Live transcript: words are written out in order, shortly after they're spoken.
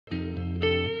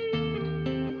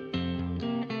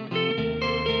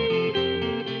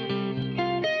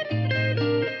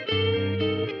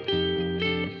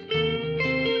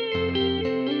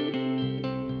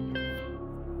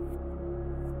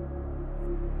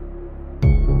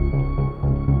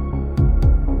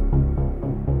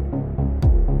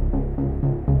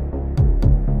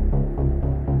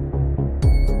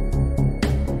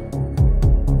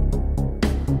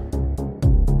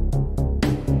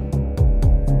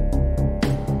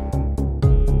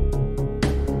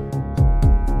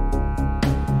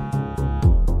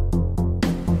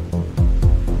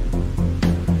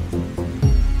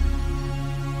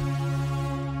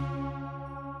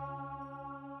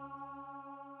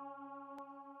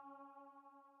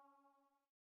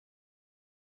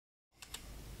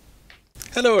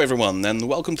Hello everyone, and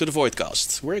welcome to the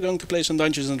Voidcast. We're going to play some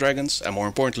Dungeons & Dragons, and more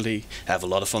importantly, have a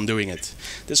lot of fun doing it.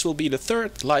 This will be the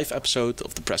third live episode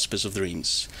of the Precipice of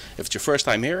Dreams. If it's your first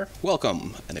time here,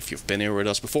 welcome, and if you've been here with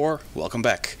us before, welcome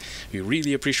back. We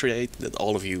really appreciate that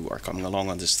all of you are coming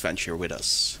along on this adventure with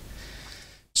us.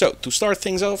 So, to start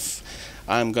things off,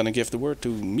 I'm gonna give the word to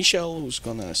Michel, who's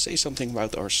gonna say something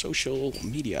about our social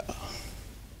media.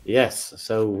 Yes,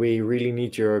 so we really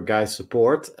need your guys'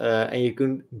 support, and you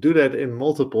can do that in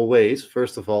multiple ways.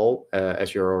 First of all,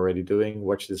 as you're already doing,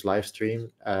 watch this live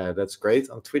stream. That's great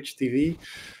on Twitch TV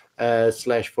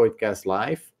 /Voidcast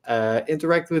Live.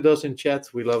 Interact with us in chat,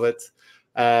 we love it.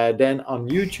 Then on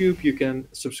YouTube, you can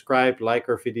subscribe, like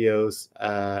our videos,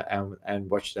 and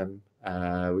watch them.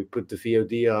 We put the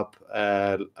VOD up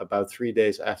about 3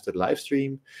 days after the live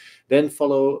stream. Then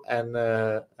follow and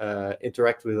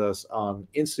interact with us on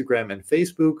Instagram and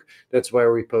Facebook. That's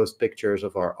where we post pictures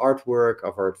of our artwork,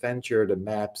 of our adventure, the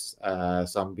maps,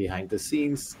 some behind the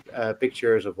scenes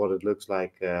pictures of what it looks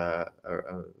like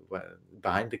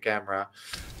behind the camera.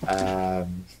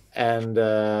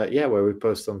 Where we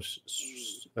post some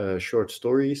short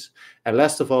stories. And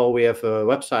last of all, we have a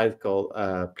website called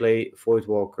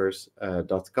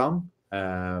playvoidwalkers.com.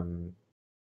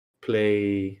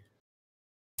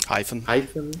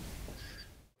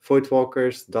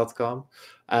 Voidwalkers.com.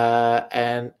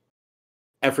 And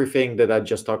everything that I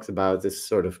just talked about is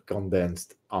sort of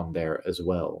condensed on there as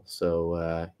well.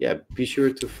 So be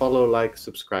sure to follow, like,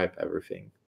 subscribe,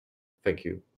 everything. Thank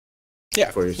you.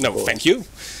 Yeah, for your support. No, thank you.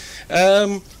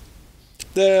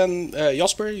 Then,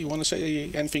 Jasper, you want to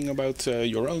say anything about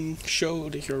your own show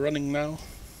that you're running now?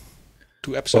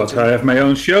 2 episodes. What, I have my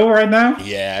own show right now?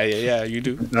 Yeah, you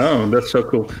do. Oh, that's so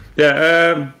cool.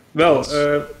 Yeah,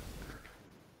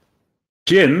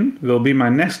 Djinn will be my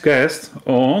next guest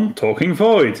on Talking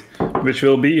Void, which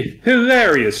will be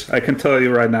hilarious, I can tell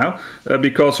you right now,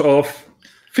 because of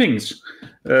things,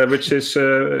 which has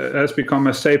become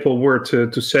a staple word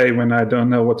to say when I don't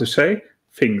know what to say.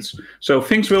 Things. So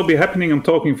things will be happening on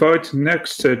Talking Void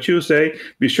next Tuesday.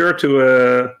 Be sure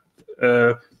to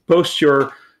post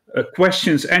your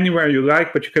questions anywhere you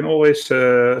like, but you can always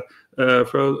throw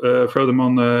them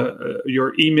on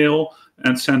your email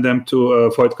and send them to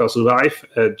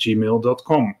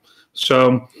voidcastlive@gmail.com.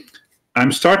 So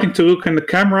I'm starting to look in the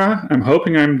camera. I'm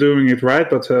hoping I'm doing it right,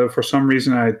 but for some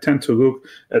reason I tend to look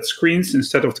at screens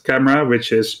instead of the camera,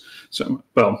 which is so.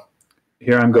 Well,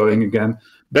 here I'm going again.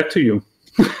 Back to you.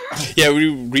 Yeah, we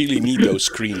really need those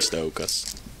screens though,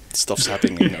 because stuff's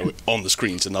happening on the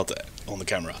screens and not on the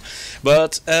camera.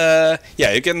 But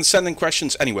you can send in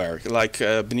questions anywhere, like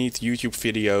beneath YouTube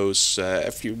videos.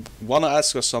 If you want to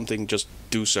ask us something, just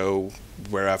do so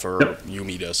wherever you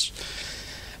meet us.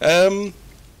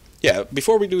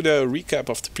 Before we do the recap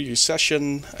of the previous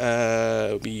session,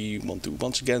 we want to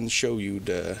once again show you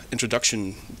the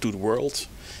introduction to the world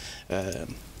of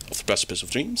the Precipice of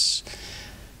Dreams.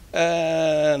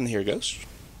 And here goes.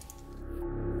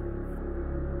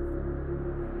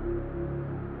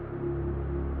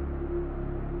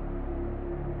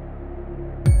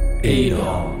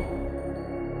 Aedon.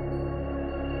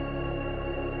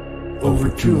 Over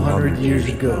 200 years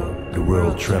ago, the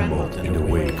world trembled in the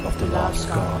wake of the last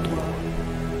god.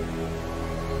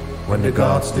 When the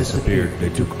gods disappeared, they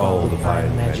took all the fire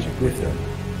magic with them,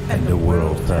 and the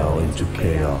world fell into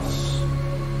chaos.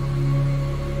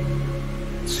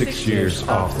 6 years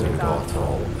after the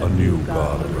godfall, a new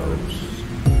god arose.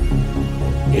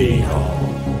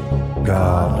 Aedon,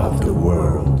 god of the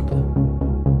world.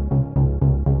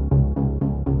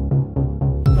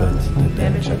 But the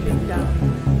damage had been done.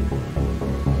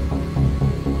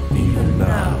 Even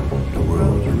now, the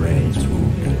world remains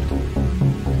wounded.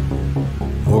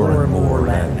 More and more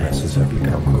land masses have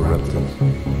become corrupted,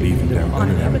 leaving them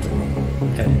uninhabitable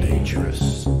and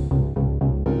dangerous.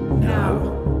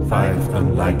 Now, 5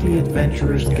 unlikely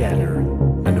adventurers gather,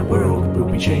 and the world will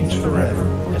be changed forever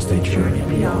as they journey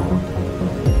beyond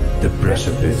the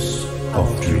Precipice of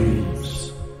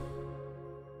Dreams.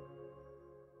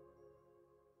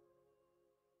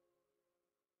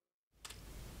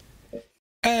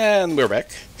 And we're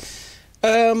back.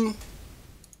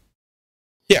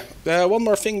 One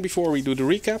more thing before we do the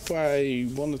recap. I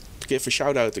wanted to give a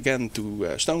shout out again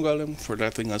to Stone Golem for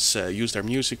letting us use their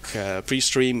music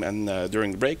pre-stream and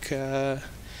during the break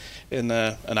in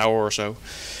an hour or so.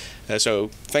 So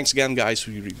thanks again, guys.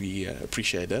 We really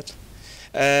appreciate that.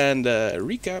 And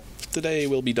recap today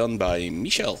will be done by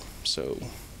Michel. So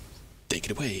take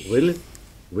it away.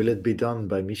 Will it be done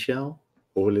by Michel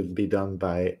or will it be done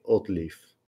by Oddleif?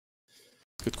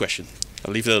 Good question.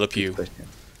 I'll leave that up to you.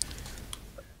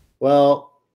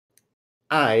 Well,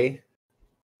 I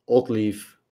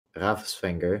Oddleif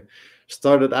Hrafnsvængur,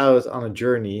 started out on a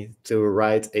journey to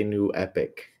write a new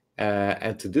epic.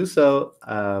 And to do so,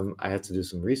 I had to do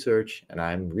some research, and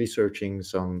I'm researching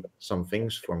some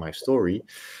things for my story.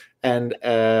 And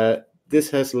this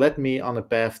has led me on a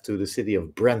path to the city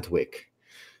of Brentwick.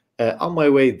 On my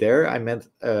way there, I met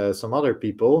some other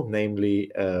people,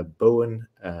 namely Bowin,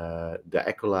 the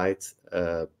acolyte,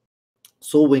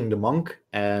 Solwing the monk,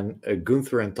 and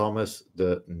Gunther and Thomas,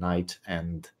 the knight,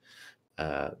 and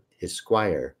his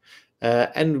squire.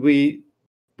 And we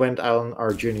went on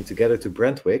our journey together to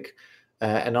Brentwick.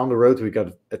 And on the road, we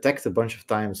got attacked a bunch of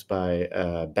times by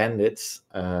bandits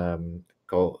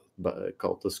called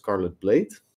the Scarlet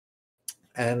Blade.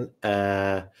 And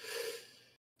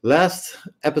last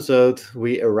episode,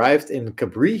 we arrived in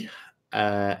Cabri,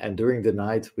 and during the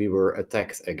night, we were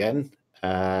attacked again.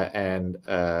 And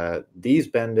these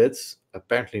bandits,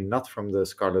 apparently not from the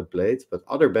Scarlet Blade, but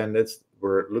other bandits,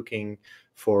 were looking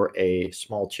for a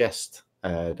small chest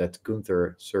that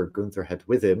Sir Gunther had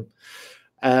with him.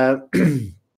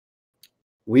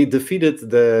 We defeated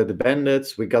the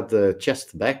bandits. We got the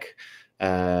chest back,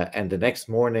 and the next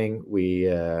morning we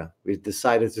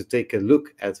decided to take a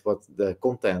look at what the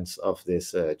contents of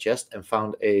this chest, and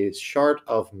found a shard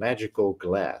of magical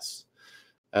glass.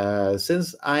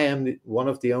 Since I am one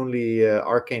of the only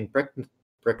arcane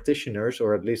practitioners,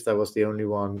 or at least I was the only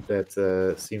one that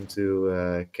seemed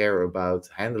to care about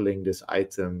handling this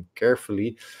item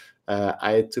carefully,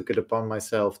 I took it upon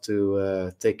myself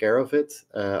to take care of it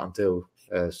until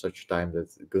such time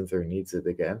that Gunther needs it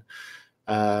again,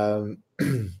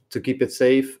 to keep it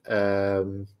safe.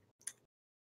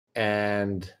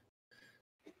 And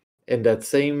in that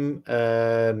same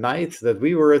night that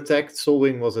we were attacked,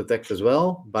 Solwing was attacked as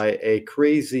well by a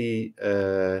crazy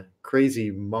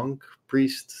monk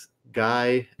priest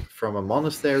guy from a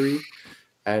monastery.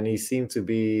 And he seemed to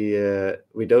be,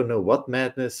 we don't know what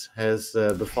madness has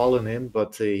befallen him,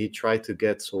 but he tried to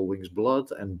get Solwing's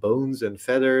blood and bones and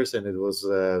feathers, and it was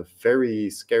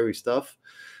very scary stuff.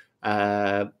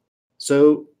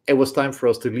 So it was time for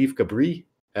us to leave Cabri.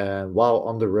 While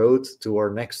on the road to our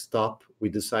next stop, we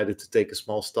decided to take a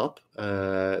small stop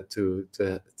to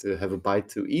have a bite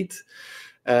to eat.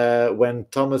 When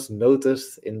Thomas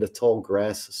noticed in the tall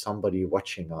grass somebody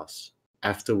watching us,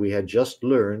 after we had just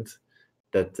learned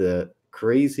that the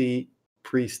crazy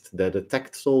priest that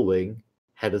attacked Solwing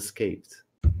had escaped.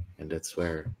 And that's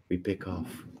where we pick up.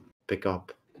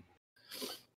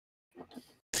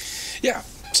 Yeah,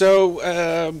 so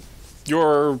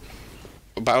you're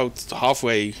about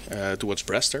halfway towards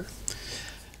Brester.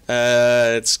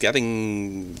 It's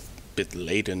getting a bit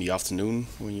late in the afternoon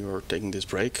when you're taking this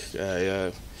break.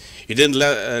 You didn't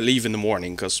leave in the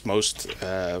morning, because most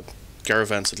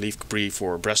caravans that leave Capri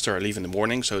for Brester leave in the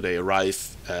morning, so they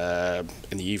arrive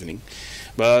in the evening.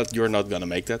 But you're not gonna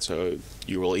make that, so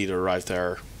you will either arrive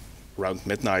there around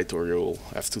midnight, or you'll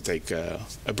have to take a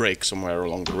break somewhere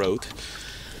along the road.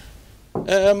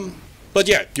 But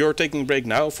yeah, you're taking a break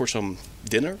now for some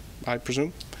dinner, I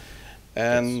presume.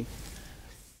 And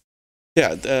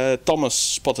yeah, Thomas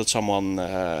spotted someone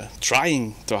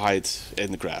trying to hide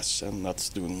in the grass and not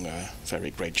doing a very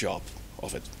great job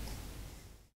of it.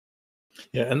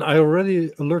 Yeah, and I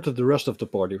already alerted the rest of the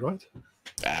party, right?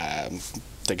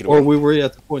 Take it away. Or we were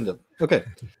at the point that... Okay.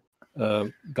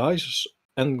 Guys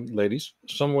and ladies,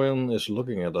 someone is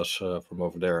looking at us from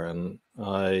over there, and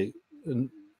I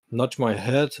nudge my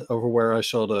head over where I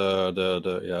saw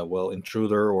the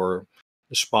intruder or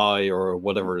the spy or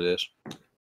whatever it is.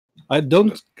 I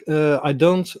don't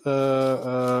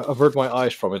avert my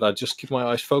eyes from it. I just keep my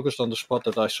eyes focused on the spot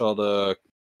that I saw the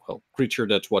creature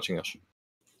that's watching us.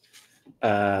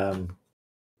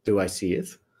 Do I see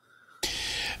it?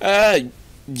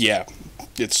 Yeah,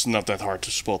 it's not that hard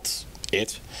to spot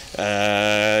it.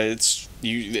 It's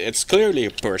clearly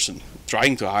a person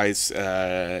trying to hide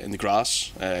in the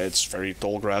grass. It's very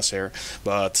tall grass here,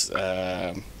 but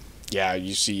yeah,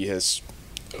 you see his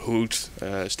hood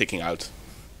sticking out.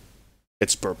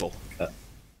 It's purple.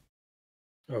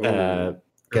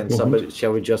 Can somebody?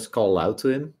 Shall we just call out to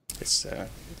him? It's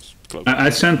close. I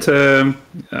sent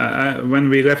when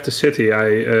we left the city.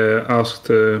 I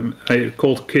asked. I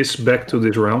called Kiss back to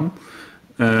this realm,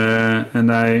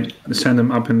 and I sent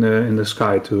him up in the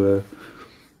sky to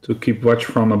keep watch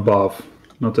from above.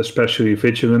 Not especially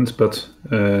vigilant, but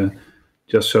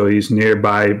just so he's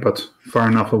nearby, but far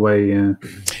enough away.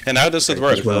 And how does that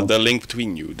work? Well. The link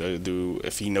between you?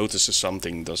 If he notices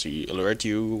something, does he alert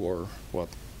you or what?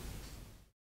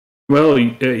 Well,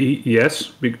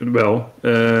 yes. He can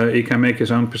make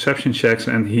his own perception checks,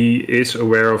 and he is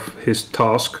aware of his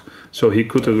task, so he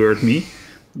could alert me.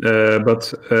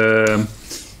 but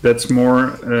that's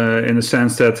more in the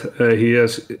sense that he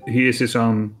is his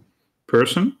own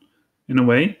person in a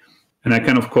way, and I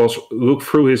can of course look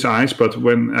through his eyes. But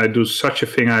when I do such a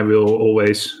thing, I will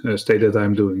always state that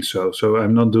I'm doing so. So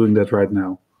I'm not doing that right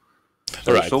now.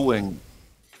 So Alright. Solwing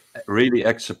really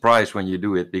acts surprised when you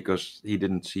do it because he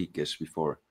didn't see Kiss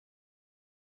before,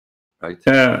 right?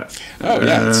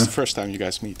 It's the first time you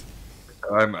guys meet.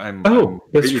 I'm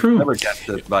that's really true.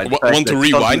 flabbergasted by the fact Want to that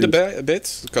rewind suddenly- a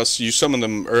bit? Because you summoned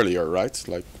them earlier, right?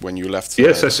 Like when you left.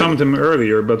 Yes, I summoned him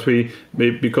earlier, but we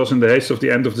because in the haste of the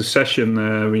end of the session,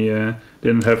 we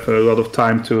didn't have a lot of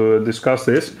time to discuss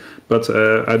this. But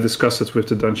I discussed it with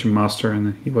the dungeon master,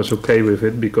 and he was okay with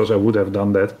it because I would have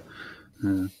done that.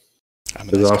 I'm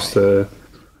a The nice last, guy.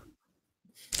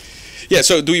 Yeah,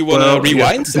 so do you want to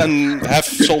rewind and have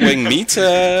Solwing meet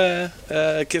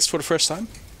Kiss for the first time?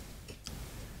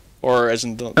 Or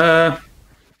isn't done?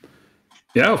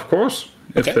 yeah, of course.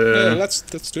 Okay, If,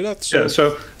 let's do that. Yeah,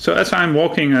 so as I'm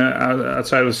walking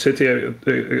outside of the city,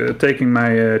 taking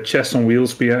my chest on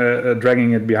wheels,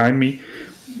 dragging it behind me,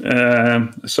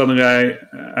 suddenly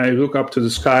I look up to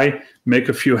the sky, make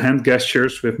a few hand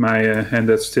gestures with my hand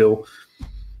that's still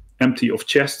empty of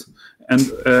chest, and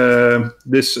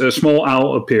this small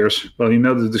owl appears. Well, you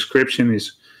know the description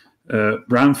is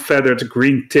brown-feathered,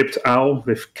 green-tipped owl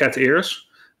with cat ears.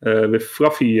 With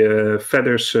fluffy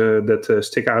feathers that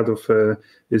stick out of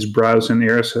his brows and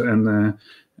ears and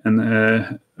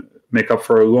make up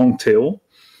for a long tail.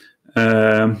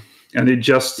 And it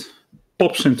just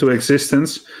pops into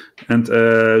existence and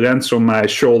lands on my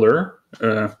shoulder.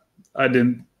 I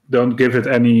don't give it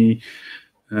any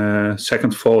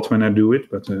second thought when I do it,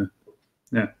 but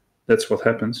yeah, that's what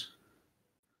happens.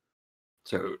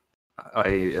 So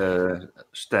I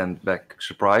stand back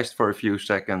surprised for a few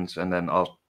seconds and then ask,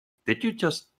 did you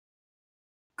just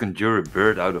conjure a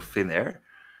bird out of thin air?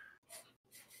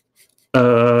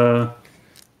 Well,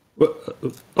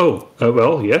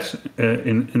 yes,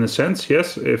 in a sense,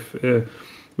 yes. If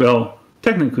well,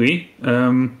 technically,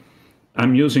 I'm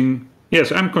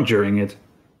conjuring it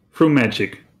through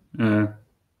magic.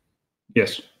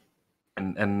 Yes.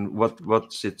 And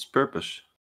what's its purpose?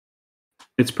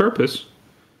 Its purpose?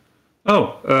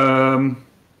 Well,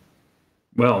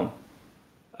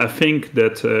 I think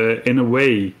that in a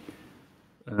way,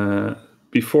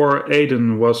 before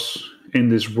Aedon was in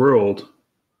this world,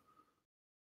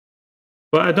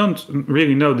 well, I don't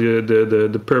really know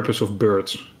the purpose of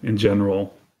birds in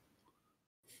general,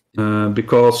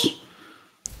 because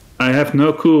I have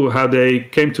no clue how they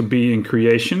came to be in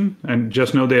creation. I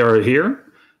just know they are here.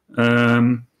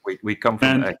 We come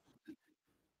from eggs.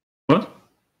 What?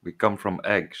 We come from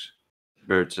eggs,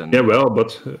 birds and... Yeah, well,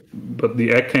 but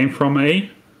the egg came from a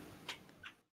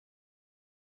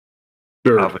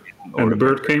bird, and the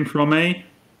bird came from a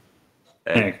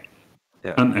egg.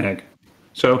 Yeah. An egg.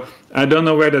 So I don't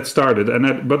know where that started,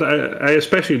 but I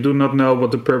especially do not know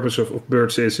what the purpose of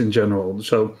birds is in general.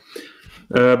 So,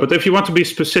 but if you want to be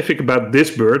specific about this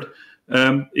bird,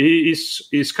 he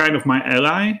is kind of my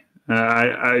ally.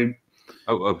 Sorry.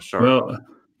 Well,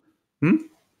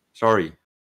 Sorry.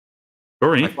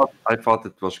 Sorry. I thought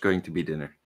it was going to be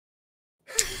dinner.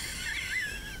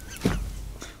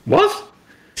 What?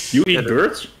 You eat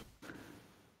birds?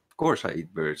 Of course I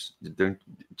eat birds.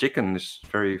 Chicken is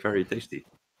very, very tasty.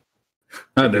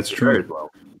 Oh, that's Prepare true. it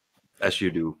well, as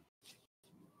you do.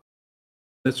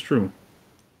 That's true.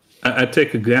 I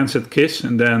take a glance at Kiss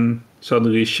and then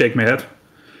suddenly shake my head.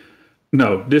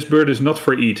 No, this bird is not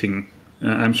for eating.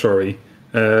 I'm sorry.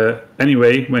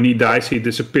 Anyway, when he dies, he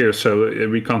disappears, so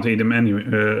we can't eat him anyway.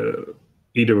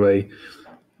 Either way.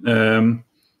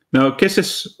 No, Kiss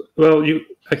is, well,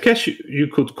 I guess you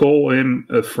could call him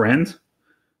a friend,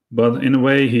 but in a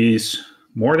way he's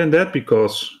more than that,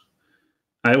 because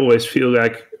I always feel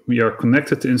like we are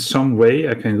connected in some way.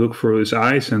 I can look through his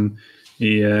eyes, and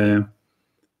he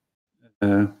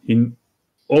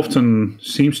often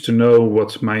seems to know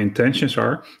what my intentions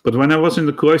are. But when I was in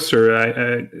the cloister,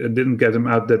 I didn't get him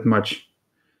out that much,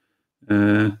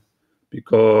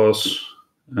 because,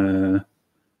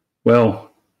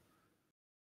 well,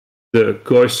 the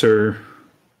cloister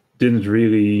didn't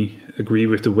really agree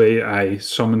with the way I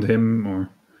summoned him, or...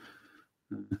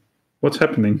 What's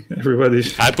happening?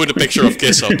 Everybody's... I put a picture of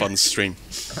Kiss up on the stream.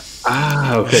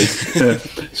 Ah, okay.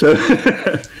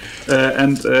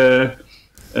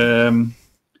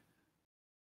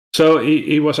 So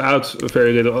he was out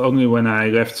very little, only when I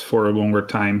left for a longer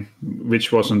time,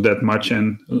 which wasn't that much,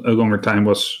 and a longer time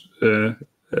was,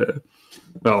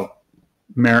 well,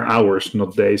 mere hours,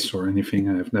 not days or anything.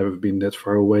 I've never been that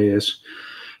far away as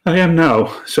I am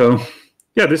now. So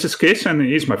Yeah, this is Kiss, and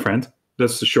he's my friend.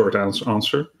 That's the short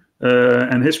answer.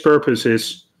 And his purpose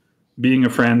is being a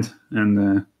friend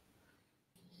and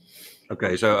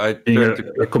Okay, so I being turn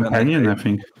to a companion, I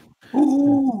think.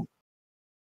 Ooh.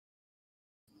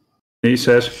 He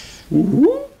says,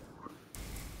 "Ooh."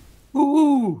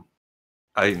 Ooh.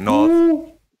 I nod.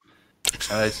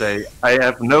 And I say, I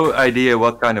have no idea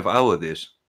what kind of owl it is.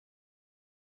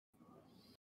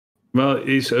 Well,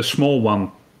 he's a small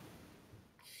one.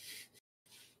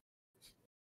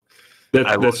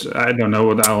 I don't know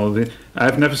what owl it is.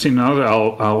 I've never seen another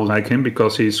owl like him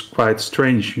because he's quite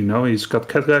strange, you know. He's got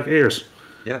cat-like ears.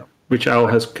 Yeah. Which owl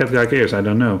has cat-like ears? I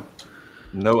don't know.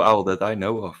 No owl that I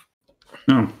know of.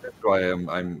 No. That's why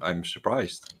I'm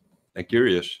surprised and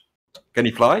curious. Can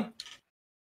he fly?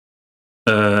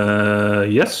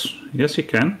 Yes, he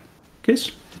can.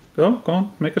 Kiss, go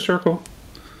on, make a circle.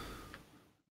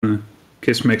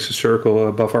 Kiss makes a circle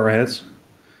above our heads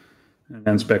and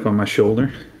lands back on my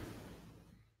shoulder.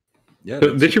 Yeah.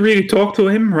 So, did you really talk to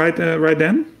him right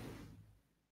then?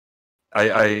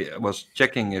 I was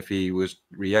checking if he was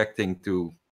reacting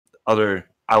to other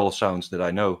owl sounds that I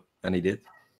know, and he did.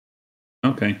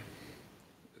 Okay.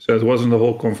 So it wasn't a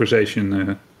whole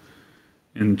conversation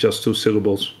in just 2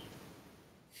 syllables.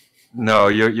 No,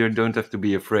 you don't have to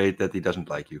be afraid that he doesn't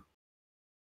like you.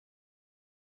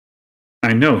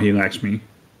 I know he likes me.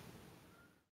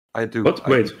 I do. What?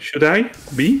 Wait, should I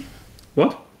be?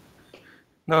 What?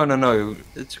 No.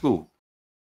 It's cool.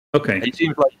 Okay. He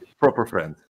seems like a proper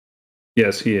friend.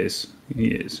 Yes, he is.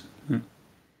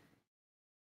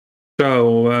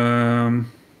 So,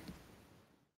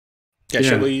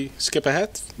 Shall we skip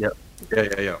ahead? Yeah.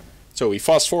 So we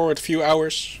fast forward a few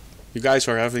hours. You guys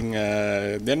are having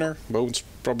dinner. Bowin's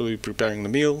probably preparing the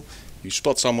meal. You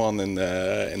spot someone in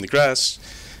the grass.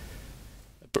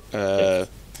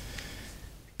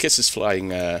 Kiss is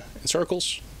flying in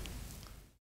circles.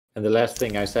 And the last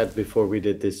thing I said before we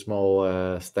did this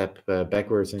small step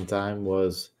backwards in time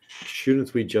was,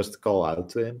 shouldn't we just call out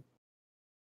to him?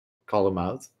 Call him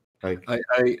out? Like,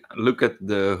 I look at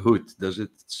the hood. Does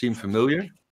it seem familiar?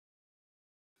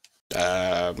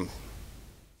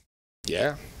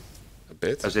 Yeah, a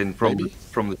bit. As in from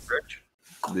the church?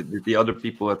 Did the other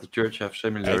people at the church have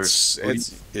similar?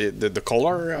 The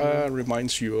color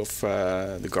reminds you of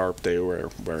the garb they were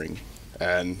wearing,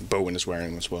 and Bowin is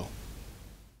wearing as well.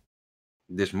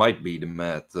 This might be the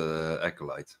mad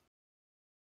acolyte.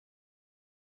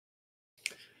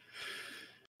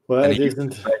 well, it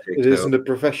isn't a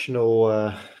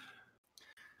professional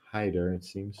hider, it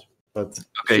seems. But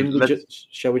okay,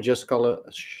 shall we just call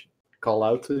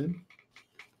out to him?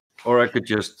 Or I could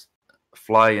just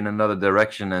fly in another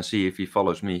direction and see if he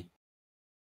follows me.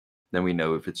 Then we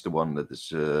know if it's the one that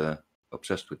is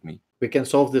obsessed with me. We can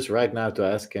solve this right now to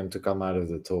ask him to come out of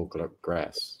the tall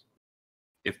grass.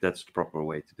 If that's the proper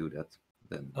way to do that,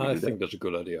 then I think that's a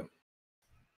good idea.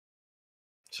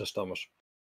 Says Thomas.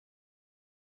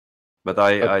 But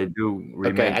I do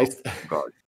remain on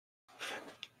guard.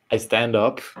 I stand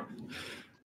up,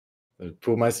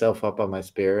 pull myself up on my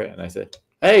spear, and I say,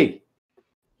 "Hey,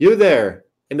 you there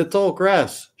in the tall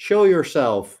grass, show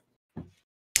yourself."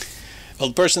 Well,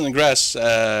 the person in the grass,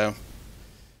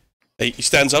 he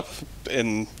stands up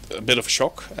in a bit of a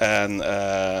shock, and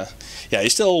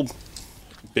he's still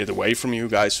a bit away from you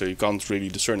guys, so you can't really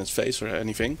discern his face or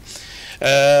anything.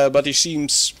 But he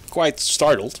seems quite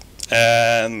startled,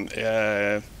 and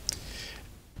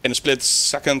in a split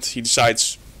second, he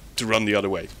decides to run the other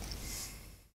way.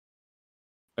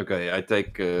 Okay,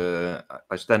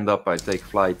 I stand up, I take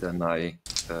flight, and I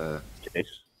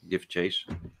give chase.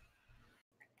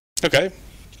 Okay.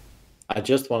 I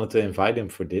just wanted to invite him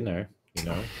for dinner, you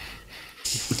know.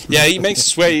 Yeah, he makes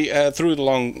his way through the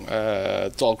long,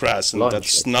 tall grass, and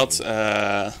that's not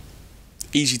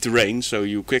easy terrain, so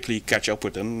you quickly catch up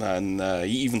with him, and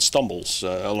he even stumbles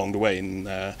along the way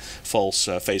and falls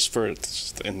face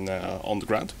first on the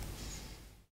ground.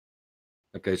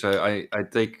 Okay, so I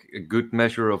take a good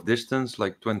measure of distance,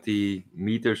 like 20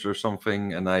 meters or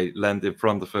something, and I land in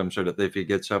front of him so that if he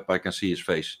gets up, I can see his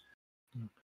face.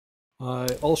 I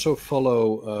also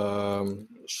follow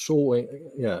Solwing.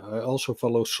 Yeah, I also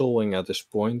follow Solwing at this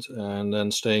point, and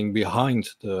then staying behind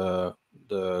the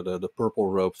purple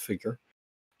robed figure.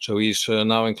 So he's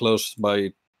now enclosed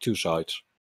by 2 sides.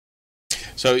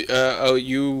 So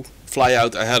you fly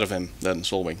out ahead of him, then,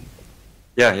 Solwing.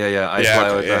 Yeah. I fly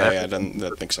out ahead. Yeah. Then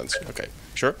that makes sense. Okay,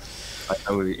 sure. I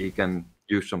know he can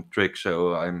use some tricks,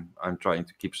 so I'm trying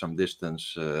to keep some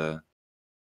distance to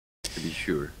be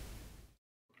sure.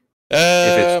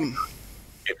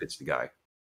 If it's the guy.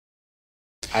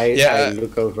 I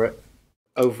look over.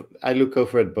 look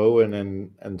over at Bowin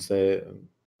and say,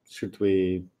 should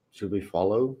we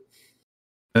follow?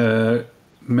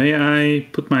 May I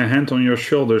put my hand on your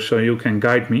shoulder so you can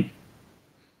guide me?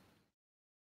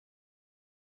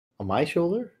 On my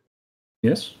shoulder?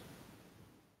 Yes.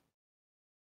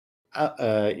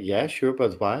 Yeah, sure,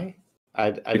 but why?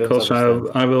 I Because don't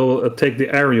understand. I will take the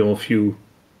aerial view.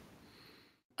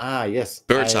 Ah, yes.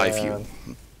 Bird's eye view.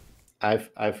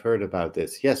 I've heard about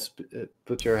this. Yes,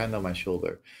 put your hand on my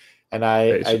shoulder. And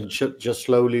I should just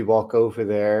slowly walk over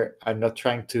there. I'm not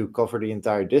trying to cover the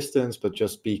entire distance, but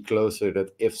just be closer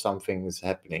that if something is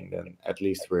happening, then at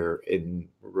least we're in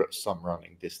some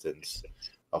running distance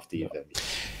of the event.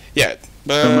 Yeah,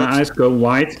 but... So my eyes go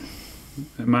wide.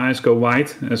 My eyes go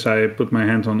wide as I put my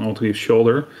hand on Oddleif's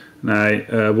shoulder. And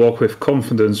I walk with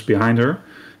confidence behind her.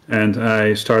 And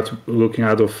I start looking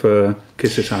out of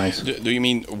Kiss's eyes. Do you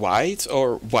mean wide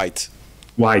or white?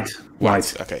 White.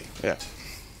 Okay, yeah.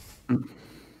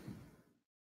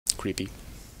 Creepy.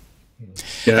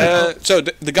 Yeah. So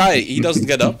the guy, he doesn't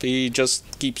get up. He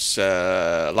just keeps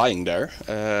lying there.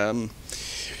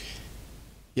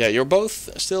 Yeah, you're both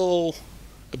still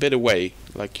a bit away.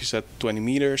 Like you said, 20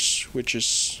 meters, which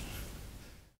is...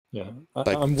 Yeah,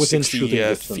 like I'm within 60 shooting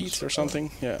distance. feet or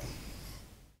something. Yeah.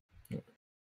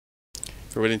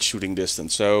 You're within shooting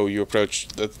distance, so you approach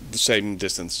the same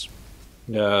distance.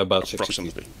 Yeah, about 60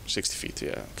 approximately feet. 60 feet.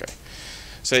 Yeah, okay.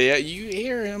 So yeah, you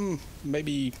hear him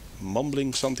maybe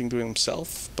mumbling something to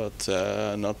himself, but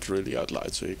not really out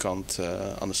loud, so you can't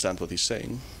understand what he's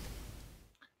saying.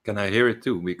 Can I hear it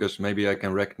too? Because maybe I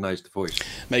can recognize the voice.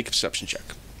 Make a perception check.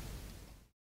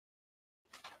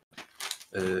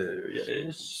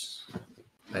 Yes.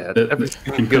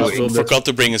 Forgot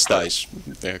to bring his dice.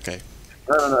 Yeah, okay.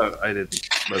 No, I didn't.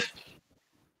 But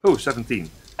 17.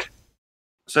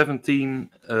 17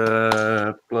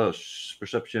 plus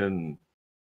perception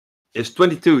is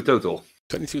 22 total.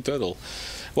 22 total.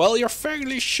 Well, you're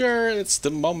fairly sure it's the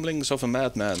mumblings of a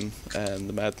madman, and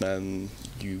the madman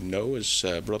you know is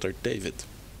Brother David.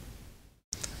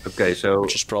 Okay, so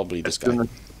which is probably this guy.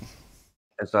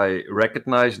 As I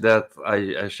recognize that,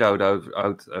 I shout out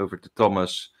over to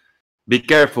Thomas, "Be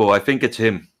careful! I think it's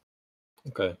him."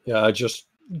 Okay, yeah, I just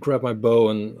grab my bow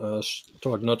and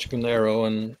start notching an arrow,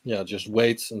 and yeah, just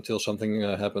wait until something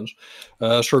happens.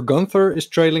 Sir Gunther is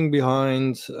trailing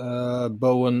behind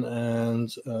Bowin and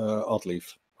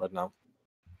Oddleif right now.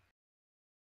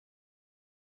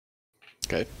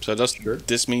 Okay, so does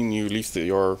this mean you leave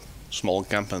your small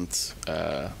encampment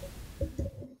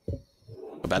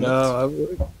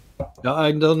abandoned?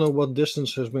 I don't know what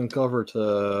distance has been covered.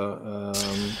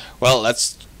 Well,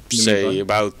 let's say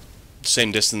about the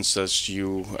same distance as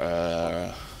you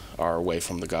are away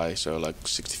from the guy, so like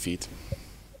 60 feet.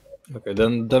 Okay,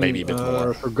 then maybe a bit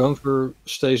more. Sir Gunther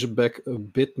stays back a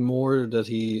bit more, that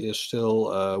he is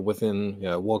still within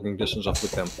walking distance of the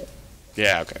camp.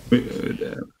 Yeah, okay.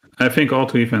 I think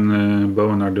Oddleif and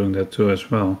Bowin are doing that too as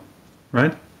well,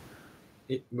 right?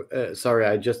 Sorry,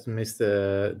 I just missed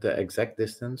the exact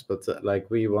distance, but like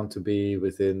we want to be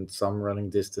within some running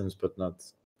distance, but not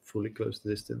fully close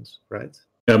distance, right?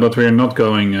 Yeah, but we're not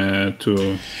going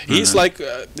to... He's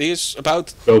he's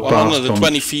about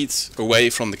 120 feet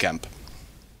away from the camp.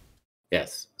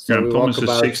 Yes, so we Thomas walk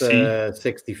about 60.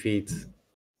 60 feet.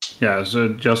 Yeah, so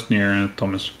just near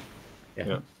Thomas.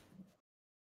 Yeah.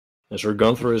 And Sir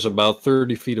Gunther is about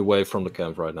 30 feet away from the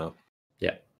camp right now.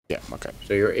 Yeah. Yeah, okay.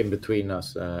 So you're in between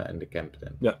us and the camp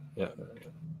then? Yeah.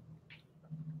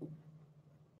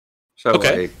 So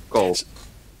I call.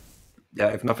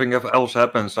 Yeah, if nothing else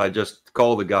happens, I just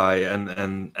call the guy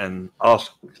and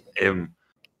ask him,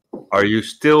 "Are you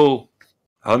still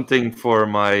hunting for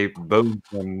my bones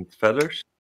and feathers?"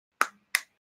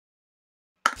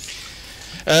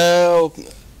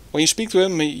 When you speak to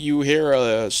him, you hear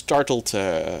a startled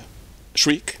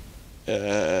shriek. He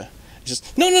says,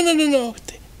 "No!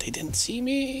 They didn't see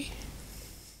me."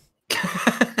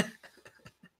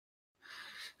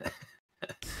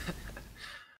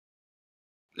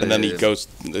 And then he goes,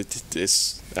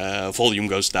 his volume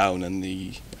goes down, and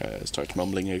he starts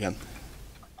mumbling again.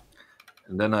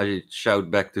 And then I shout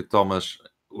back to Thomas,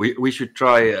 "We should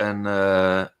try and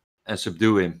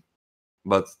subdue him,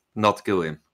 but not kill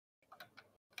him.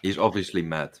 He's obviously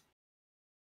mad."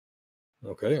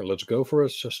 Okay, let's go for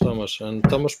it, says Thomas. And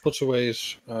Thomas puts away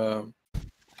his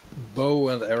bow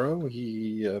and arrow.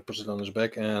 He puts it on his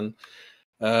back, and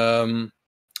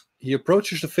he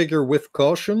approaches the figure with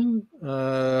caution,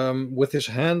 with his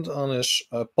hand on his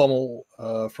pommel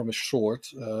from his sword.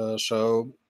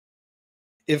 So,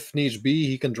 if needs be,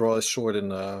 he can draw his sword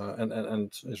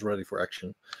and is ready for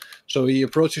action. So he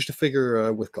approaches the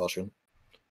figure with caution.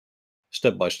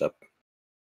 step by step.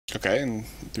 Okay, and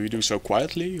do you do so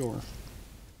quietly, or?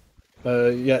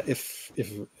 Yeah, if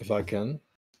I can.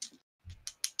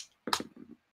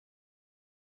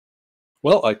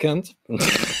 Well, I can't.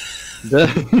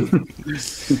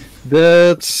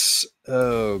 That's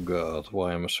oh god,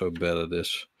 why am I so bad at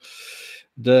this?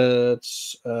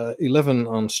 That's 11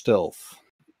 on stealth.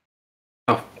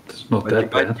 Oh, it's not that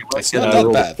bad. It's not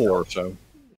that bad. 4, so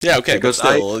Yeah, okay, Because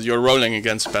but still, you're rolling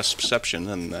against best perception,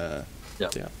 and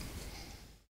yeah.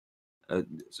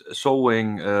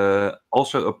 Solwing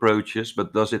also approaches,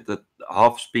 but does it at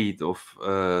half speed of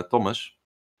Thomas,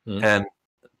 and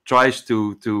tries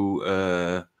to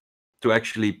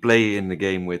actually play in the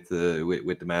game with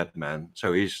the madman.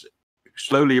 So he's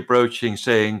slowly approaching,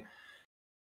 saying,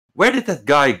 "Where did that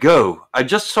guy go? I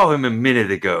just saw him a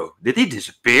minute ago. Did he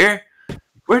disappear?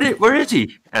 Where is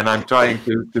he?" And I'm trying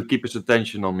to keep his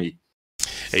attention on me.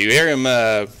 Yeah, you hear him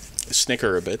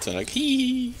snicker a bit, and like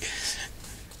he.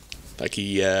 Like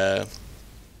he's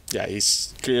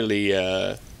clearly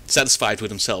satisfied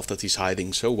with himself that he's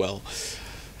hiding so well.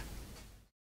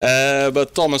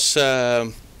 But Thomas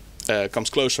comes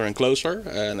closer and closer,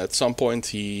 and at some point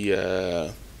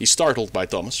he's startled by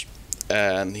Thomas,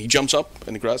 and he jumps up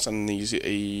in the grass, and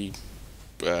he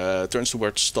turns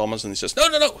towards Thomas, and he says,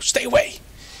 "No, stay away!"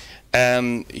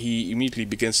 And he immediately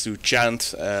begins to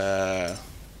chant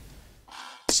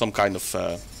some kind of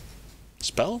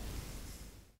spell.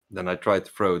 Then I try to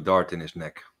throw a dart in his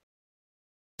neck.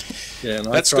 yeah, and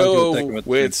Let's go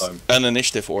with an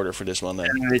initiative order for this one then.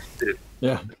 Initiative.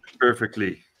 Yeah.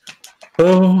 Perfectly.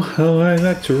 Oh, how I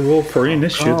like to roll for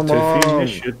initiative. Come on.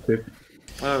 Initiative.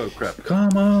 Oh crap.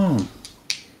 Come on.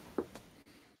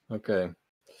 Okay.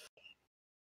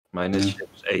 My initiative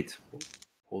is 8.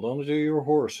 Hold on to your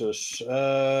horses.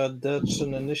 That's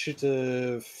an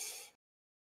initiative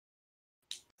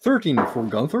 13 for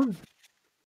Gunther.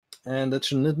 And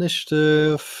that's an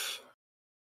initiative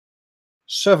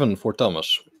 7 for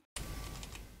Thomas.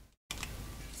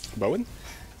 Bowin?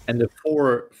 And the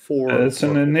 4. It's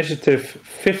an initiative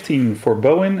 15 for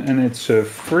Bowin, and it's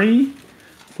 3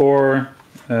 for.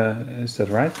 Is that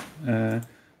right?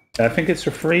 I think it's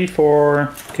a 3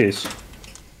 for Kiss.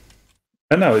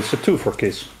 No, it's a 2 for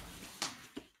Kiss.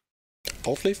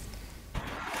 Oddleif?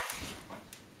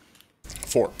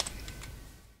 4.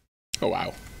 Oh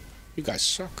wow. You guys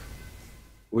suck.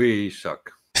 We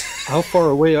suck. How far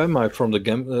away am I from the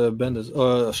bandit?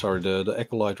 Sorry, the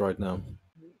acolyte right now.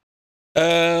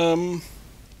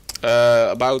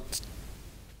 About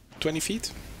 20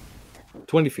 feet.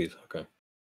 20 feet. Okay.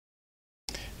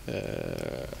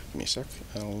 Give me a sec.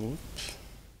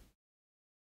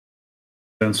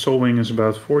 And Solwing is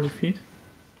about 40 feet.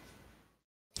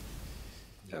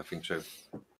 Yeah, I think so.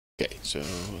 Okay, so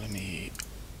let me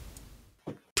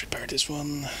prepare this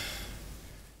one.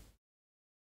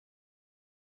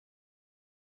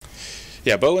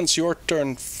 Yeah, Bowen, it's your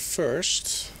turn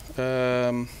first.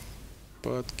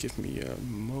 But give me a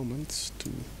moment to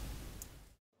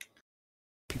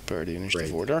prepare the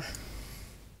initiative order.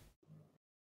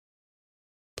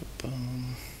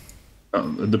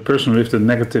 The person with the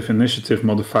negative initiative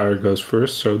modifier goes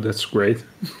first, so that's great.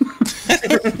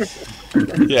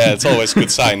 Yeah, it's always a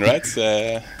good sign, right?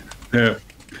 Yeah.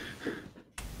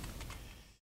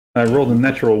 I rolled a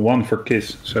natural 1 for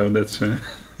Kiss, so that's...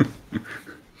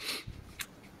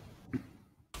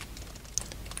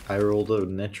 I rolled a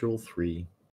natural 3.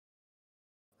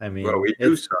 I mean, Well, we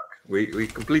do suck. We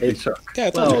completely suck. Yeah, I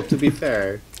told well, you. to be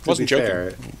fair, Wasn't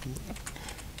joking.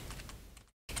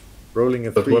 Rolling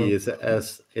a But 3 is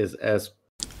as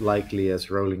likely as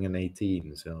rolling an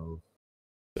 18, so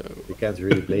you can't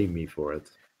really blame me for it.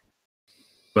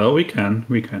 Well, we can.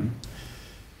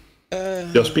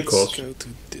 Just because. Let's go to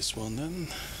this one then.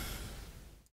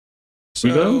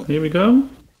 Here we go.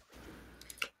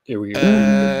 Here we go.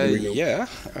 Yeah.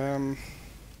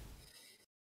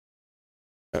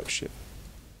 Oh shit.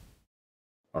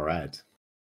 Alright.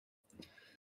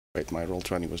 Wait, my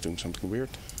roll20 was doing something weird.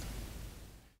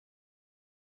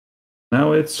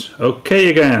 Now it's okay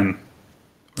again.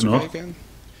 It's No. okay again?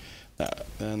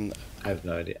 Then I have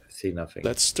no idea. I see nothing.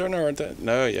 let's turn our...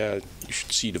 No, yeah, you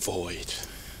should see the void.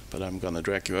 But I'm gonna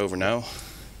drag you over now.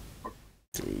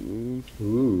 To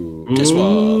Ooh. this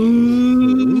one.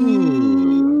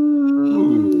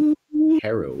 Ooh.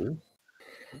 Harrow.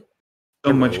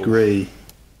 So much grey.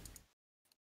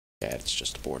 Yeah, it's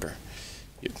just a border.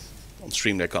 On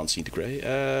stream they can't see the grey.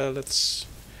 Let's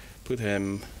put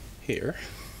him here.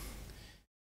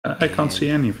 I can't see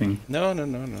anything. No.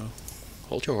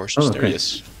 Hold your horses. Oh, There he okay.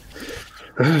 is.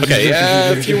 Okay,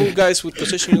 if you guys would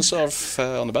position yourself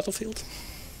on the battlefield.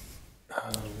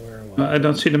 Where am I? I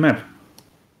don't see the map.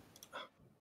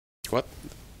 What?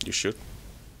 You should.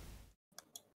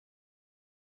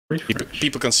 Refresh.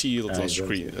 People can see it on don't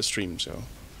stream, so.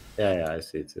 Yeah, I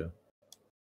see it too.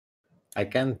 I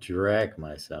can't drag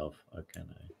myself. How can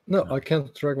I? No, I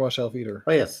can't drag myself either.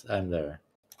 Oh yes, I'm there.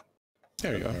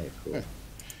 There you Okay, cool. Yeah.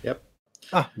 Yep.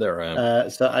 Ah, there I am.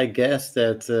 So I guess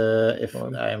that if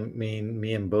Fine.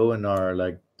 me and Bowin are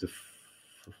like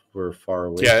we're far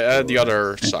away. Yeah, the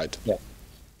other side. Yeah.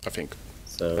 I think.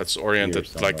 So That's oriented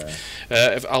here like.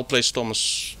 somewhere. If I'll place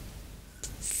Thomas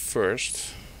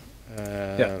first.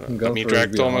 Let go me for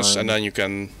drag it Thomas, and behind. then you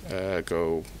can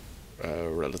go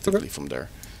relatively from there.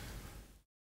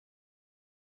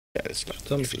 Yeah, it's like 3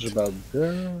 Thomas feet. is about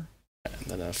there. And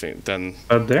then I think then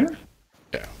Out there?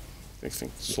 I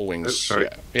think Solwing's. sorry.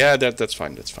 Yeah, that's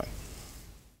fine. That's fine.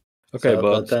 Okay, So-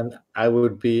 but then I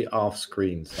would be off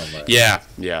screen somewhere. Yeah.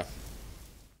 yeah,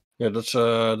 that's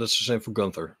the same for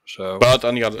Gunther. So But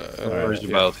on the other, Gunther is yeah.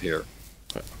 about here.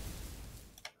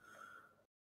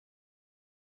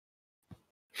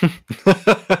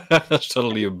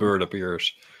 Suddenly a bird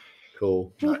appears.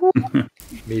 Cool.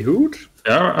 Me hoot?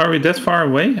 Are we that far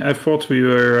away? I thought we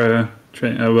were.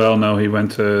 Well, no, he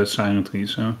went silently.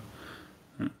 So.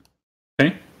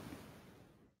 Okay.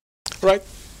 Right.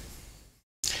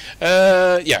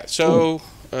 Yeah. So,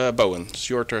 Bowin, it's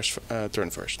your turn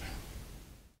first.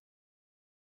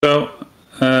 So,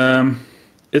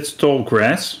 it's tall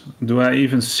grass. Do I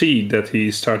even see that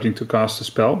he's starting to cast a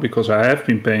spell? Because I have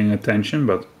been paying attention,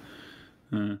 but.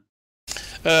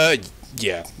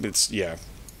 Yeah. It's yeah.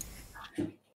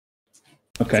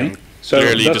 Okay. So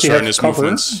Clearly does he discern have his cover?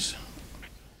 movements.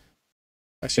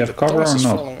 I see have that cover Thomas or is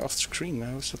not? falling off the screen.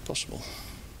 How is that possible?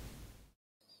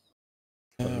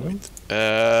 Wait.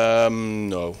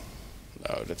 No,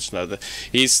 that's not.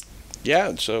 He's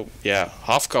yeah. So yeah,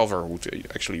 half cover would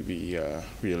actually be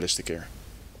realistic here.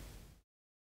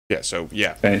 Yeah. So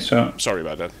yeah. Okay, so Sorry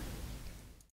about that.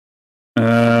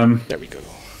 There we go.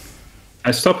 I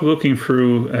stopped looking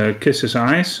through Kiss's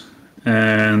eyes,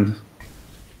 and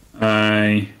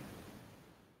I'm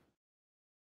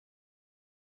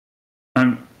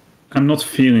not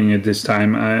feeling it this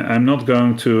time. I'm not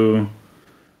going to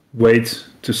wait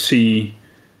to see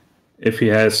if he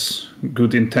has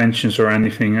good intentions or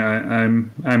anything.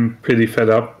 I'm pretty fed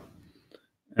up,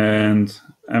 and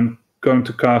I'm going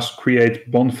to cast Create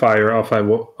Bonfire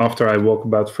after I walk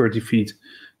about 30 feet.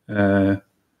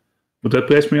 Would that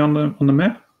place me on the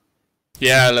map?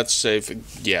 Yeah. Let's save.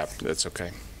 Yeah, that's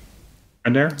okay.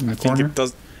 Right there in the I think corner.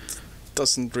 it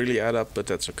doesn't really add up, but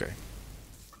that's okay.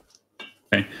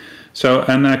 Okay. So,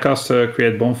 and I cast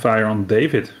Create Bonfire on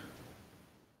David,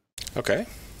 Okay.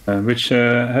 which he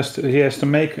has to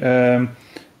make a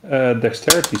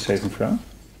dexterity saving throw.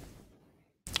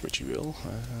 Which you will.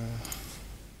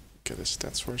 Get his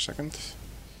stats for a second.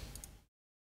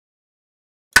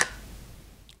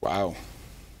 Wow.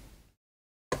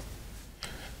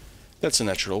 That's a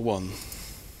natural 1.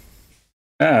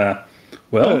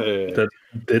 Well, Hey.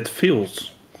 that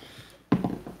feels.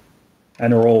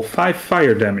 And roll 5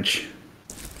 fire damage.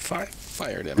 5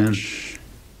 fire damage.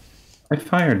 5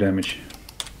 fire damage.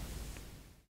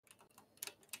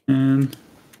 And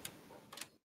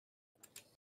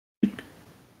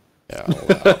Yeah.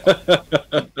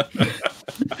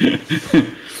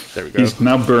 There we go. he's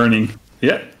now burning.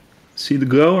 Yeah. See the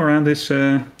glow around this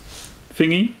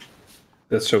thingy?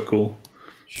 That's so cool.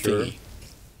 Sure.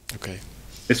 Okay.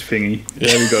 It's thingy.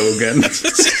 There we go again.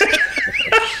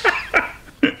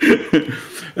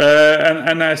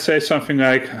 and I say something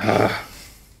like,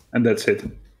 and that's it.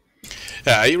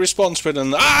 Yeah, he responds with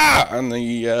an ah, and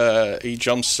he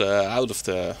jumps out of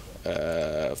the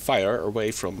fire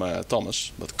away from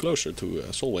Thomas, but closer to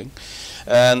Solwing,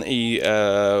 and he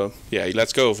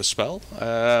lets go of a spell,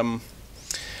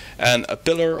 and a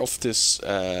pillar of this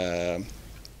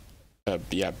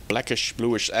blackish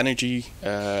bluish energy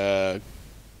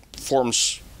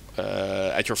forms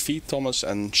at your feet, Thomas,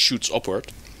 and shoots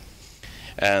upward,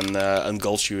 and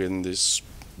engulfs you in this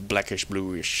blackish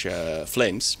bluish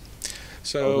flames.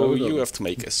 So you have to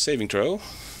make a saving throw.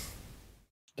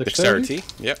 Dexterity.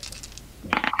 Yep.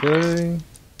 Okay.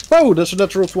 Oh, that's a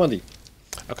natural 20.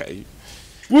 Okay.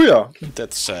 Booyah!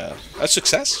 That's a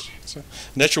success. So,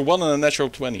 natural 1 and a natural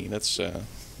 20. That's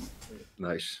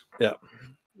Nice. Yeah.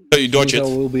 so you dodge it.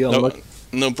 Will be unlucky.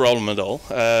 No problem at all.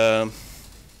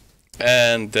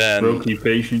 And then Rogue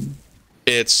evasion.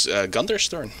 it's Gunther's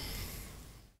turn.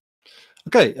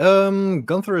 Okay,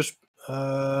 Gunther is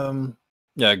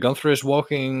Gunther is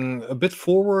walking a bit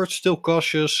forward, still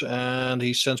cautious, and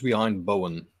he stands behind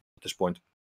Bowin at this point.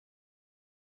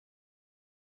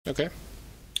 Okay.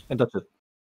 And that's it.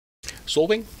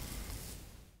 Solwing.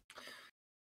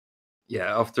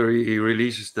 Yeah, after he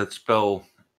releases that spell,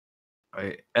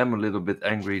 I am a little bit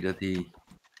angry that he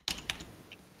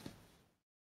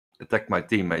attacked my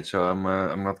teammate. So I'm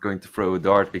not going to throw a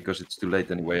dart because it's too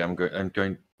late anyway. I'm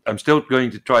still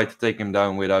going to try to take him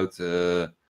down without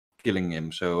killing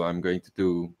him. So I'm going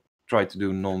to try to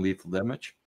do non-lethal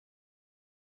damage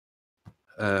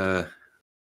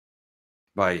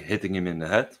by hitting him in the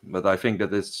head. But I think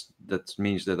that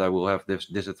means that I will have this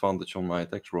disadvantage on my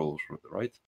attacks rolls,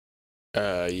 right?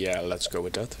 Yeah, let's go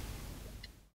with that.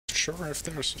 Sure, if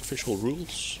there's official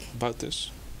rules about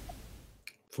this.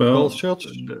 Well, shots.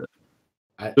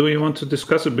 do you want to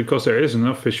discuss it? Because there is an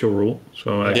official rule,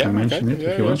 so I can mention it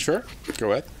if you want. Sure,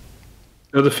 go ahead.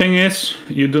 So the thing is,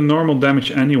 you do normal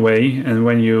damage anyway, and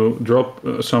when you drop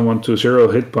someone to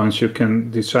 0 hit points, you can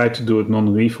decide to do it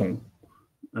non-lethal,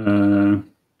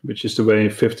 which is the way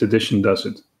 5th edition does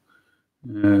it.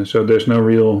 So there's no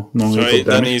real non-lethal damage.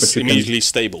 So then he's immediately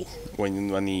stable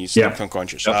when he's knocked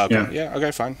unconscious. Yeah.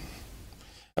 Okay, fine.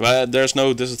 But there's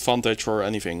no disadvantage or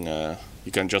anything.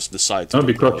 You can just decide. No,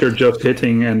 because you're just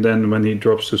hitting, and then when he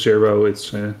drops to 0,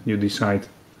 it's you decide.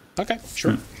 Okay,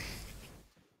 sure.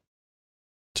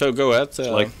 So go ahead,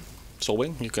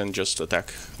 Solwing. You can just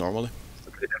attack normally.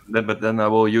 Okay, but then I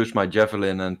will use my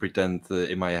javelin and pretend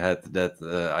in my head that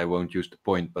I won't use the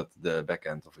point, but the back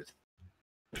end of it.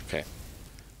 Okay.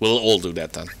 We'll all do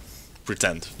that then.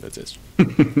 Pretend, that is.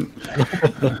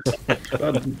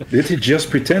 Did he just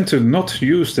pretend to not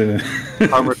use the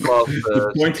armor class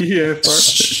pointy part?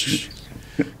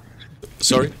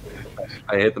 Sorry?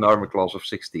 I hit an armor class of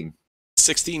 16.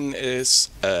 16 is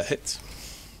a hit.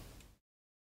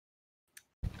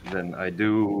 Then I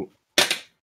do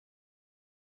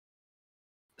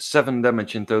 7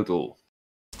 damage in total.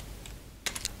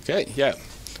 Okay, yeah.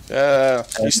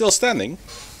 He's still standing.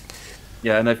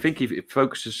 Yeah, and I think he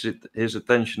focuses his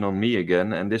attention on me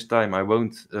again, and this time I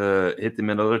won't hit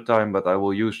him another time, but I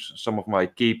will use some of my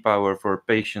key power for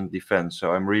patient defense.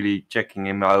 So I'm really checking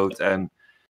him out and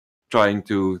trying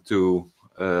to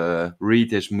read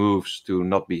his moves to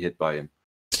not be hit by him.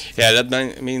 Yeah,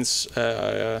 that means he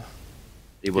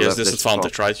has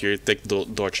disadvantage, right? You take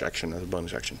dodge action as a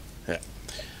bonus action. Yeah.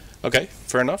 Okay,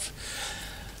 fair enough.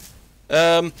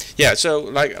 Yeah, so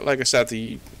like I said,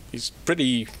 he's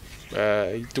pretty.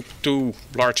 He took 2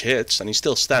 large hits and he's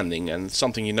still standing, and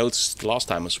something you noticed last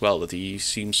time as well, that he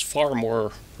seems far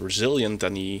more resilient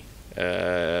than he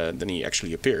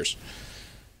actually appears,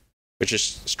 which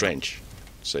is strange,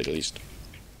 to say the least.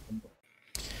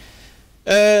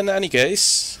 In any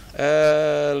case,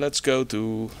 let's go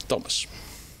to Thomas.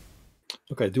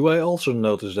 Okay, do I also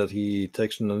notice that he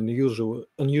takes an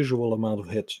unusual amount of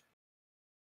hits?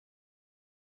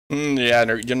 Yeah,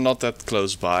 you're not that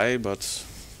close by, but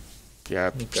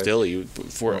yeah, okay. Still,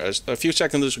 a few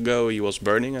seconds ago he was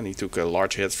burning and he took a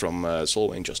large hit from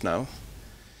Solwing just now.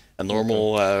 A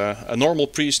normal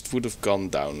priest would have gone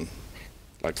down.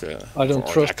 I don't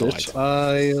trust it.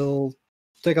 I'll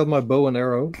take out my bow and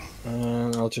arrow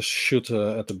and I'll just shoot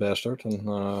at the bastard.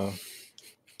 And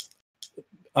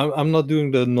I'm not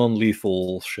doing the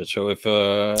non-lethal shit. So if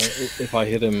I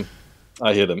hit him,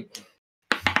 I hit him.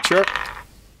 Sure.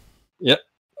 Yep.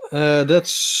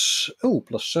 That's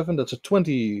 +7. That's a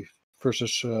 20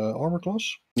 versus armor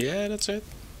class. Yeah, that's it.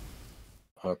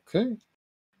 Okay.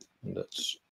 And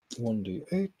that's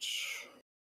 1d8.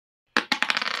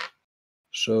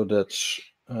 So that's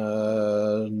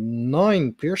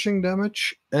 9 piercing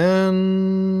damage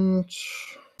and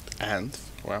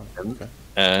wow. Okay.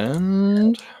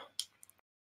 And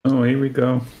oh, here we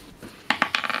go.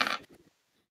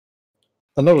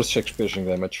 Another 6 piercing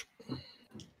damage.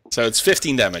 So it's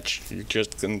 15 damage. You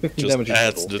just can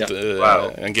add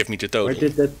and give me the total.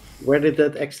 Where did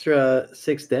that extra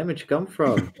 6 damage come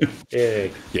from?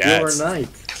 Erik, you're a knight.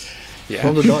 Yeah.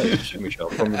 From the dice, Michel.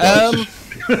 From the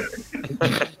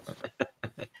dice.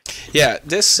 Yeah,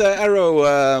 this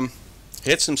arrow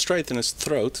hits him straight in his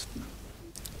throat,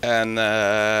 and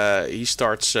he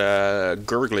starts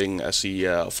gurgling as he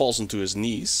falls onto his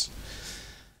knees.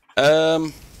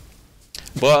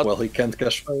 But well, he can't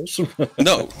cast spells.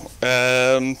 No.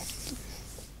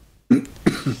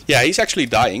 Yeah, he's actually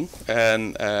dying,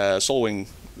 and Solwing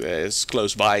is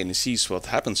close by and he sees what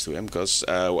happens to him, because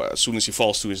as soon as he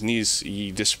falls to his knees,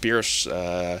 he disappears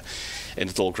in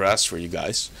the tall grass for you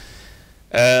guys.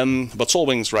 But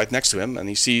Solwing's right next to him, and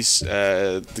he sees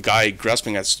the guy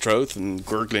grasping at his throat and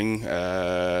gurgling,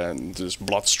 and there's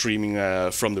blood streaming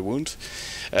from the wound.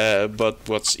 But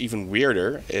what's even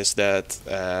weirder is that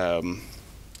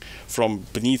from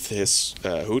beneath his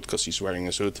hood, because he's wearing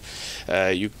his hood,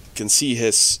 you can see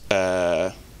his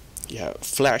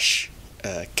flesh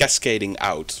cascading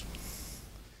out.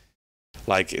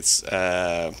 like it's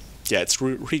it's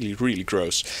really really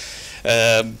gross.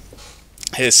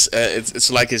 It's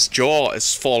like his jaw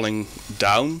is falling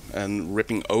down and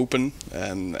ripping open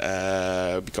and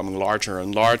becoming larger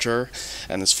and larger,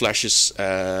 and his flesh is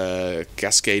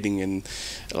cascading in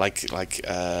like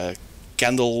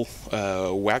candle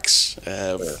wax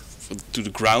to the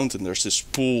ground, and there's this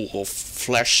pool of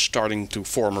flesh starting to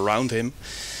form around him.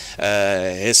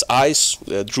 His eyes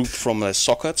droop from his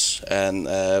sockets, and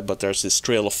but there's this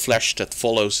trail of flesh that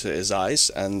follows his eyes,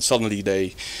 and suddenly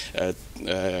they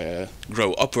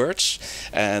grow upwards.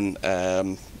 And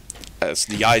as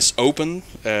the eyes open,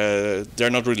 they're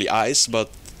not really eyes, but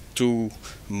two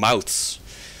mouths,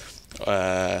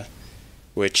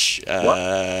 which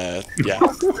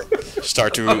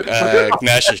start to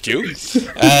gnash at you,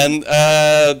 and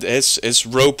his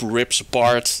robe rips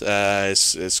apart.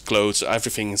 His clothes,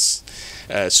 everything is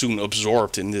soon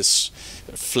absorbed in this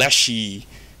fleshy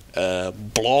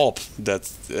blob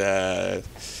that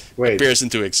appears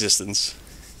into existence.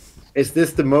 Is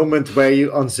this the moment where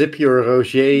you unzip your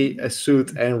Roger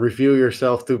suit and reveal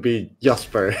yourself to be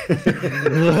Jasper?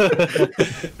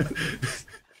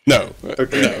 No.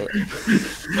 Okay. No.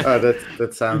 Oh,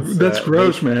 that sounds. That's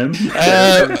gross, man.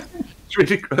 It's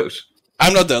really gross.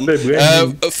 I'm not done.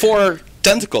 4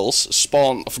 tentacles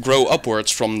grow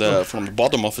upwards from the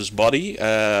bottom of his body,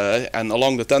 and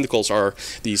along the tentacles are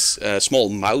these small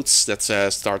mouths that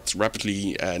start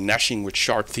rapidly gnashing with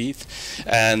sharp teeth,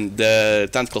 and the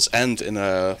tentacles end in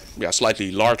a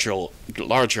slightly larger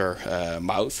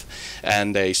mouth,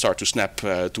 and they start to snap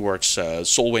towards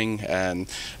Solwing and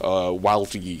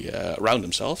wildly around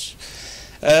themselves.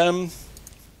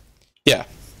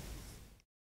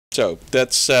 So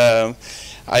that's I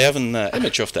have an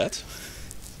image of that,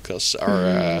 because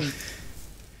our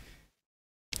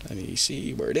let me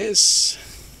see where it is.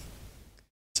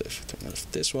 So if I turn off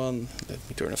this one, let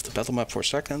me turn off the battle map for a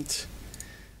second.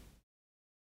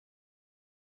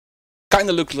 Kind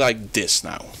of look like this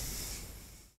now.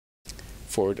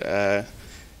 For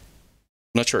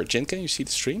not sure, Djinn, can you see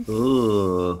the stream?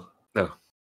 Ugh. No.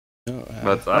 No,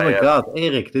 But Oh my god,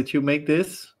 Erik, did you make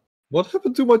this? What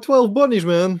happened to my 12 bunnies,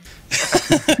 man?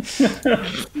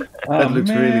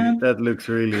 That looks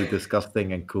really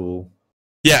disgusting and cool.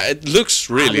 yeah, it looks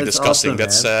really that's disgusting.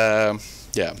 awesome,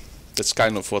 That's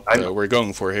kind of what we're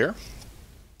going for here.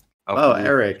 Oh,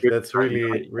 Erik, that's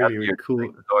really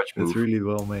cool. That's really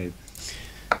well made.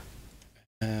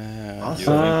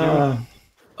 Awesome.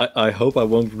 I hope I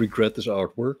won't regret this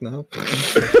artwork now.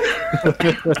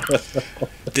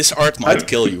 This art might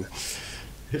kill you.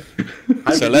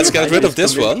 So let's get rid of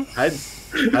this one. How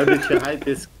did you hide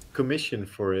this commission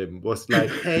for him? Was like,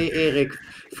 hey Erik,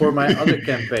 for my other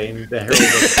campaign, the Herald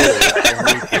of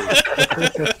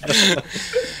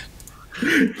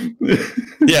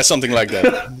War. Yeah, something like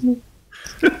that.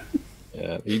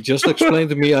 Yeah, he just explained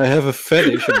to me I have a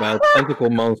fetish about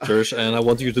tentacle monsters, and I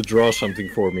want you to draw something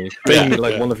for me. Pay me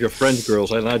like one of your French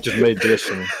girls, and I just made this.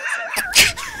 And...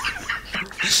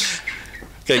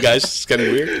 Okay, guys, it's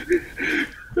getting weird.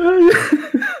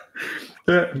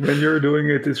 When you're doing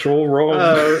it, it's all wrong.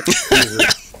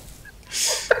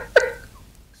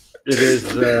 It is.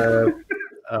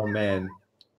 Oh man,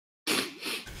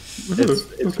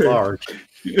 it's large.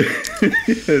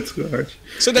 It's large.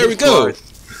 So there we go. Large.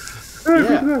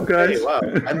 Yeah, guys. Okay, wow.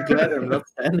 I'm glad I'm not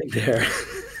standing there.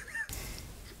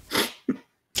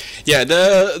 Yeah,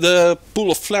 the pool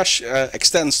of flesh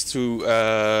extends to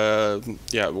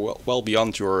well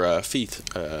beyond your feet,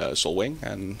 Solwing,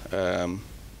 and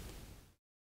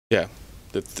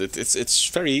it's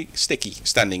very sticky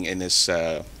standing in this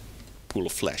pool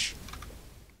of flesh.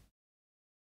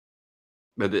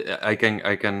 But I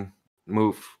can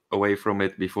move away from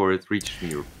it before it reaches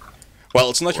me. Well,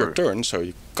 it's not your turn, so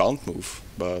you can't move.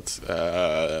 But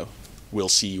we'll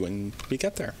see when we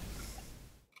get there.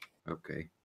 Okay.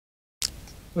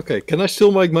 Okay, can I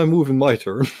still make my move in my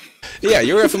turn? Yeah,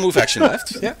 you have a move action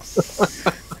left. Yeah.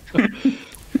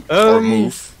 Or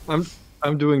move.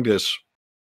 I'm doing this.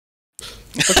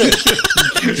 Okay.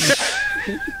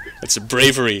 It's a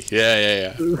bravery.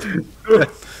 Yeah.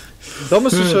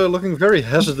 Thomas is looking very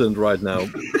hesitant right now.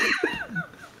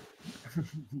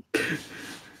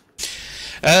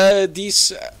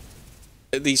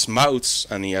 These mouths,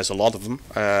 and he has a lot of them,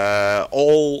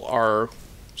 all are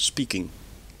speaking,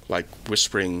 like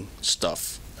whispering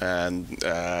stuff, and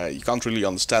you can't really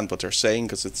understand what they're saying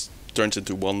because it turns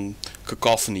into one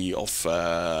cacophony of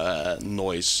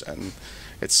noise, and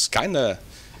it's kind of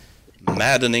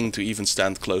maddening to even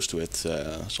stand close to it,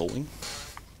 Solwing.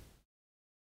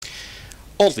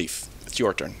 Oddleif, it's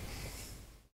your turn.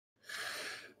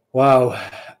 Wow.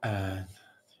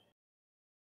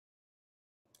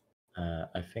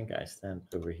 I think I stand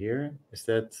over here. Is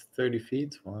that 30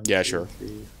 feet? One, Yeah, two, sure.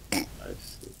 3, 5,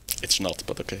 6. It's not,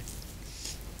 but okay.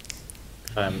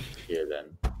 If I'm here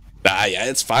then. Yeah,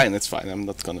 it's fine. It's fine. I'm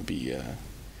not gonna be.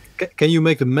 Can you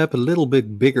make the map a little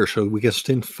bit bigger so we can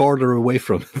stand farther away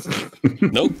from it?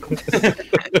 Nope.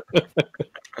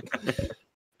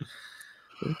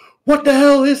 What the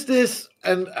hell is this?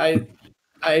 And I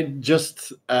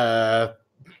just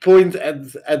point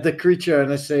at the creature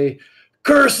and I say,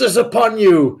 "Curses upon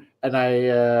you!" And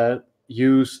I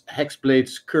use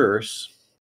Hexblade's Curse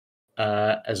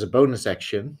as a bonus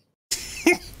action.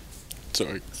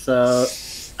 Sorry. So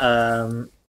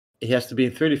he has to be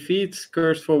in 30 feet,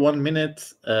 cursed for 1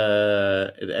 minute.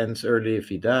 It ends early if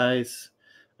he dies.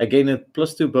 I gain a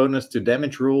 +2 bonus to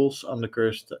damage rolls on the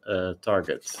cursed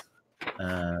target.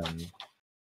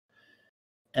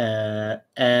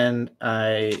 And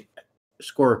I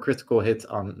score a critical hit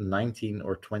on 19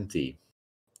 or 20.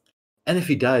 And if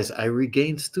he dies, I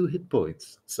regains 2 hit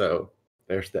points. So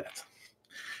there's that.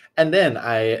 And then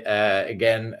I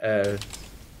again,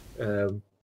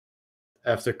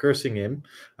 after cursing him,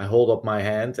 I hold up my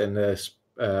hand and the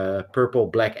purple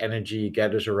black energy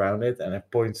gathers around it, and I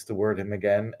point toward him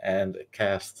again and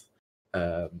cast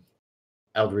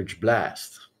Eldritch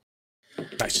Blast.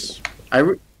 Nice.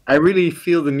 I really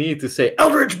feel the need to say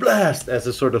Eldritch Blast as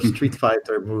a sort of Street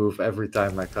Fighter move every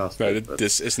time I cast No, it.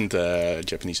 this isn't a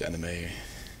Japanese anime.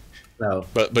 No.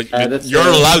 But that's, you're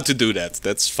allowed to do that.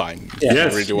 That's fine. Yeah.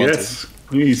 Yes, You really want yes,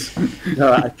 please.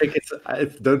 No, I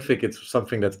don't think it's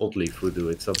something that Oddleif would do.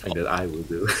 It's something that I will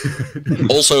do. to.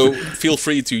 Also, feel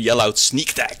free to yell out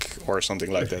sneak attack or something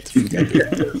like that. If you can do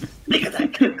it. Sneak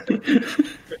attack.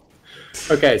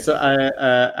 Okay, so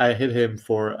I hit him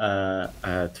for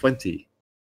 20.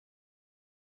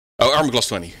 Oh, armor class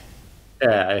 20.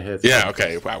 Yeah, I hit. Yeah,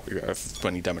 okay. Wow, you have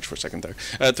 20 damage for a second there.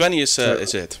 20 is a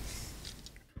hit.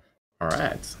 All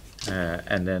right,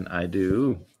 and then I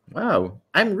do. Wow,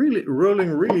 I'm really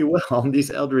rolling really well on these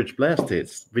Eldritch Blast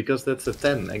hits because that's a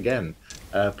 10 again.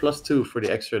 +2 for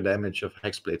the extra damage of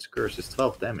Hexblade's Curse is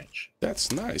 12 damage.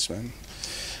 That's nice, man.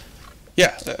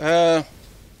 Yeah.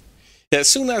 As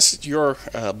soon as your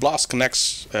blast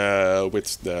connects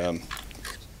with the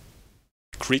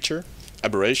creature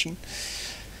aberration,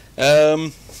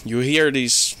 you hear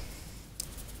these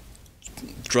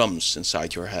drums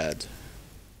inside your head.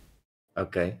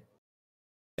 Okay.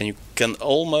 And you can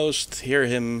almost hear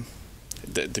him,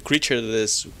 the creature that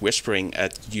is whispering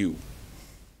at you.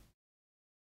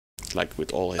 Like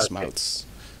with all his mouths.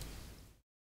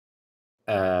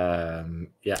 Yeah,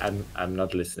 I'm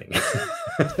not listening.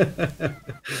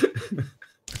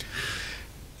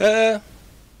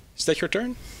 Is that your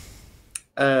turn?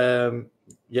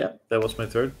 Yeah, that was my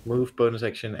turn. Move, bonus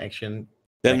action, action.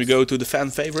 Then we go to the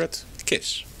fan favorite,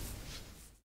 Kiss.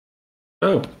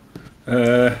 Oh,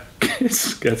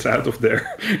 Kiss gets out of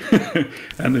there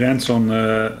and lands on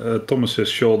Thomas's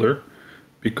shoulder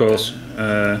because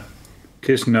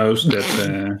Kiss knows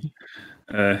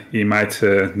that he might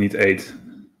need aid.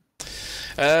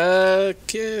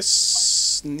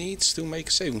 Kiss needs to make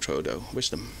a saving throw though.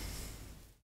 Wisdom.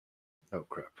 Oh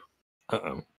crap.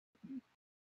 Uh-oh.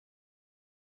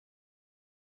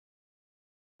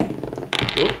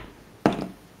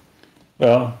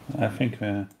 Well, I think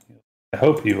I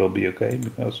hope he will be okay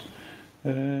because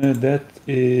that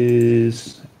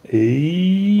is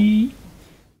a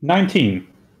 19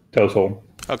 total.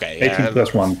 Okay. 18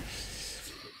 plus 1.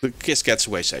 The Kiss gets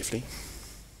away safely.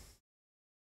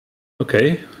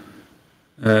 Okay.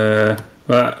 Well,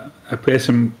 I place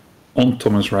him on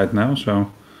Thomas right now,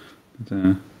 so.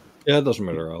 Yeah, it doesn't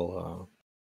matter.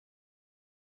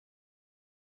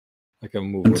 I can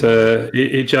move. And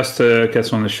he just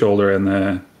gets on his shoulder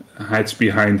and hides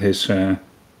behind his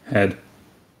head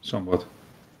somewhat.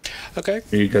 Okay.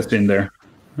 He gets in there.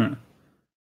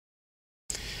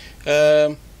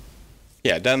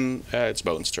 Yeah, then it's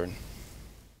Bowin's turn.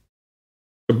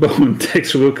 Bowin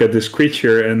takes a look at this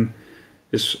creature and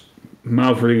his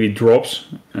mouth really drops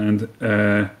and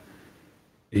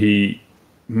he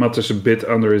mutters a bit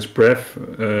under his breath,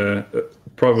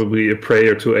 probably a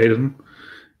prayer to Aedon.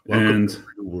 Welcome to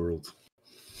the world.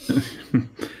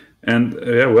 And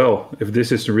yeah, well, if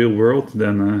this is the real world,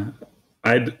 then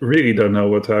I really don't know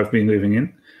what I've been living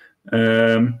in.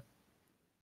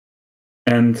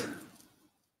 And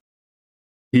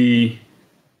he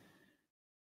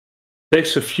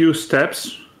takes a few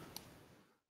steps,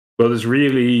 but is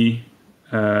really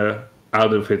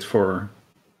out of it for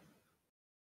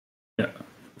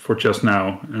just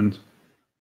now and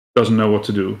doesn't know what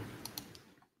to do.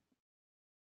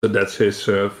 So that's his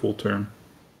full turn.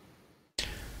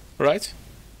 Right.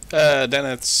 Then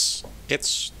it's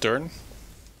its turn.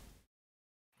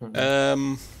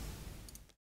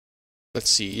 Let's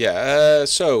see. Yeah.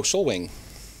 So Solwing.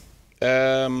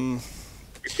 You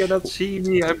cannot see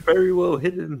me. I'm very well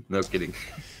hidden. No kidding.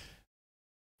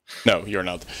 No, you're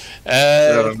not.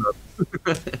 No, I'm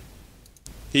not.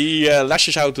 He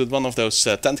lashes out with one of those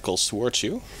tentacles towards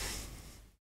you.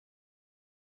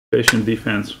 Patient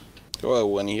defense.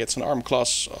 Oh, and he hits an arm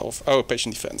class of... Oh,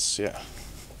 patient defense, yeah.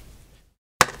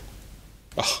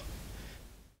 Oh.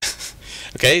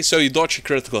 Okay, so you dodge a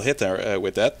critical hit there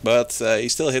with that, but he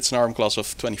still hits an arm class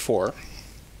of 24.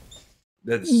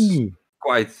 That's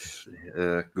quite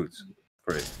good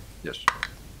for it. Yes.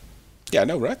 Yeah,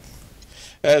 no, right?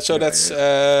 So that's...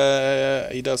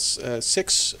 he does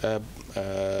 6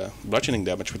 bludgeoning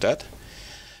damage with that.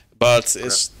 But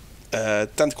his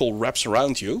tentacle wraps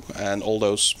around you, and all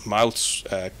those mouths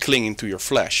cling into your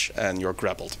flesh, and you're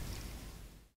grappled.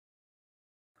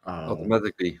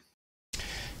 Automatically.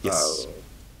 Yes.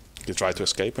 You try to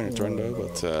escape on your turn though,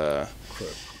 but...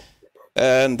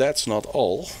 and that's not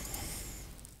all.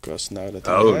 Because now that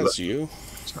he has you...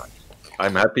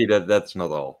 I'm happy that that's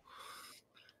not all.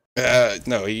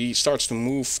 No, he starts to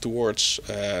move towards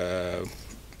the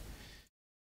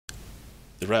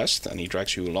rest, and he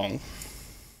drags you along.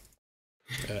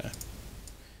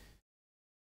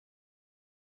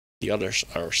 The others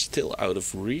are still out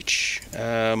of reach,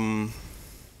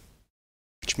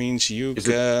 which means you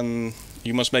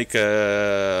you must make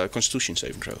a Constitution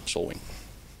saving throw, Solwing.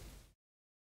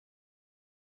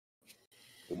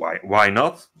 Why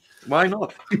not? Why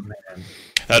not?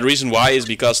 The reason why is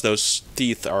because those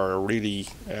teeth are really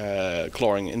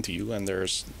clawing into you, and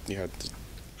there's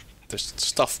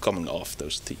stuff coming off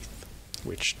those teeth,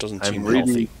 which doesn't seem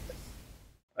healthy.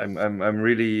 I'm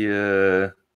really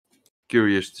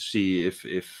curious to see if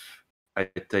I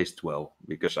taste well,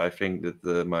 because I think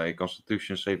that my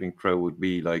Constitution saving throw would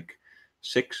be like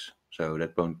 6, so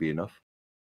that won't be enough.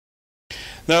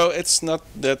 No, it's not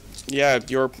that. Yeah,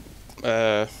 you're.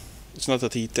 It's not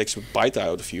that he takes a bite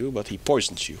out of you, but he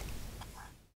poisons you.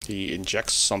 He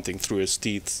injects something through his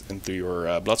teeth into your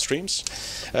bloodstreams,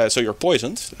 so you're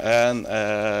poisoned, and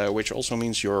which also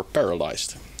means you're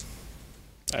paralyzed,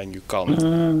 and you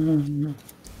can't.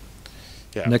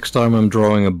 Yeah. Next time I'm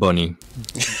drawing a bunny.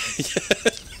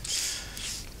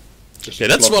 Yeah,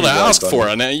 that's what I asked for,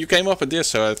 and you came up with this,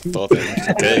 so I thought,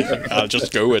 okay, I'll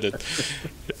just go with it.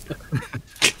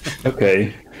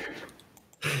 Okay.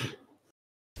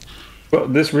 Well,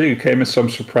 this really came as some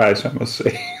surprise, I must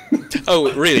say.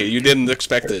 Oh, really? You didn't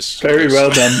expect this? Very well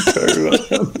done. Very well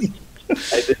done.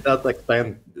 I did not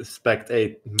expect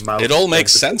a mouth. It all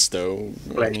makes sense, though.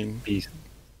 I mean,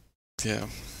 yeah.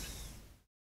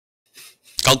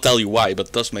 Can't tell you why, but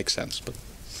it does make sense. But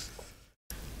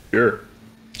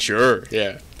Sure,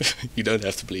 yeah. You don't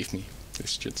have to believe me.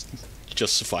 It's just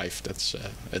survive. That's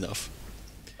enough.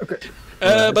 Okay.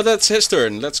 But that's his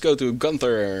turn. Let's go to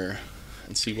Gunther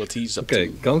and see what he's up to.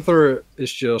 Okay, Gunther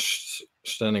is just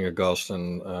standing aghast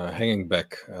and hanging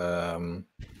back.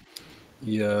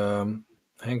 He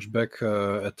hangs back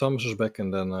at Thomas's back,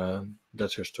 and then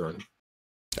that's his turn.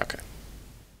 Okay.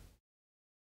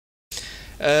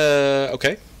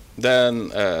 Okay.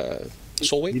 Then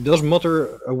Solwing. He does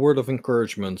mutter a word of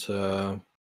encouragement.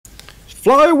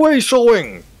 Fly away,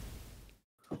 Solwing!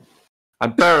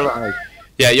 I'm paralyzed.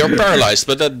 Yeah, you're paralyzed,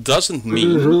 but that doesn't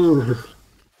mean...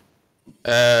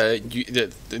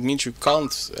 it means you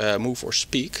can't move or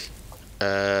speak,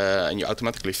 and you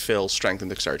automatically fail strength and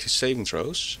dexterity saving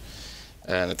throws.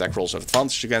 And attack rolls have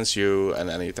advantage against you, and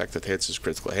any attack that hits is a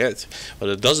critical hit. But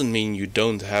it doesn't mean you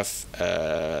don't have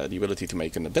the ability to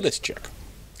make an ability check,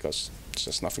 because it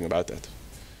says nothing about that.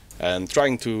 And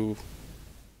trying to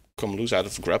come loose out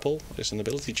of the grapple is an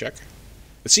ability check.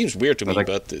 It seems weird to me,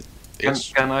 but it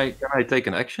is. Can I take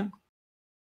an action?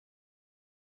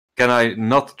 Can I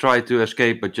not try to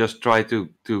escape, but just try to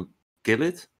kill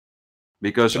it?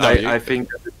 Because No, I think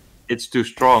that it's too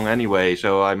strong anyway,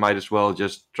 so I might as well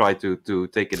just try to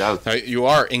take it out. Now, you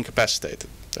are incapacitated,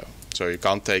 though, so you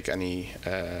can't take any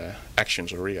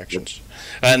actions or reactions.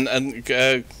 And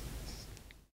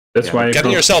That's why you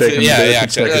getting can't yourself, take an ability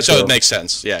check so as it well. makes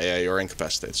sense. Yeah, you're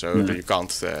incapacitated, so you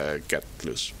can't get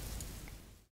loose.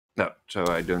 No, so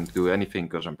I don't do anything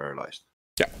because I'm paralyzed.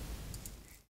 Yeah.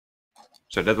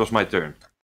 So that was my turn.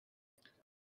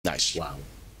 Nice. Wow.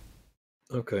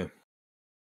 Okay.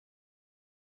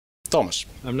 Thomas.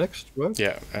 I'm next, right?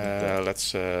 Yeah,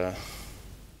 let's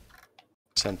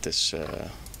send this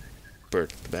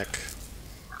bird back.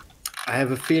 I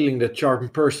have a feeling that charm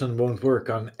person won't work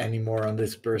on anymore on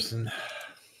this person.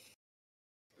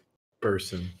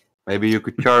 Maybe you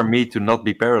could charm me to not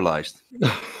be paralyzed.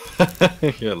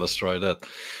 Yeah, let's try that.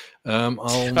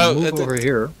 I'll move over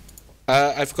here.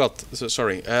 I forgot. So,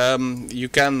 sorry. You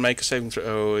can make a saving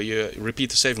throw. You repeat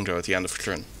the saving throw at the end of your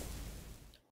turn.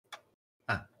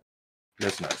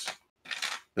 That's nice.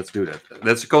 Let's do that.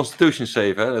 That's a Constitution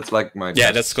save, huh? That's like my...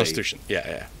 Yeah, that's Constitution.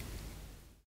 Yeah.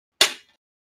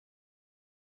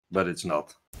 But it's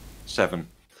not. 7.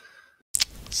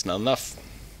 It's not enough.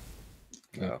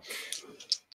 No.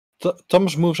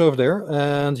 Thomas moves over there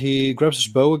and he grabs his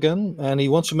bow again and he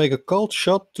wants to make a cold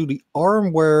shot to the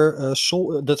arm where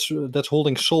that's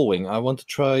holding Solwing. I want to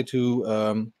try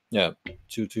to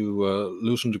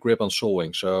loosen the grip on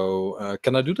Solwing. So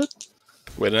can I do that?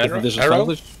 With an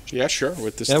arrow? Yeah, sure.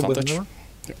 With disadvantage. With an arrow?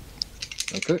 Yeah.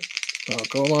 Okay. Oh,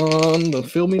 come on. Don't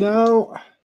fail me now.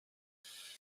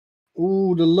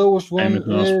 Ooh, the lowest one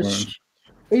is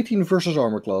 18 versus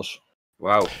armor class.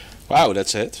 Wow. Wow,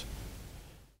 that's it.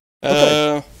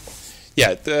 Okay.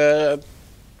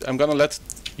 I'm gonna let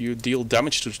you deal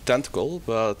damage to the tentacle,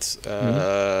 but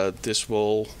I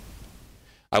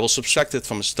will subtract it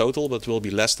from its total, but it will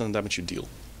be less than the damage you deal.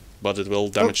 But it will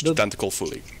damage the tentacle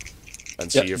fully. And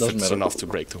see if it's enough to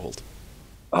break the hold.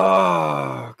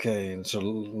 Ah, okay, it's a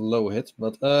low hit,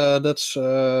 but that's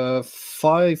 5.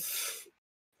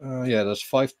 That's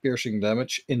 5 piercing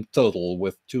damage in total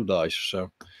with 2 dice. So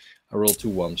I rolled 2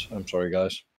 ones. I'm sorry,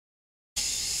 guys.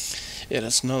 Yeah,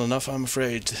 that's not enough, I'm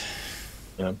afraid.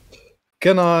 Yeah.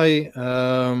 Can I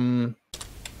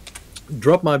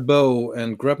drop my bow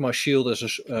and grab my shield as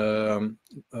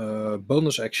a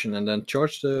bonus action and then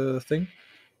charge the thing?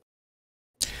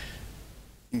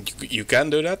 You can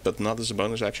do that, but not as a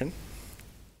bonus action.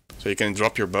 So you can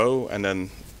drop your bow and then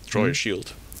draw your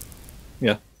shield.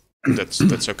 Yeah.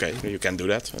 That's okay. You can do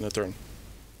that in a turn.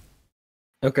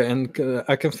 Okay, and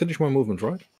I can finish my movement,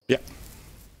 right? Yeah.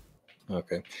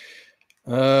 Okay.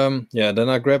 Then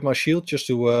I grab my shield just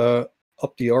to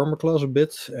up the armor class a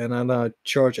bit, and then I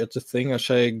charge at the thing. I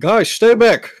say, "Guys, stay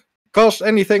back! Cast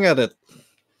anything at it!"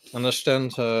 And I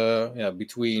stand,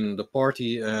 between the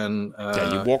party and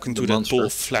you walk into that monster. pool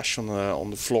of flesh on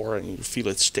the floor, and you feel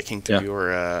it sticking to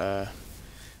your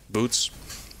boots.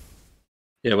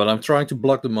 Yeah, but I'm trying to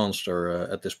block the monster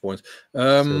at this point.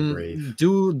 So brave.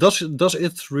 Does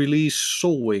it release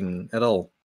Solwing at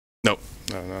all? No.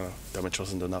 Damage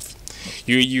wasn't enough.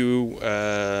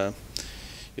 The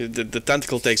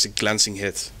tentacle takes a glancing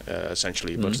hit,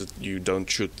 essentially, but you don't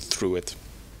shoot through it.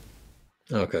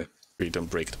 Okay. You don't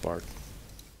break it apart.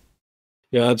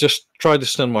 Yeah, I just try to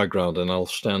stand my ground, and I'll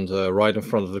stand right in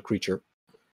front of the creature.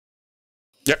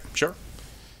 Yep, sure.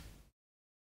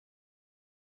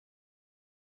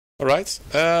 All right.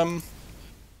 Let's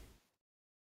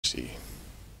see.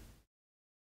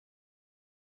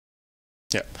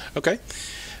 Yeah. Okay.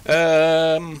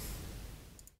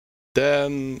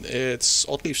 Then it's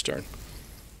Oddleif's turn.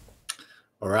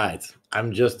 All right.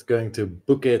 I'm just going to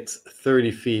book it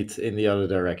 30 feet in the other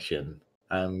direction.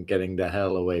 I'm getting the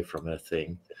hell away from that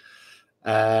thing.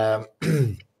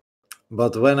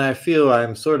 But when I feel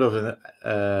I'm sort of at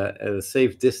a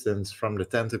safe distance from the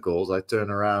tentacles, I turn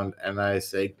around and I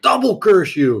say, "Double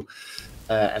curse you!"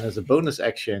 And as a bonus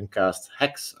action, cast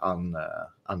Hex on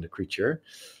the creature.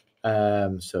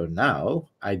 So now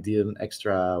I deal an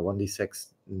extra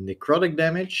 1d6 necrotic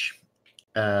damage.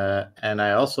 And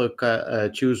I also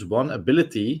choose one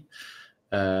ability,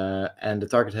 and the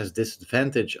target has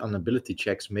disadvantage on ability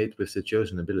checks made with the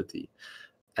chosen ability.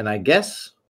 And I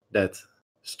guess that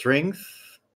strength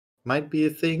might be a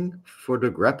thing for the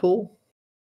grapple,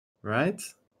 right?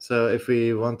 So if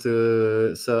we want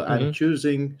to... So I'm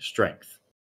choosing strength.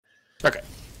 Okay.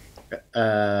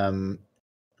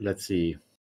 Let's see.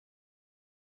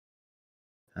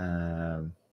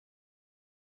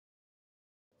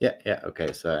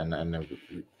 Okay. So and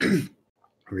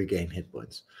regain hit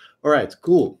points. All right,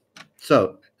 cool.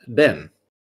 So then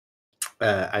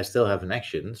I still have an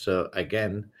action. So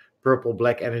again, purple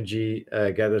black energy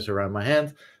gathers around my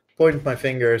hand. Point my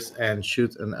fingers and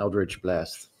shoot an Eldritch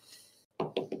Blast.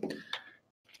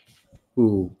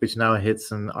 Ooh, which now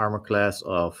hits an armor class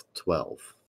of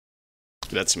 12.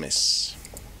 That's a miss.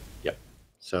 Yep.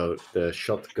 So the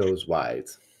shot goes wide.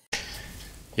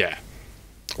 Yeah.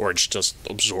 Or it's just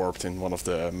absorbed in one of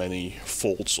the many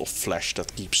folds of flesh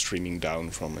that keep streaming down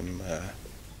from him.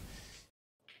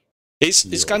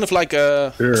 It's kind of like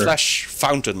a flesh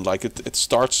fountain. Like it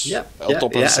starts on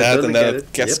top of his head and then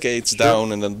it cascades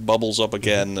down and then bubbles up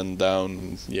again and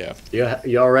down. Yeah.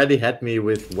 You already had me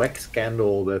with wax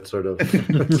candle, that sort of.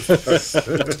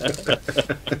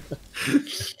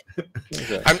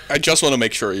 I just want to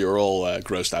make sure you're all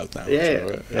grossed out now.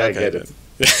 I get it.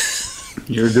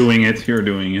 You're doing it. You're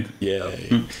doing it. Yeah.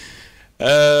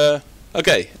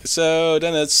 Okay, so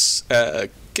then it's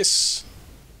Kiss.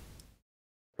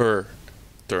 Her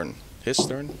turn. His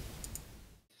turn?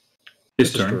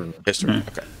 His turn. His turn,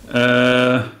 okay.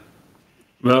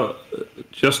 Well,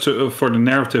 just for the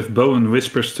narrative, Bowin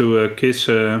whispers to Kiss.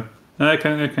 I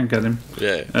can get him.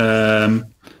 Yeah.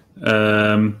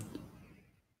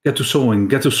 Get to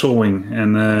Solwing,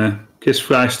 and Kiss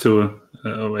flies to.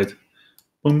 Wait.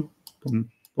 Boom, boom,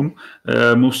 boom.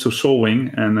 Moves to Solwing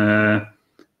and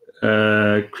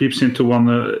creeps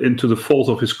into the fold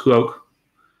of his cloak.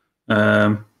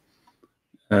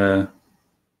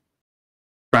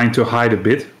 Trying to hide a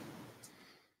bit.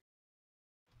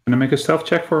 Can I make a stealth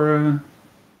check for?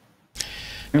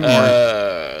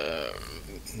 Nah,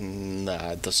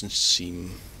 it doesn't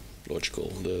seem logical.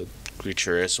 The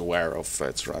creature is aware of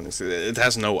its surroundings. It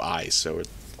has no eyes, so it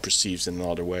perceives in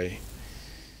another way.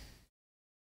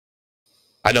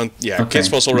 I don't. Yeah, Okay. Kiss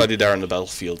was already there on the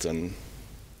battlefield, and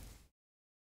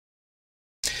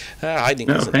hiding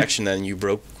is an action, and you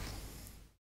broke.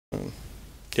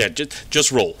 Yeah,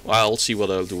 just roll. I'll see what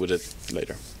I'll do with it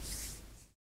later.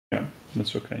 Yeah,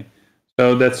 that's okay.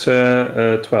 So that's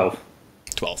 12.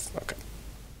 12. Okay.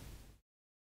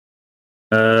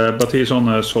 But he's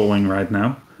on Solwing right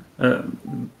now.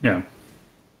 Yeah.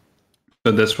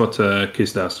 So that's what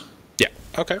Kiss does. Yeah.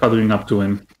 Okay. Cuddling up to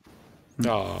him.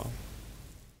 Oh,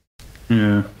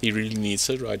 Yeah. he really needs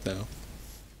it right now.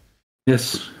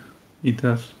 Yes, he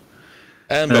does.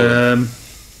 And Bowin.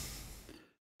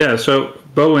 Yeah, so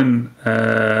Bowin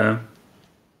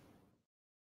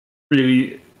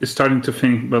really is starting to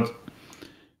think, but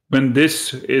when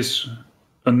this is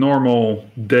a normal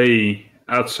day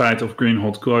outside of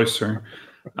Greenhold Cloister,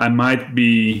 I might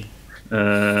be.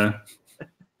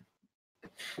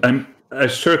 I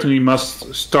certainly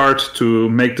must start to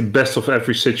make the best of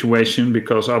every situation,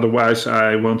 because otherwise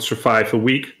I won't survive a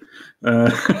week.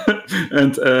 And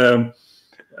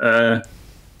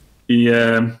he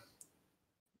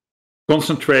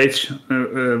concentrates,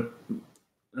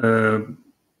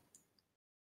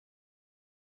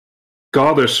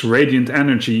 gathers radiant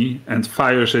energy and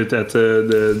fires it at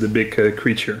the big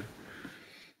creature.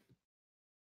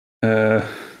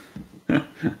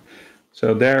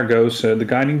 So there goes the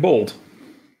guiding bolt,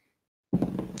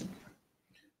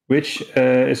 which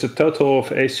is a total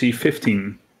of AC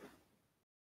 15.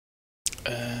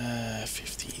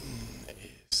 15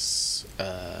 is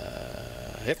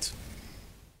hit.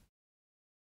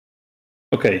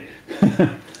 Okay.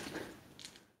 I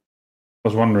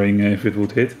was wondering if it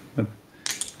would hit, but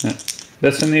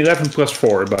that's an 11 plus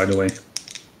 4, by the way.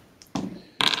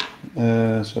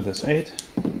 So that's 8.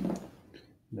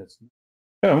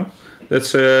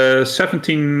 That's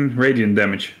 17 radiant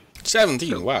damage.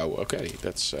 17. Wow. Okay,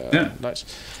 that's nice.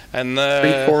 And 3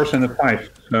 4s and a 5.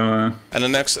 So, and the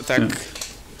next attack.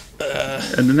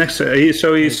 and the next, he's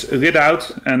rid out,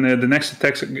 and the next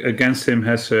attack against him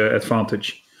has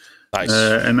advantage. Nice.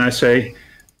 And I say,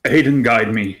 Aedon,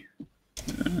 guide me,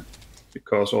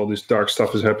 because all this dark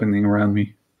stuff is happening around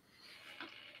me.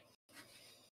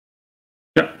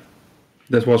 Yeah,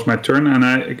 that was my turn, and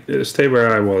I stay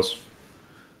where I was.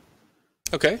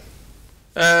 Okay.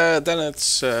 Then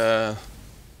it's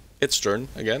its turn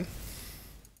again.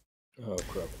 Oh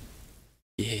crap.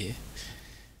 Yeah.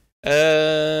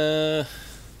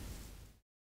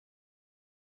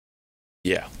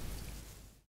 Yeah.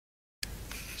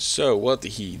 So what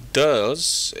he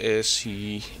does is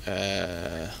he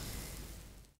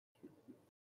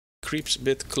creeps a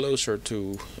bit closer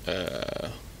to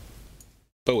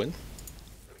Bowin.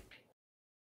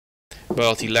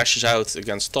 But he lashes out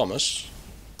against Thomas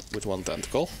with one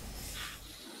tentacle.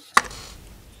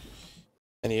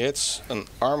 And he hits an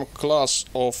armor class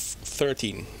of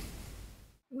 13.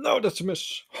 No, that's a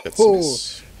miss. That's a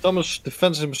miss. Thomas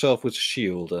defends himself with a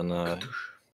shield, and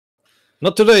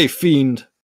not today, fiend.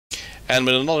 And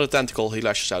with another tentacle, he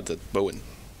lashes out at Bowin.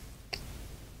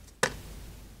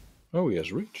 Oh, he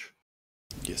has reach.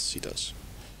 Yes, he does.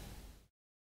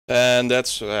 And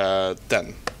that's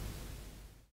 10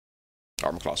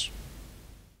 armor class.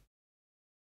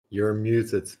 You're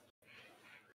muted.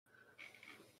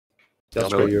 That's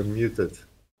Jasper, good. you're muted.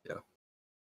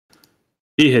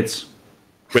 He hits.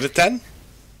 With a 10?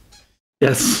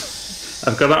 Yes.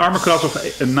 I've got an armor class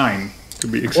of 9, to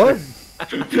be exact. What?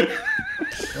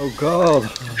 Oh god.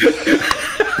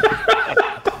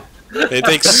 It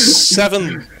takes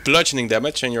 7 bludgeoning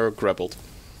damage and you're grappled.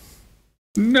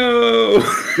 No!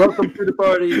 Welcome to the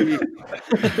party.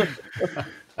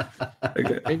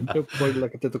 Okay. Ain't no party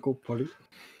like a tentacle party.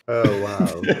 Oh,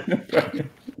 wow.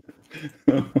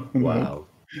 Wow.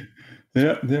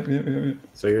 Yeah.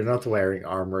 So you're not wearing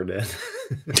armor then?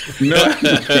 No.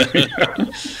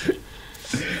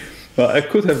 Well, I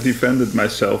could have defended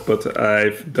myself, but I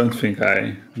don't think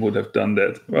I would have done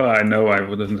that. Well, I know I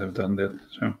wouldn't have done that.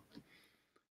 So,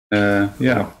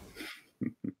 yeah.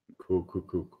 Cool.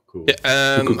 Yeah,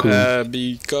 and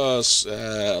because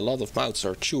a lot of mouths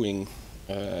are chewing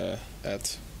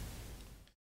at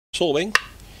Solwing,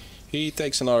 he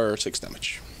takes another 6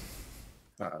 damage.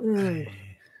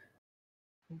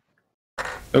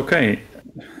 Okay.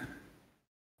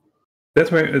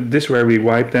 This where we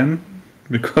wipe then,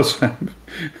 because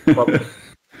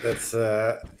That's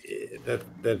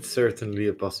that's certainly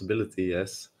a possibility.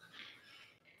 Yes.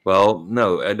 Well,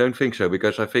 no, I don't think so,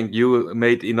 because I think you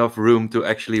made enough room to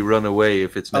actually run away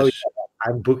if it's necessary.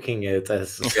 I'm booking it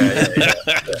as.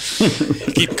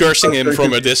 Keep cursing him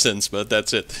from a distance, but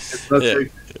that's it.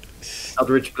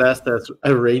 Eldritch Blast has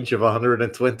a range of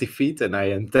 120 feet, and I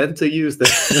intend to use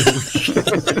that.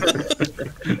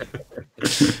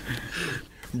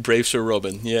 Brave Sir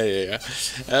Robin. Yeah.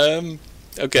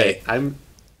 Okay. Hey, I'm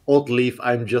Oddleif.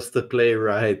 I'm just a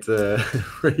playwright,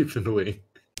 Ravenwing.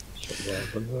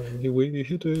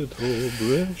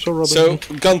 So,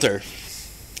 Gunther,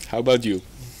 how about you?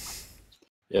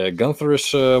 Yeah, Gunther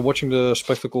is watching the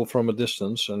spectacle from a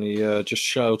distance, and he just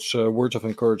shouts words of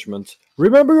encouragement.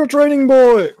 Remember your training,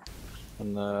 boy!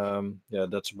 And yeah,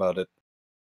 that's about it.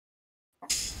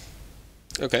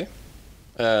 Okay.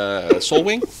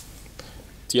 Solwing?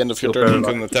 At the end of your turn, you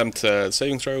can attempt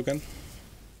saving throw again.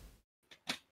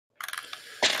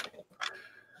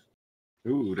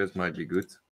 Ooh, that might be good.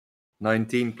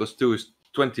 19 plus 2 is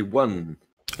 21.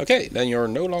 Okay, then you're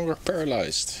no longer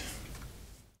paralyzed.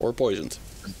 Or poisoned.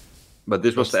 But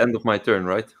this was the end of my turn,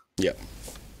 right? Yeah.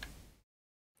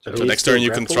 So So next turn you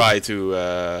can try to...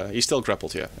 he's still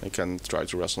grappled, yeah. He can try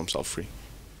to wrestle himself free.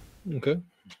 Okay.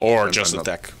 Or I'm just not-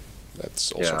 attack.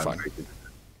 That's also I'm fine. pretty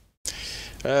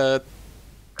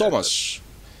Thomas.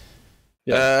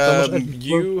 Yeah. Thomas,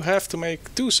 You have to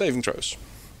make 2 saving throws.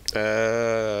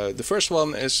 The first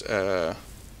one is...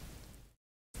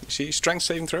 see, strength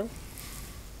saving throw?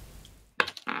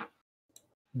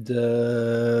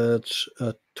 That's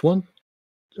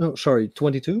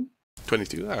 22.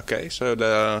 22. Okay, so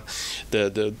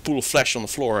the pool of flesh on the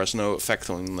floor has no effect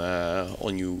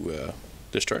on you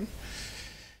this turn.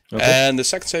 Okay. And the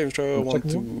second saving throw I The want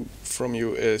second from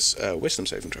you is wisdom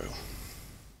saving throw.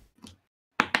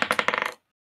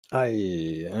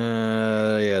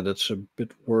 Yeah, that's a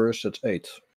bit worse. That's 8.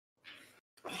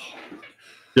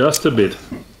 just a bit.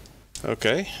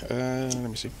 Okay, let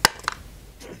me see.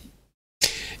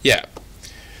 Yeah.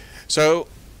 So,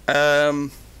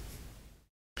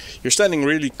 you're standing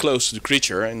really close to the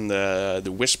creature, and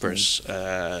the whispers,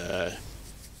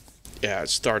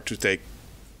 start to take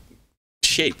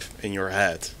shape in your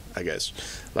head, I guess.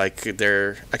 Like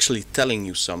they're actually telling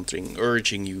you something,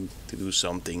 urging you to do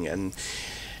something, and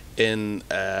in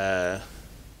a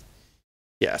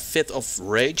fit of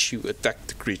rage, you attack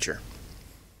the creature.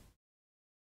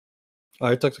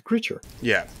 I attack the creature.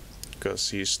 Yeah, because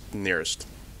he's nearest.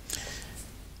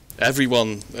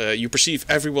 Everyone, you perceive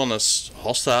everyone as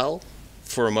hostile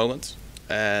for a moment,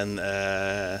 and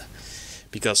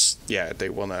because they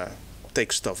wanna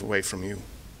take stuff away from you,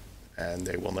 and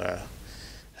they wanna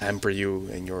hamper you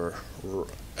in your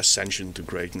ascension to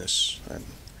greatness. And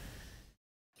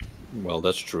Well,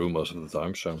 that's true most of the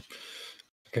time, so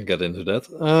I can get into that.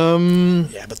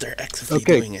 yeah, but they're actively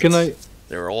Okay, doing it. can I?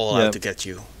 They're all Yeah. out to get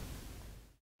you.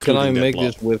 Can I including their make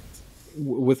blood. this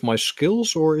with my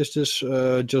skills, or is this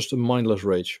just a mindless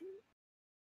rage?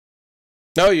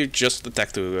 No, you just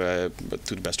attack but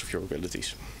to the best of your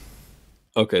abilities.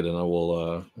 Okay, then I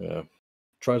will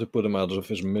try to put him out of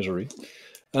his misery.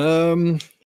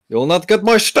 You'll not get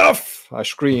my stuff! I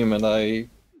scream, and I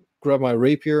grab my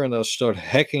rapier and I start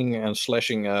hacking and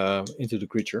slashing into the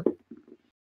creature.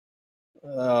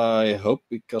 I hope,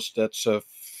 because that's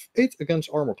 8 against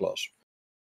armor class.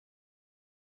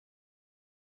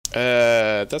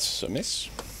 That's a miss.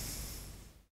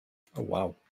 Oh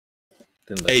wow!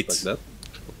 Didn't 8. expect that.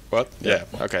 What? Yeah.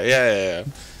 Okay. Yeah.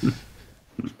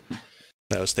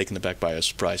 I was taken aback by a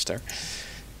surprise there.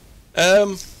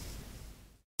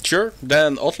 Sure.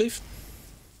 Then Oddleif.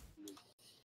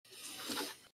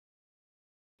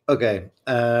 Okay.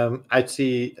 I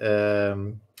see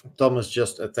Thomas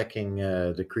just attacking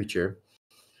the creature,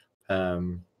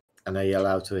 and I yell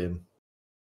out to him,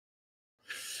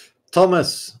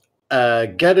 Thomas,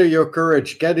 gather your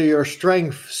courage, gather your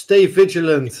strength, stay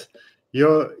vigilant.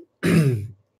 You're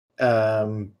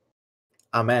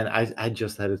man, I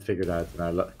just had it figured out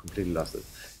and I completely lost it.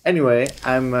 Anyway,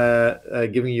 I'm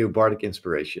giving you bardic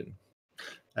inspiration.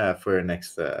 for your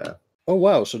next. Oh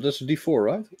wow! So that's a D4,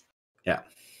 right? Yeah.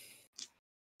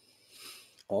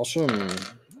 Awesome.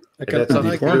 That's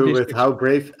something to do with how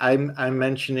brave. I'm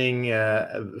mentioning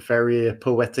very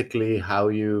poetically how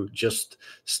you just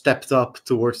stepped up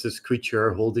towards this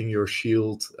creature, holding your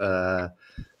shield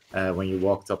when you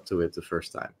walked up to it the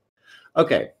first time.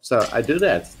 Okay, so I do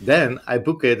that. Then I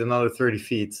book it another 30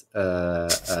 feet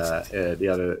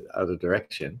the other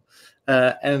direction,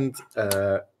 and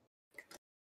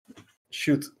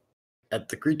shoot at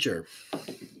the creature,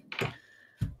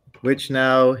 which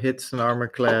now hits an armor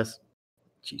class.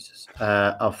 Jesus.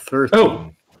 Of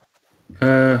 13.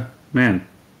 Oh! Man.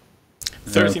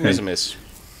 13 is a miss.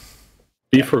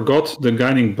 We forgot the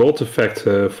guiding bolt effect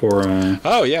for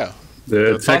oh, yeah.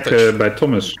 the attack by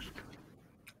Thomas.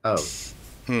 Oh.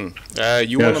 You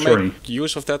want to make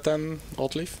use of that then,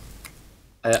 Oddleif?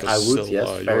 I would,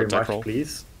 yes. Very much,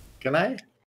 please. Can I?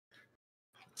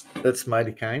 That's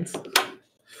mighty kind.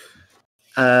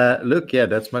 Look, yeah,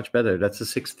 that's much better. That's a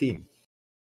 16.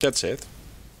 That's it.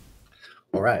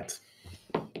 All right.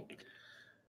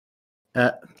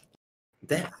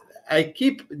 I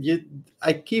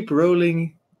keep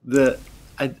rolling the.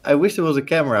 I wish there was a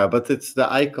camera, but it's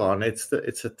the icon. It's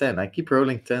a 10. I keep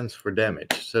rolling 10s for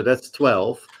damage, so that's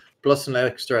 12 plus an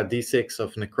extra d6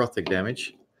 of necrotic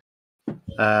damage.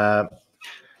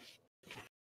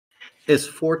 Is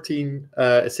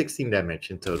 16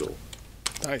 damage in total.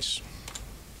 Nice.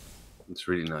 It's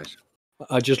really nice.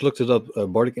 I just looked it up.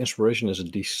 Bardic Inspiration is a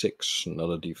D6,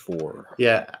 not a D4.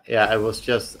 Yeah. I was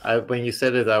just when you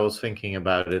said it, I was thinking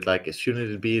about it. Like, shouldn't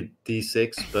it be a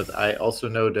D6? But I also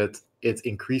know that it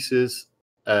increases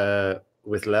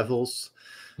with levels.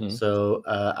 So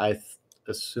I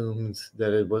assumed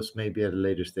that it was maybe at a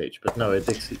later stage. But no,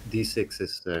 D6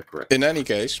 is correct. In any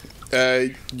case,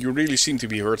 you really seem to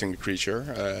be hurting the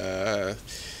creature.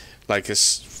 Like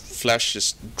his flesh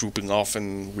is drooping off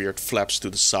in weird flaps to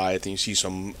the side, and you see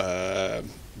some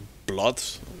blood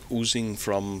oozing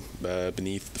from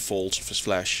beneath the folds of his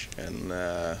flesh, and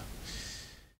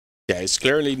yeah, he's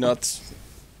clearly not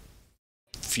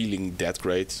feeling that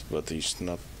great, but he's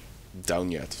not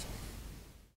down yet,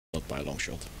 not by a long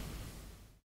shot.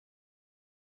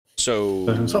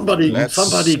 So somebody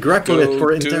grapple it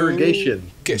for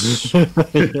interrogation. Kiss. Yeah,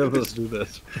 let's do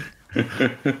that.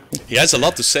 He has a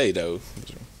lot to say though.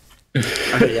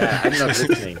 Yeah, I'm not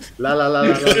listening. La la la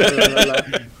la la la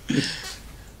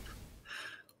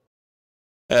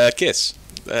la. Kiss.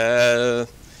 Yeah,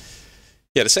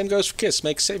 the same goes for Kiss.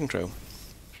 Make a saving throw.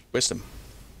 Wisdom.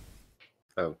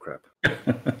 Oh crap.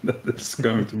 That's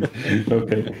going to be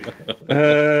okay.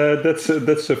 That's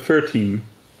a 13.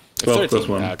 12 plus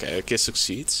 1. Okay, Kiss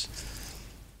succeeds.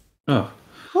 Oh.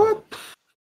 What?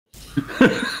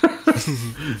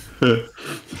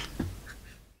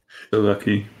 So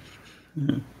lucky.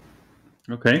 Yeah.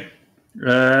 Okay.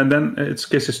 Then it's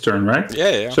Kiss's turn, right?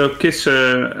 Yeah. So Kiss...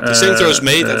 the saving throw is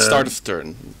made at the start of the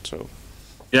turn. So.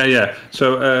 Yeah.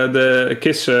 So the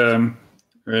Kiss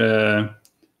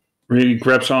really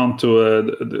grabs onto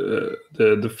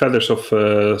the feathers of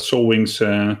Solwing's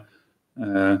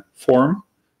form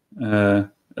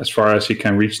as far as he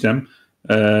can reach them.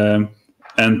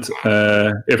 And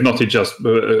if not, he just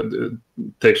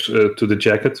takes to the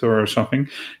jacket or something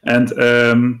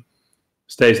and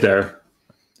stays there,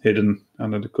 hidden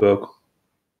under the cloak.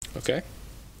 Okay.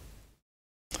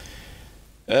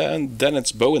 And then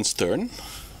it's Bowin's turn.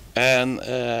 And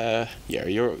yeah,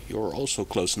 you're also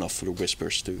close enough for the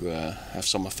whispers to have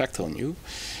some effect on you.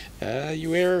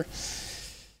 You hear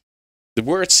the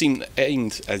words seem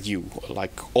aimed at you,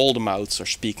 like all the mouths are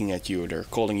speaking at you. They're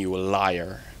calling you a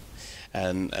liar,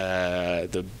 and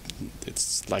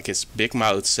it's like his big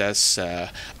mouth says,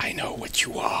 "I know what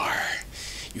you are.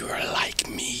 You are like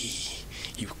me.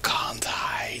 You can't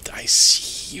hide. I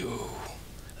see you,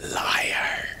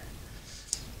 liar."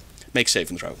 Make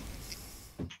saving throw.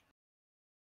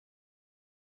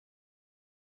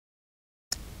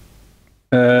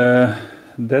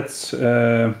 That's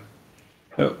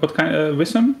what kind of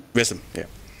wisdom? Wisdom, yeah.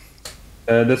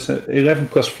 That's 11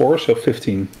 plus 4, so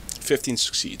 15. 15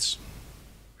 succeeds.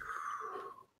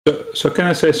 So can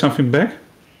I say something back?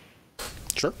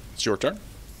 Sure, it's your turn.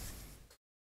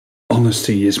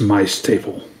 Honesty is my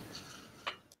staple.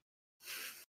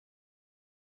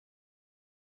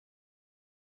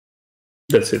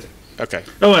 That's it. Okay.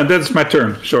 Oh, and that's my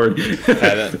turn. Sorry.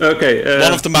 Okay.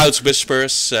 One of the mouths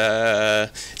whispers,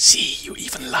 "See, you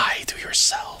even lie to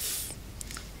yourself."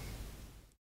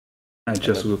 I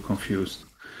just look confused.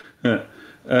 So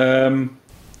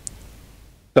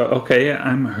okay,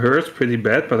 I'm hurt pretty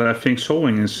bad, but I think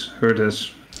Solwing is hurt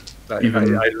as I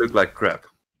look like crap.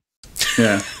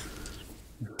 Yeah.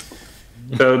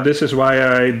 So this is why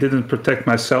I didn't protect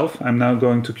myself. I'm now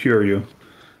going to cure you.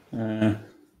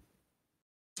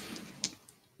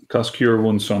 Cast cure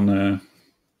wounds on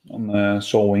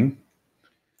Solwing.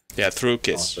 Yeah, through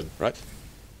kiss, Awesome. right?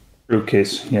 Through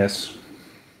kiss, yes.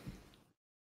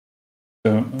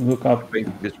 So look up. I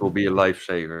think this will be a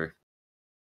lifesaver.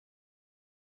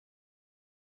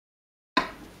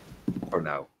 For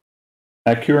now.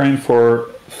 I cure him for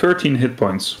 13 hit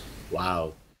points.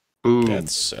 Wow. Boom.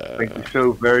 That's Thank you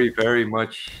so very, very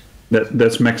much.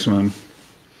 That's maximum.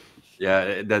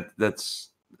 Yeah, that's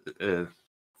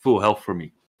full health for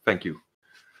me. Thank you.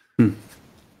 Hmm.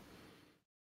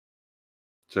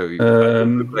 So you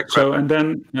and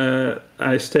then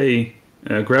I stay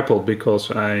grappled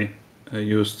because I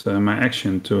used my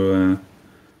action to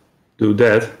do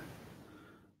that,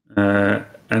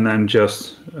 and I'm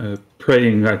just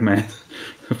praying like mad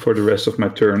for the rest of my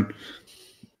turn.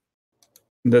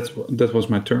 That was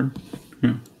my turn.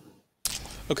 Yeah.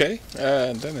 okay.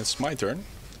 Then it's my turn.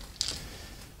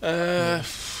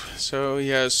 So he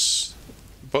has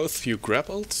both of you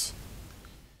grappled,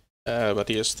 but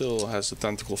he still has the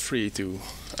tentacle free to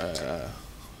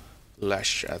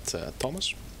lash at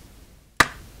Thomas,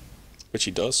 which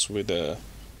he does with a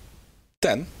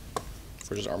 10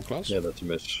 for his arm class. Yeah, that's a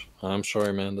miss. I'm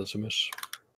sorry, man, that's a miss.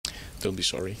 Don't be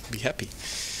sorry, be happy.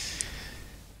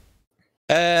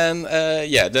 And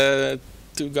yeah, the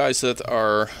two guys that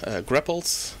are grappled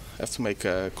have to make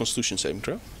a Constitution saving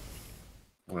throw.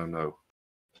 Oh no.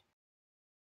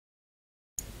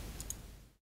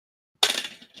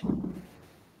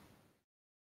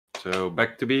 So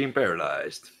back to being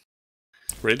paralyzed.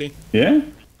 Really? Yeah?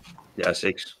 Yeah,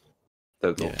 6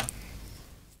 total. Yeah.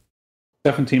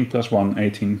 17 plus 1,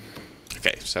 18.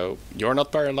 Okay, so you're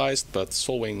not paralyzed, but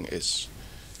Solwing is.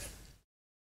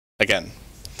 Again.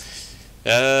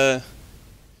 It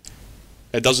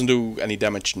doesn't do any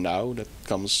damage now. That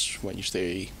comes when you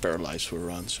stay paralyzed for a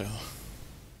round, so.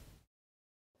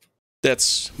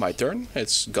 That's my turn.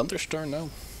 It's Gunther's turn now.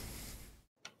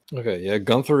 Okay, yeah,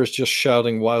 Gunther is just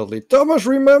shouting wildly, Thomas,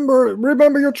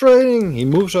 remember your training! He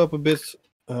moves up a bit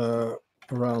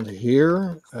around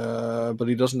here, but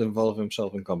he doesn't involve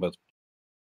himself in combat.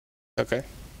 Okay.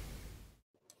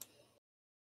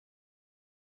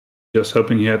 Just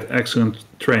hoping he had excellent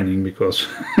training because.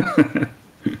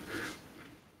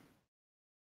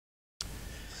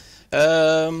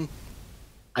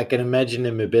 I can imagine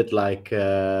him a bit like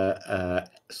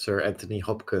Sir Anthony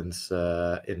Hopkins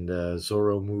in the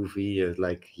Zorro movie,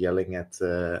 like yelling at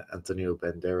Antonio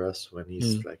Banderas when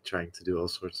he's like trying to do all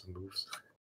sorts of moves.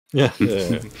 Yeah,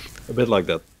 a bit like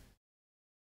that.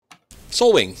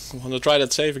 Solwing, want to try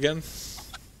that save again?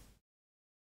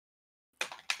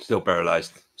 Still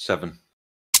paralyzed. 7.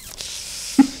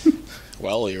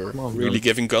 Well, you're really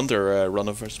giving Gunther a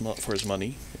run for his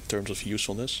money in terms of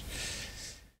usefulness.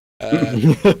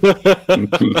 Sorry,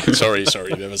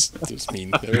 that was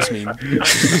mean. That was mean.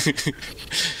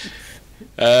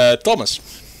 Thomas,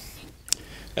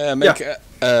 make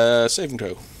a saving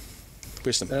throw.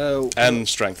 Wisdom and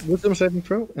strength. Wisdom saving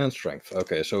throw and strength.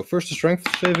 Okay, so first the strength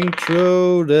saving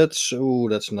throw. That's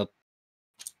not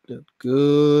that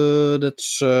good.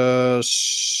 It's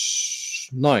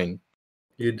 9.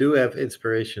 You do have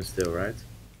inspiration still, right?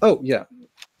 Oh yeah.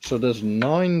 So that's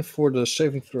 9 for the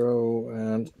saving throw,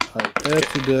 and I add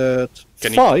to that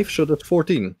 5, so that's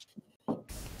 14.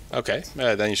 Okay,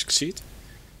 then you succeed.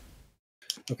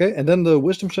 Okay, and then the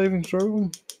wisdom saving throw.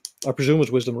 I presume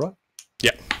it's wisdom, right?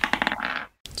 Yeah.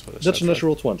 That's a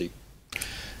natural 20.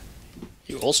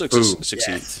 You also succeed.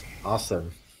 Yes.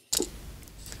 Awesome.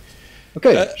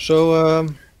 Okay, so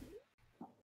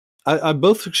I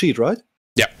both succeed, right?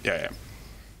 Yeah.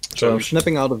 So I'm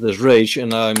snapping out of this rage,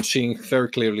 and I'm seeing very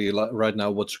clearly right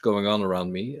now what's going on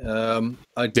around me.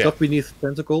 I duck beneath the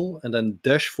tentacle, and then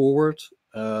dash forward,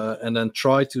 and then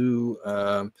try to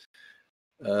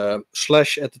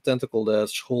slash at the tentacle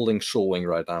that's holding Solwing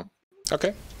right now.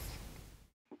 Okay.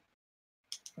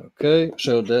 Okay,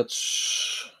 so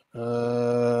that's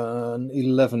an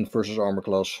 11 versus armor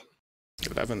class.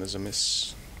 11 is a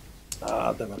miss.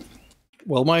 Ah, damn it.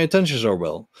 Well, my intentions are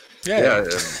well. Yeah.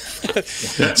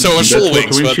 So are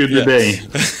Solwings, we but should today.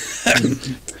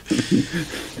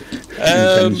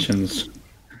 Intentions.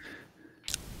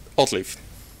 Oddleif.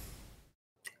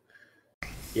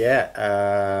 Yeah.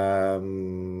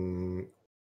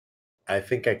 I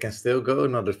think I can still go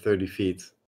another 30 feet.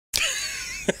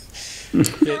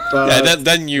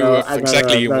 Then you have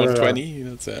exactly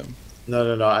 120.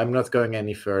 No. I'm not going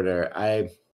any further.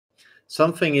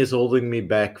 Something is holding me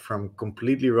back from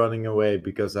completely running away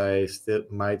because I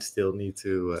might still need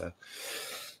to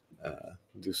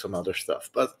do some other stuff.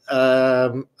 But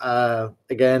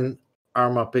again,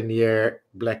 arm up in the air,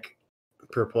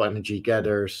 purple energy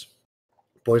gathers,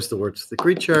 points towards the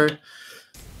creature,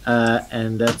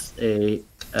 and that's a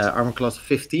armor class of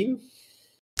 15.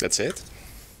 That's it.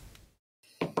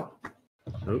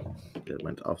 Oh, that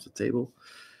went off the table.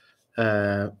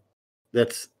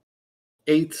 That's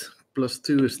 8 plus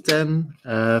 2 is 10,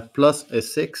 plus a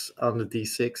 6 on the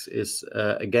d6 is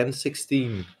again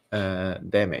 16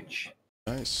 damage.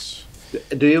 Nice.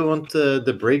 Do you want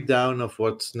the breakdown of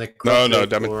what's necrotic? No,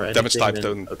 or damage types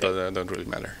anything? don't really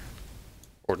matter.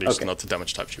 Or at least not the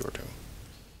damage types you are doing.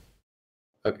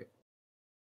 Okay.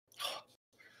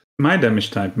 My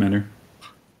damage type matter.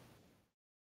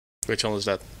 Which one is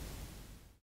that?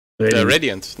 Radiant.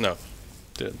 Radiant? No.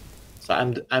 So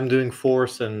I'm doing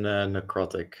force and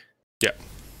necrotic. Yeah.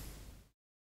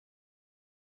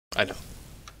 I know.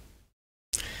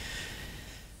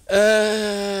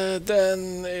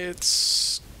 Then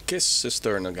it's Kiss's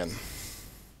turn again.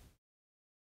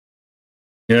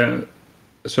 Yeah,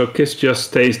 so Kiss just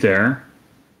stays there.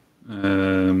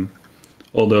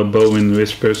 Although Bowin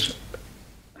whispers,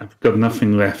 I've got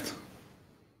nothing left.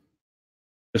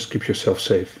 Just keep yourself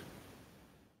safe.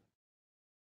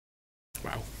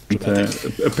 Wow.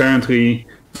 Apparently,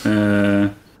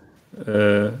 the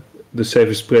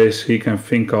safest place he can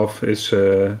think of is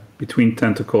between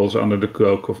tentacles under the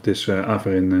cloak of this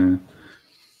Averin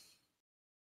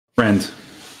friend.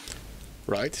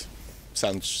 Right.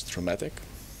 Sounds dramatic.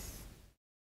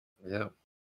 Yeah.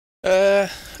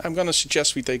 I'm gonna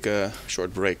suggest we take a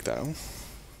short break now.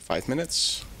 5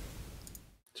 minutes.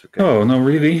 It's okay. Oh, no,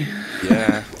 really?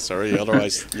 Yeah, sorry,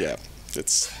 otherwise, yeah,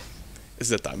 it's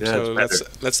the time. Yeah, So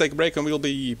it's let's take a break and we'll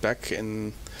be back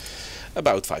in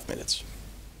about 5 minutes.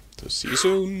 So see you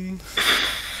soon.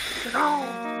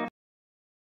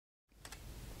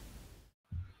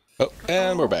 Oh,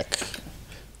 and we're back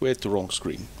with the wrong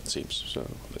screen, it seems. So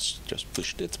let's just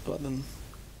push that button.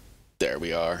 There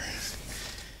we are.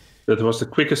 That was the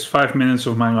quickest 5 minutes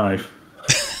of my life.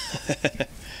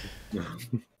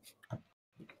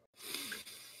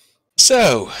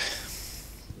 So,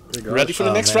 ready for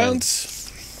the next round?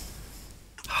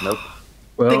 Nope.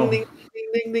 Well, Ding,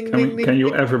 ding, ding, ding, ding, can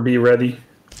you ever be ready?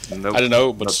 Nope. I don't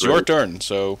know, but Not it's your really. turn,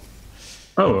 so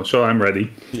Oh, so I'm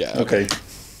ready. yeah. Okay.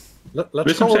 Let's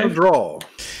Wisdom call it a save? draw.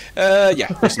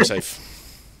 Yeah, wisdom save.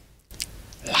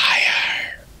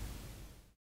 Liar.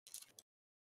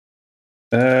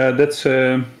 That's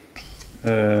 12.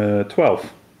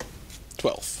 12.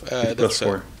 Plus That's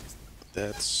 4.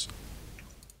 that's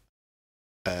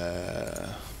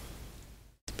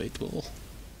debatable.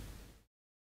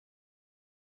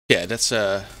 Yeah, that's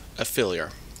a failure.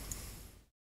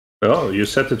 Well, you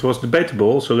said it was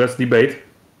debatable, so let's debate.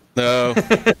 No,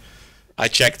 I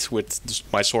checked with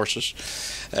my sources,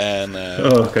 and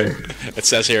Oh, okay. it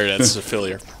says here that it's a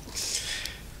failure.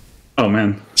 Oh,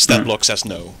 man. Stat block says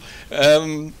no.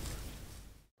 I'm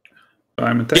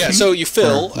attacking. Yeah, so you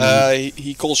fail. Or-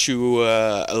 He calls you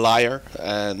a liar,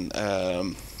 and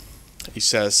he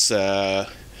says,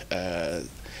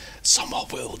 "Someone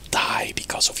will die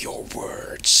because of your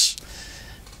words."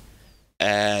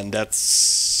 And that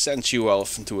sends you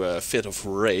off into a fit of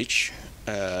rage,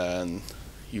 and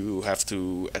you have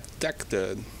to attack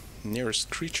the nearest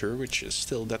creature, which is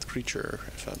still that creature,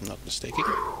 if I'm not mistaken.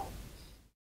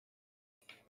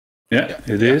 Yeah,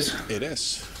 it is. It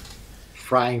is.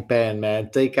 Frying pan, man.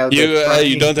 Take out You that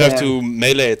frying you don't have pan. to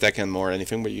melee attack him or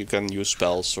anything, but you can use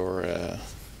spells or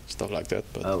stuff like that.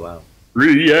 But Oh, wow.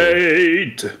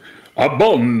 Create a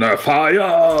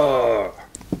bonfire!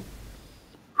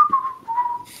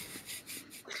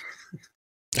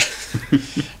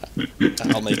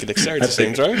 I'll make a dexterity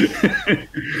saving throw.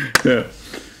 Yeah.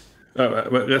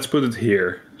 Well, let's put it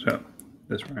here. So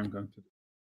that's where I'm going to.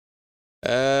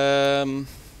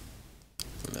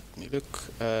 Let me look.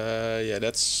 Yeah,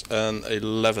 that's an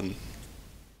 11.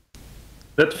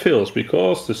 That fails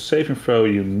because the saving throw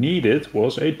you needed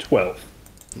was a 12.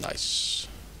 Nice.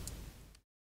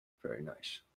 Very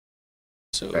nice.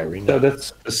 So Very So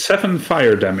nice. that's 7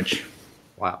 fire damage.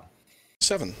 Wow.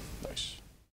 7. Nice.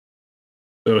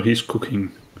 So he's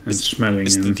cooking and smelling.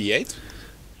 Is the And... D8?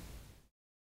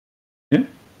 Yeah.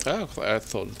 Oh, I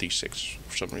thought D6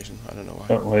 for some reason. I don't know why.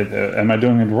 Oh, wait, am I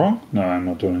doing it wrong? No, I'm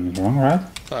not doing it wrong, right?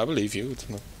 I believe you. It's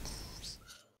not...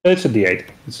 It's a D8.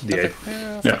 It's a D8.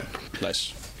 Yeah. Yeah.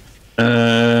 Nice.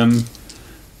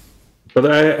 But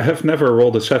I have never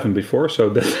rolled a 7 before, so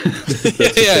that,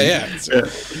 that's yeah.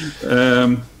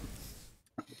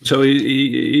 So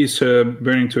he's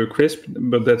burning to a crisp,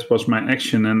 but that was my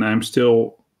action, and I'm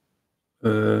still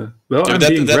Well, I'm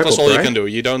being that was grappled, all right? you can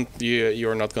do.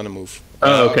 You're not gonna move.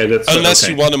 Oh, okay. That's unless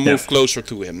okay. you want to move Yeah. closer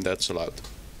to him. That's allowed.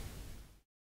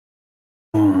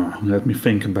 Oh, let me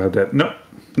think about that. No,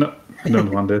 I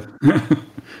don't want that.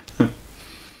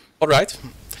 All right.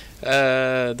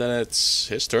 Then it's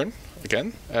his turn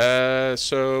again.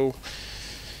 So,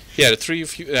 yeah, the three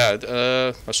of you.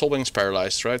 Solwing is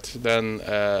paralyzed, right? Then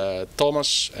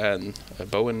Thomas and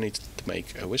Bowin need to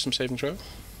make a wisdom saving throw.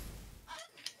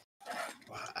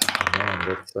 Man,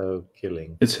 that's so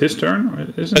killing. It's his turn, or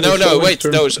isn't it No, Solwing's wait.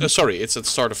 turn? No, sorry. It's at the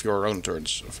start of your own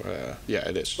turns. Yeah,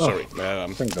 it is. Oh. Sorry.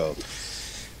 Thank God.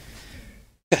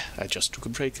 I just took a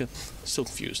break and still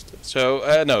confused.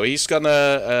 So, no, he's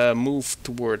gonna move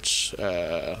towards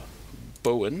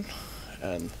Bowin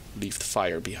and leave the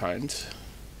fire behind.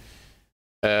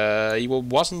 He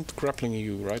wasn't grappling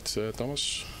you, right,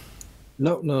 Thomas?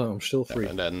 No, I'm still free.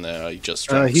 And then he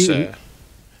just he- tracks...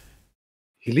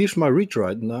 He leaves my reach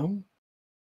right now.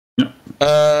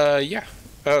 yeah.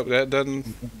 Oh,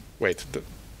 then... Wait.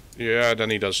 Yeah, then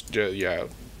he does... Yeah.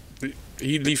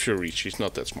 He leaves your reach. He's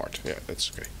not that smart. Yeah, that's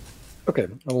okay. Okay,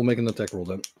 I will make an attack roll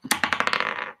then.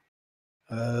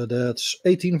 That's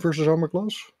 18 versus armor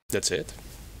class. That's it.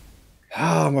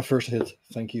 Ah, my first hit.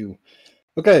 Thank you.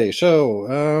 Okay, so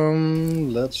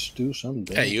let's do some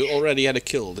damage. Hey, you already had a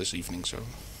kill this evening, so...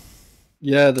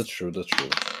 Yeah, that's true.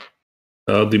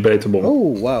 Debatable.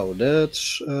 Oh, wow,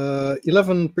 that's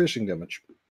 11 piercing damage.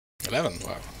 11,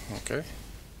 wow. Okay.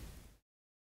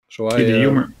 So See the I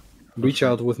humor. reach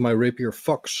out with my rapier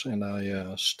fox and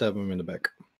I stab him in the back.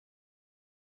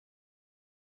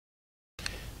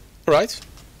 Alright.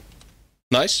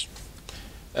 Nice.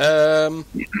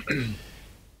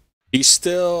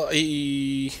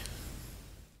 He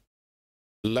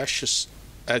lashes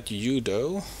at you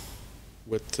though,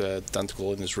 with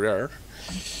tentacle in his rear.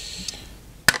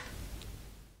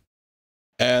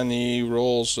 And he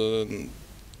rolls an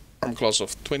armor class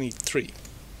of 23.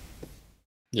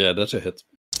 Yeah, that's a hit.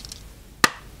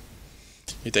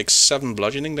 He takes 7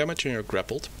 bludgeoning damage and you're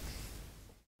grappled.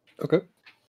 Okay.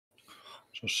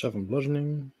 So 7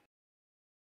 bludgeoning.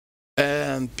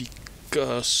 And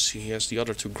because he has the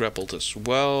other 2 grappled as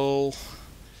well...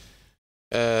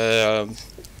 let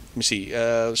me see.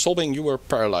 Solwing, you were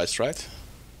paralyzed, right?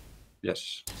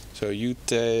 Yes. So you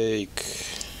take...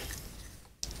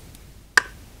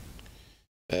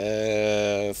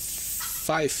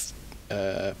 5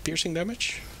 piercing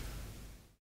damage.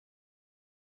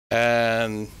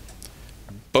 And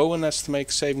Bowin has to make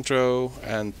a saving throw,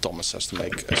 and Thomas has to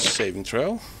make a saving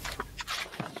throw.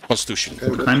 Constitution.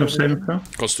 What kind of saving throw?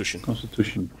 Constitution.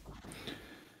 Constitution.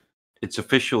 It's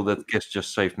official that Kiss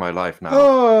just saved my life now.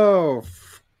 Oh,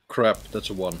 crap. That's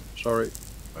a 1. Sorry.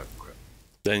 Oh, crap.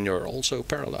 Then you're also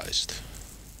paralyzed.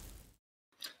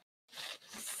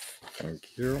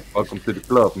 Thank you. Welcome to the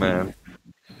club, man.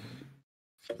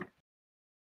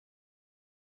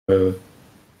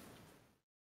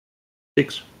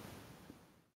 6.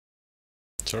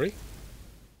 Sorry?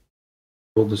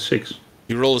 Roll the 6.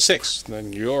 You roll a 6,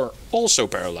 then you're also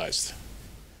paralyzed.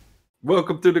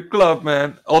 Welcome to the club,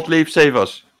 man. Oddleif, save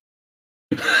us.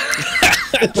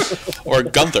 Or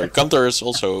Gunther. Gunther is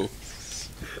also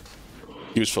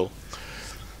useful.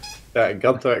 Yeah,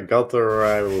 Gunther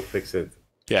will fix it.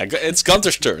 Yeah, it's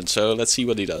Gunther's turn, so let's see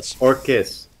what he does. Or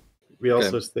Kiss. We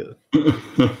also still...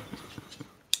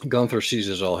 Gunther sees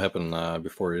this all happen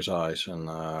before his eyes,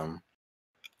 and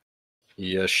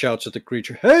he shouts at the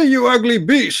creature, "Hey, you ugly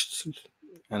beast!"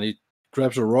 And he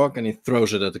grabs a rock and he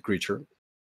throws it at the creature.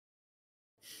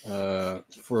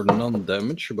 For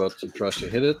non-damage, but he tries to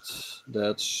hit it.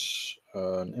 That's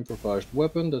an improvised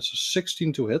weapon. That's a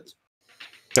 16 to hit.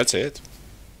 That's it.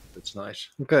 That's nice.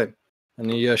 Okay.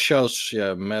 And he shouts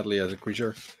madly at the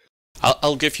creature.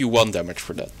 I'll give you 1 damage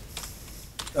for that.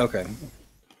 Okay.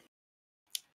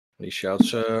 He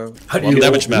shouts, One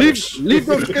damage matters. Leave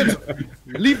those kids!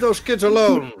 Leave those kids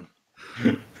alone!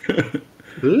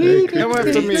 Come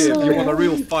after me if you want a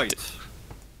real fight.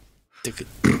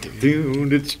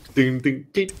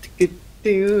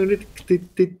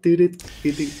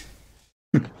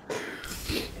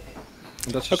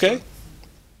 That's Okay.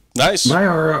 Nice. Why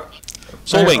are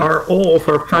Solwing. all of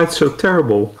our fights so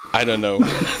terrible? I don't know.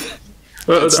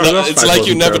 Well, It's, our not, last it's fight like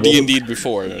you wasn't never terrible. D&D'd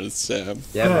before. It's Yeah,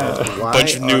 but why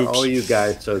Bunch of are noobs. all you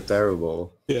guys so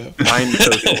terrible? yeah. 9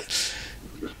 total.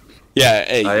 Yeah,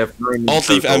 hey. I have 9 in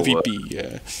Oddleif total. MVP.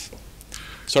 Yeah.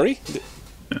 Sorry?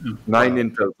 9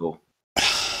 in total.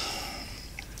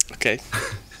 Okay.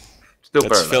 Still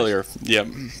That's paralyzed. failure. Yeah.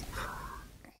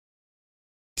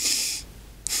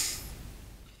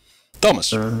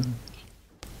 Thomas,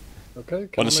 Okay.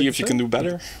 want to see if you can do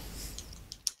better?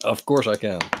 Of course I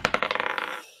can.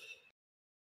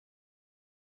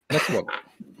 Next one.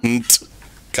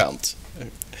 Can't.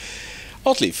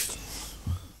 Oddleif.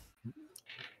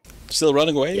 Still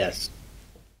running away? Yes.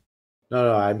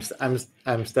 No, I'm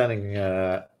standing.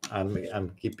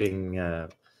 I'm keeping.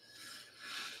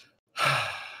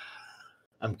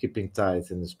 I'm keeping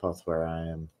tight in the spot where I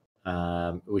am,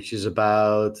 which is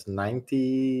about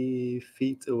 90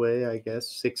 feet away, I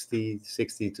guess. 60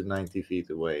 to 90 feet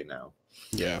away now.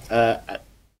 Yeah.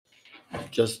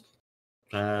 Just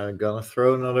gonna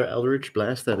throw another Eldritch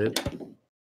Blast at it.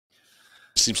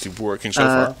 Seems to be working so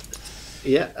far.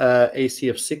 Yeah, AC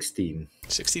of 16.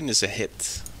 16 is a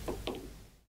hit.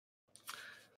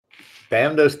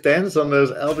 Damn, those 10s on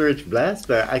those Eldritch Blasts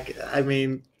there. I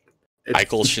mean... I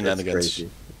call shenanigans.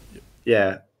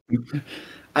 Yeah.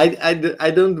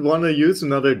 I don't want to use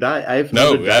another die. I have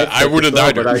no, die I wouldn't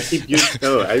either. But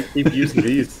I keep using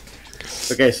these.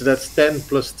 Okay, so that's 10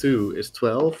 plus 2 is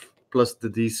 12, plus the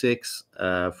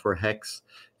d6 for Hex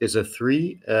is a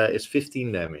 3, is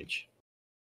 15 damage.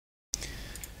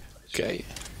 Okay.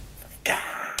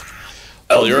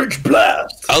 Eldritch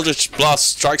Blast! Eldritch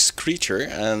Blast strikes the creature,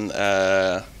 and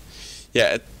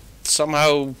it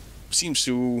somehow seems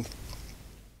to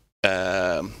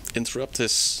interrupt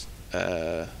his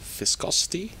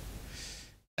viscosity,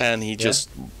 and he just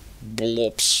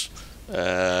blobs.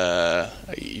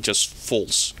 He just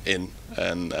falls in,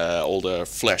 and all the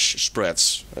flesh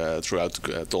spreads throughout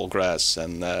the tall grass,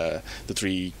 and the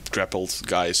 3 grappled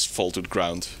guys fall to the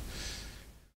ground.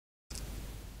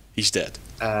 He's dead.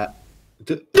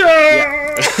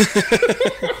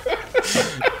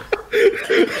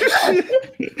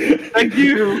 Thank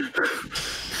you.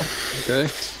 Okay.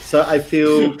 So I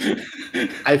feel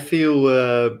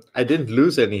I didn't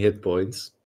lose any hit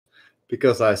points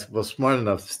because I was smart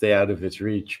enough to stay out of its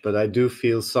reach, but I do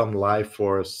feel some life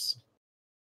force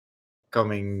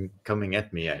coming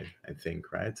at me, I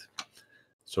think, right?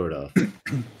 Sort of.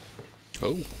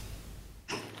 Oh.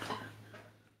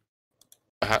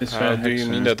 How do you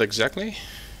mean that exactly?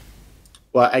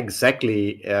 Well,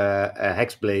 exactly. A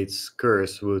Hexblade's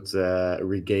curse would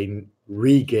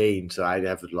regain, so I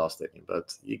haven't lost any,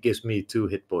 but it gives me 2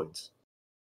 hit points.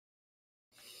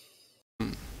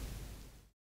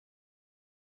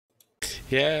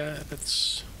 Yeah,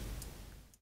 that's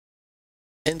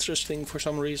interesting for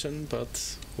some reason,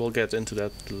 but we'll get into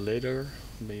that later.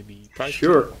 Maybe price.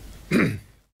 Sure.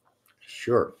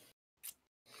 Sure.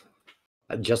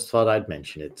 I just thought I'd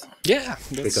mention it. Yeah,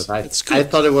 because I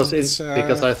thought it was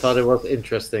because I thought it was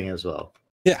interesting as well.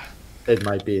 Yeah, it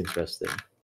might be interesting.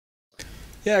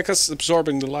 Yeah, because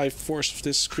absorbing the life force of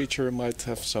this creature might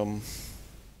have some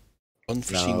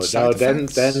unforeseen side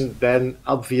effects. Then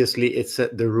obviously it's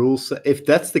the rules. If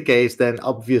that's the case, then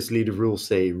obviously the rules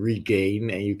say regain,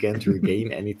 and you can't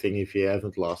regain anything if you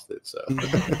haven't lost it. So.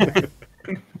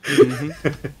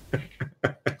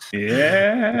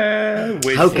 Yeah.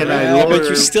 How can I lawyer? But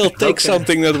you still take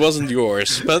something that wasn't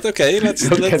yours. But okay, let's.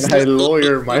 How can I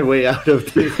lawyer my way out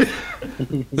of this?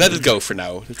 Let it go for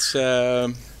now. It's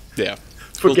yeah.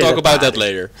 We'll talk about that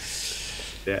later.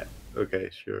 Yeah. Okay.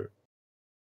 Sure.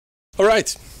 All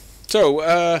right. So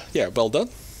yeah, well done.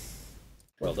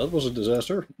 Well, that was a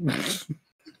disaster.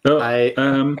 So,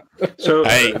 so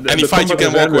any fight you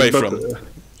can walk away from.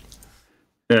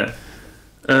 Yeah.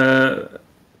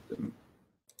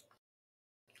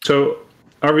 So,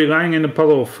 are we lying in a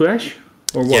puddle of flesh,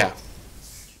 or what? Yeah.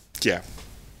 Yeah.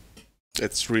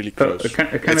 It's really gross.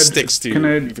 It sticks to you.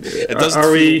 It doesn't.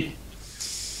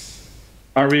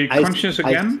 Are we conscious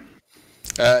again?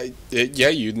 Yeah,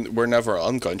 you were never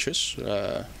unconscious. We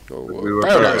were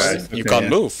paralyzed. You can't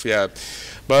move. Yeah,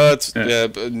 but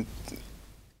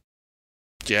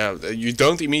you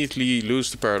don't immediately lose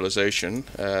the paralyzation.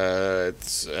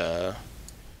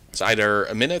 It's either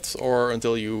a minute or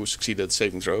until you succeed at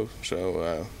saving throw.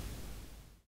 So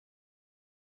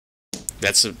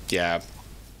that's at the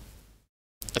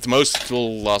most it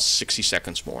will last 60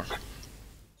 seconds more.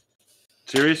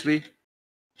 Seriously?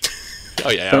 Oh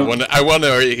yeah, I want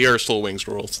to hear Solwing's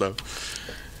rules though.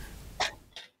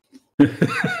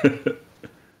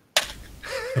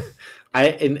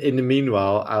 In the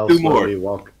meanwhile, I'll slowly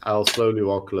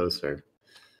walk closer.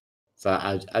 So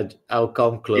I'll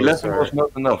come closer. 11 was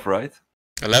not enough, right?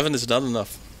 11 is not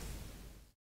enough.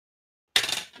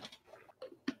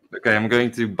 Okay, I'm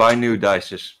going to buy new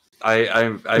dices.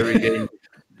 I regain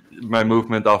my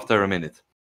movement after a minute.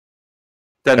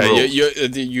 10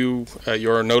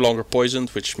 you're no longer poisoned,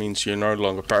 which means you're no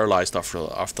longer paralyzed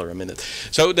after a minute.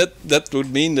 So that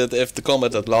would mean that if the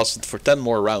combat had lasted for 10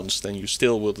 more rounds, then you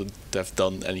still wouldn't have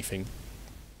done anything.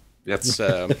 That's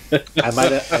I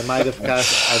might have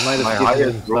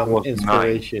given him some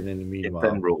inspiration in the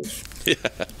meanwhile.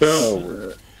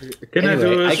 So, can I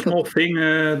do a small thing,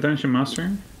 Dungeon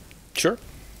Master? Sure.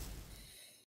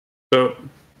 So,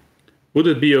 would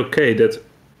it be okay that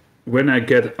when I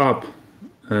get up,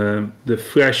 the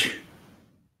flesh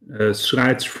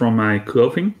slides from my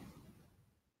clothing?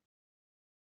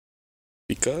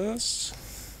 Because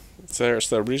there's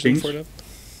the reason for that.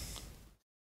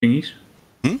 Thingies.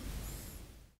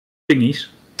 Thingies.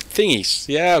 Thingies.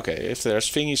 Yeah, okay. If there's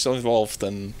thingies involved,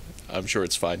 then I'm sure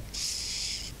it's fine.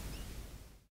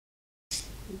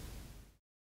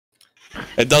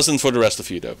 It doesn't for the rest of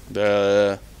you, though.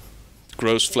 The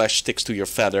gross flesh sticks to your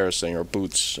feathers and your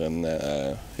boots, and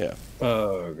yeah.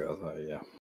 Oh god, yeah.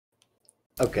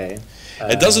 Okay.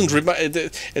 It doesn't remind.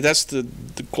 It has the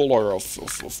color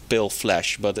of pale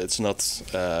flesh, but it's not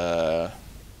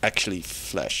actually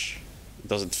flesh. It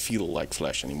doesn't feel like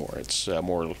flesh anymore. It's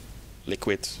more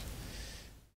liquid,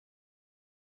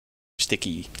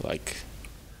 sticky, like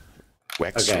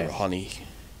wax or honey.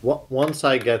 Once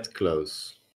I get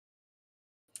close,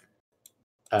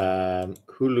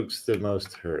 who looks the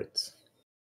most hurt?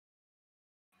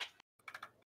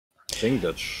 I think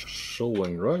that's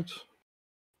Solwing, right?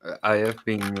 I have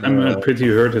been. I'm pretty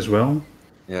hurt as well.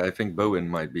 Yeah, I think Bowin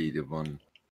might be the one.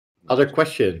 Other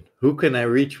question: who can I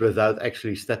reach without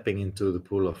actually stepping into the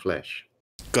pool of flesh?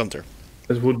 Gunther.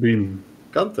 That would be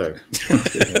Gunther.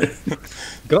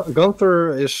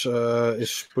 Gunther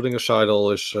is putting aside all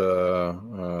his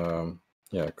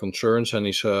concerns, and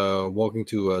he's walking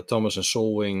to Thomas and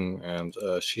Solwing and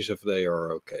sees if they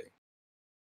are okay.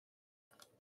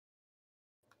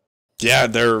 Yeah,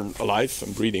 they're alive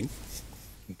and breathing.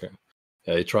 Okay.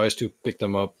 Yeah, he tries to pick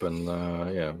them up and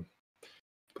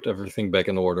put everything back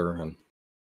in order. And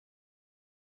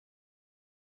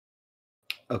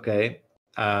okay.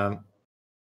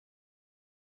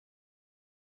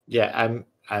 Yeah,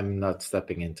 I'm not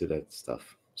stepping into that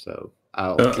stuff. So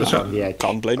I'll keep on the edge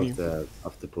can't blame you.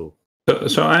 Of the pool.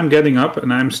 So I'm getting up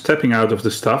and I'm stepping out of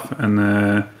the stuff, and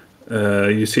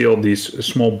you see all these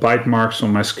small bite marks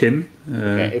on my skin.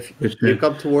 Okay, if you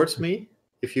come towards me,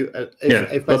 if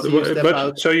I see you step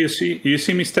out. So you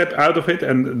see me step out of it,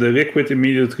 and the liquid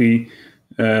immediately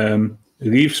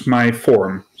leaves my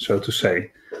form, so to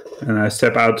say, and I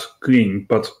step out clean,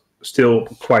 but still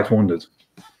quite wounded.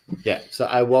 Yeah, so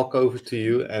I walk over to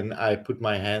you and I put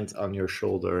my hand on your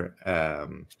shoulder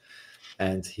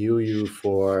and heal you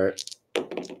for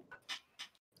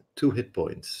 2 hit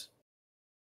points.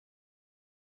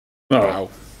 Wow.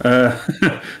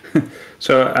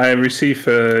 So I receive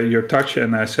your touch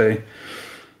and I say,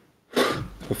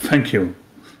 thank you.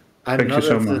 Thank you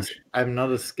so much. I'm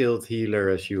not a skilled healer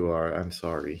as you are. I'm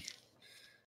sorry.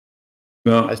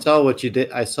 Well, I saw what you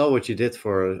did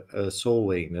for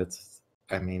Solwing.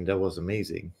 That was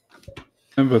amazing.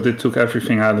 But it took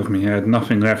everything out of me. I had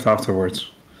nothing left afterwards.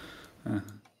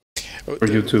 For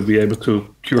you to be able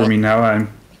to cure me now,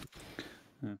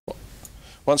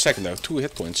 1 second though, 2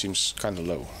 hit points seems kind of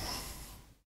low.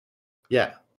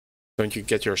 Yeah. Don't you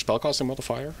get your spellcasting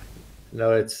modifier?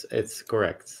 No, it's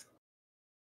correct.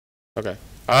 Okay.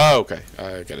 Oh, okay.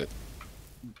 I get it.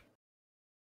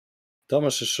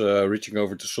 Thomas is reaching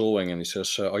over to Solwing and he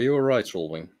says, "Are you alright,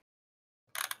 Solwing?"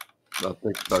 That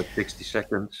takes about 60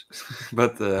 seconds,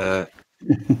 but then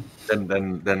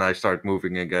I start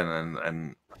moving again,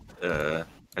 and I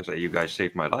say, "You guys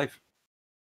saved my life."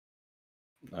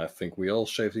 I think we all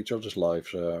saved each other's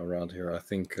lives around here. I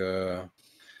think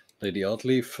Lady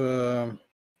Oddleif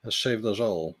has saved us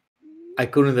all. I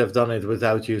couldn't have done it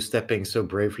without you stepping so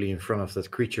bravely in front of that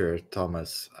creature,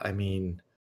 Thomas. I mean,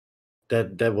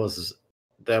 that was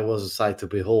a sight to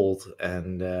behold,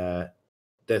 and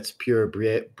that's pure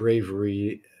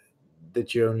bravery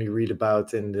that you only read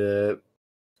about in the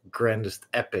grandest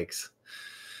epics.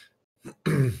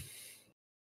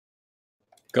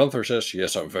 Gunther says,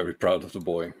 "Yes, I'm very proud of the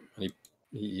boy."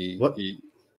 He What? He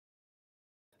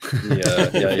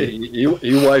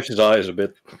wipes his eyes a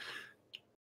bit.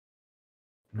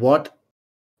 What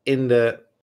in the...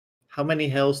 How many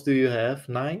hells do you have?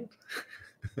 9?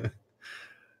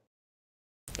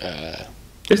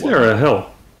 is there a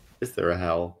hell? Is there a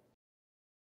hell?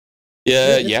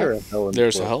 Yeah.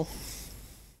 There's a hell.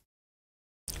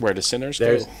 Where the sinners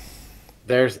There's go.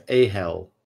 There's a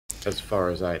hell, as far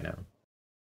as I know.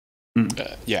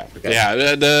 Yeah. Okay.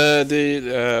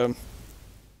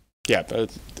 Yeah.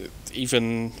 But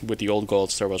even with the old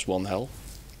gods, there was one hell.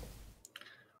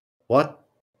 What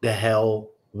the hell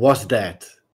was that?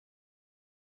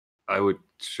 I would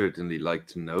certainly like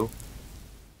to know.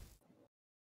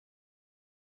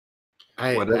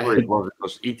 Whatever it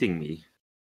was eating me.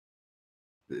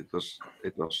 It was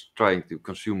trying to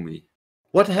consume me.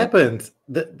 What happened?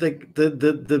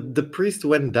 The priest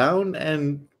went down,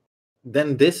 and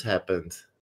then this happened.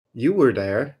 You were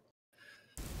there.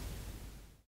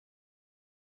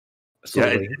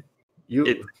 Solwing.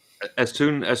 As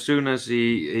soon as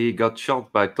he got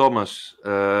shot by Thomas,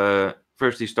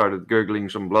 first he started gurgling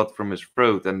some blood from his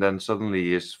throat, and then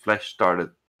suddenly his flesh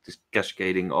started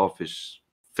cascading off his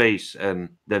face, and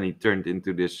then he turned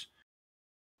into this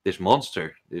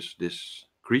monster, this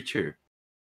creature.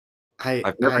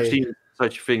 I've never seen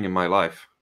such a thing in my life.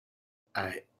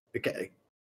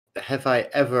 Have I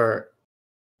ever?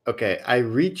 Okay, I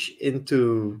reach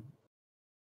into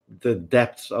the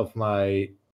depths of my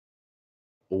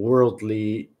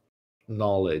worldly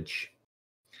knowledge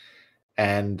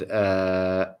and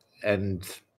other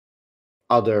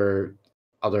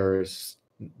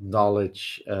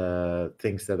knowledge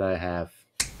things that I have,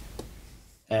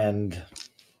 and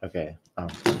okay.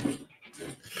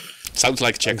 Sounds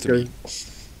like a check to me.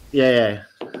 Yeah.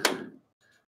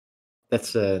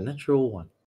 That's a natural one.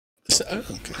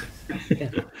 Okay. Yeah.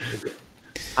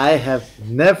 I have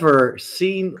never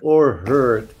seen or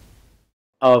heard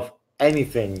of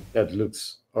anything that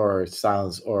looks or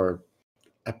sounds or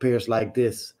appears like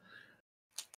this.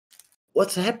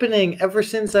 What's happening? Ever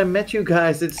since I met you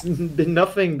guys, it's been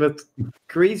nothing but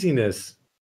craziness.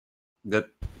 That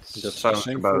sounds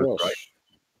about it, right?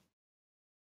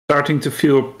 Starting to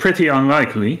feel pretty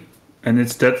unlikely, and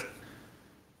it's that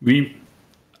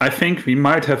I think we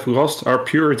might have lost our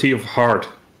purity of heart.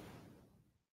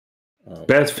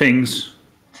 Bad things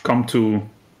come to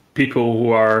people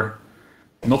who are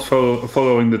not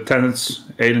following the tenets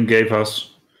Aedon gave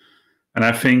us. And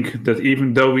I think that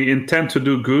even though we intend to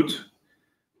do good,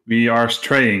 we are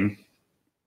straying.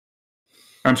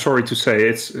 I'm sorry to say,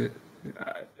 it's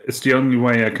the only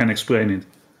way I can explain it.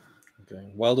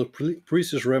 Okay. While the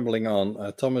priest is rambling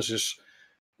on, Thomas is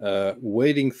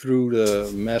wading through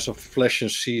the mass of flesh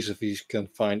and sees if he can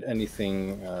find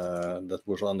anything that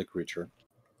was on the creature.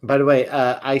 By the way,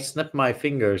 I snapped my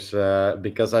fingers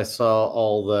because I saw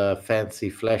all the fancy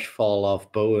flesh fall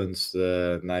off Bowin's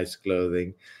nice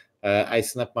clothing. I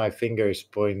snapped my fingers,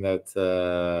 point at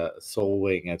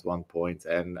Solwing at one point,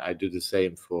 and I do the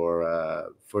same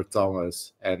for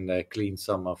Thomas, and clean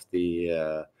some of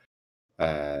the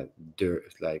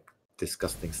dirt, like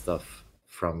disgusting stuff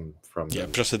from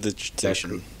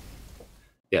prestidigitation.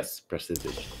 Yes,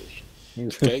 prestidigitation.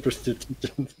 Okay.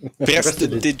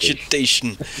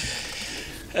 Prestidigitation.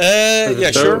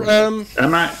 Yeah, sure.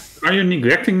 Are you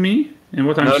neglecting me in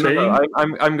what I'm saying? No,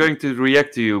 I'm going to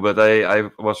react to you, but I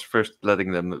was first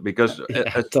letting them, because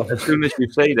as soon as you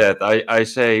say that, I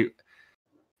say,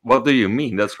 what do you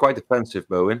mean? That's quite offensive,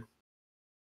 Bowin.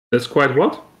 That's quite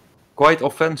what? Quite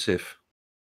offensive.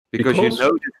 Because you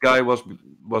know this guy was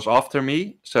after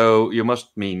me, so you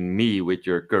must mean me with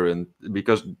your current,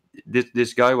 because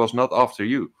this guy was not after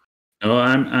you. No,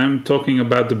 I'm talking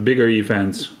about the bigger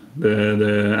events.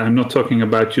 I'm not talking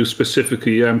about you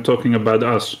specifically. I'm talking about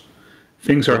us.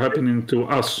 Things are happening to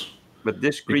us. But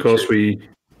this creature because we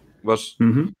was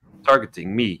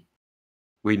targeting me.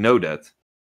 We know that.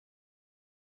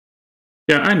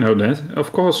 Yeah, I know that.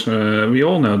 Of course, we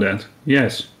all know that.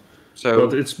 Yes. So,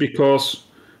 but it's because.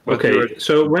 Okay,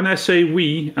 so when I say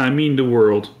we, I mean the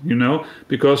world,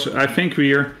 because I think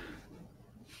we are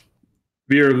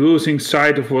losing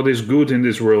sight of what is good in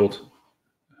this world,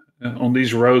 on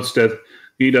these roads that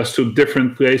lead us to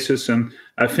different places, and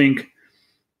I think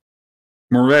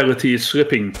morality is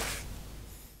slipping.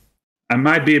 I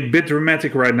might be a bit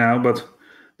dramatic right now, but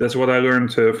that's what I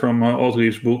learned from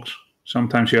Oddleif's books.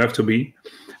 Sometimes you have to be.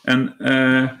 And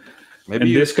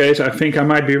in this case, I think I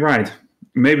might be right.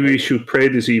 Maybe we should pray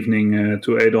this evening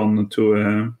to Aedon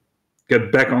to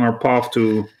get back on our path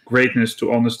to greatness,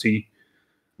 to honesty.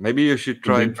 Maybe you should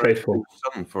try and pray for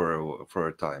sun for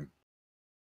a time.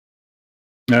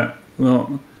 Yeah,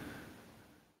 well,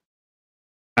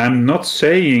 I'm not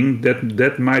saying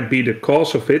that might be the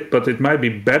cause of it, but it might be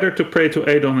better to pray to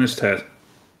Aedon instead.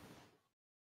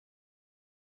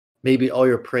 Maybe all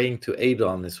your praying to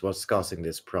Aedon is what's causing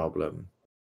this problem.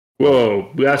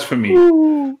 Whoa, blasphemy.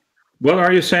 Ooh. What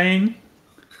are you saying?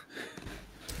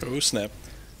 Oh, snap.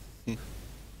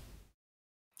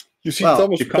 You see,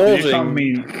 Thomas you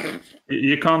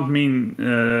can't mean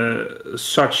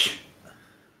such.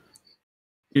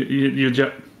 You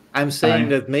just. I'm saying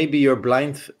that maybe your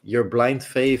blind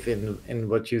faith in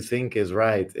what you think is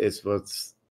right is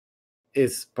what's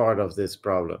part of this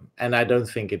problem, and I don't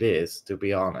think it is, to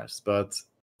be honest. But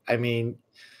I mean,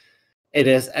 it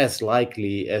is as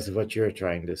likely as what you're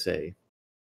trying to say.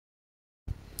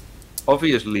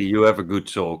 obviously you have a good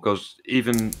soul, because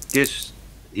even Kiss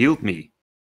healed me.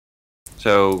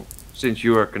 So, since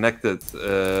you are connected,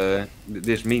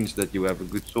 this means that you have a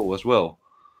good soul as well.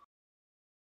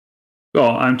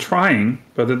 Well, I'm trying,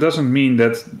 but it doesn't mean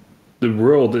that the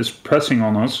world is pressing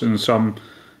on us in some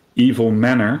evil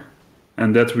manner,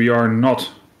 and that we are not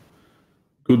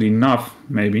good enough,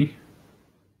 maybe.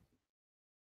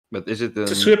 But is it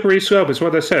It's a slippery slope, is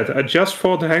what I said. I just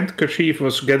thought the handkerchief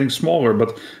was getting smaller,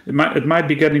 but it might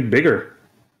be getting bigger.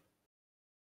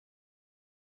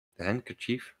 the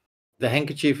handkerchief? The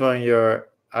handkerchief on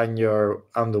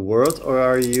the world, or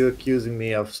are you accusing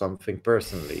me of something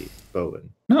personally, Bowin?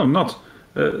 No, not.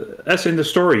 As in the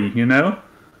story, you know?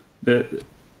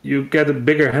 You get a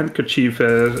bigger handkerchief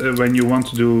when you want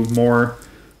to do more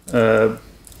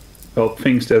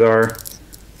things that are...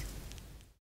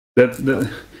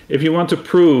 If you want to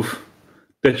prove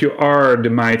that you are the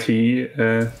mighty,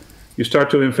 you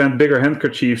start to invent bigger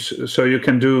handkerchiefs so you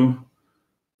can do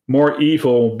more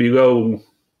evil below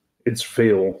its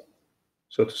veil,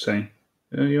 so to say.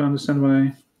 You understand what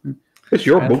I... It's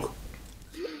your book.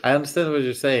 I understand what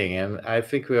you're saying, and I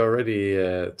think we already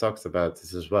talked about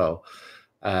this as well.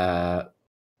 Okay,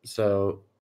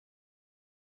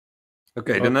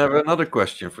 then I have another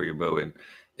question for you, Bowin.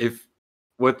 If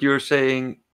what you're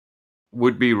saying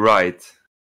would be right,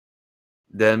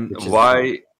 then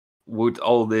why would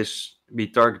all this be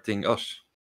targeting us?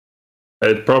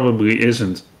 It probably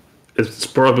isn't. It's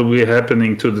probably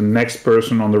happening to the next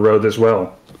person on the road as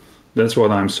well. That's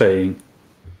what I'm saying.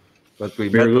 But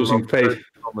we're losing faith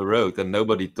on the road, and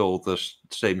nobody told us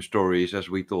the same stories as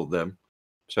we told them.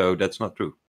 So that's not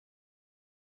true.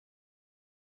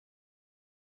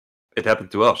 It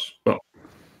happened to us. Well,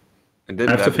 I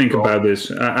have to think about this.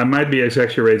 I might be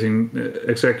exaggerating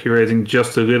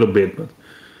just a little bit, but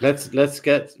let's just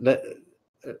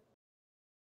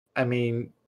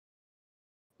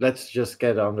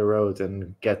get on the road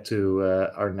and get to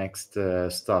our next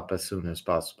stop as soon as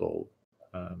possible.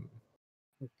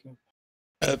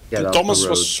 Thomas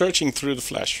was searching through the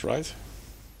flesh, right?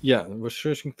 Yeah, we're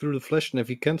searching through the flesh, and if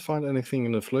he can't find anything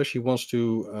in the flesh, he wants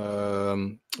to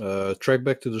track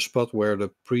back to the spot where the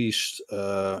priest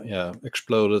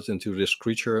exploded into this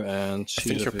creature and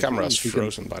see. I think your camera's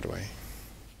frozen, by the way.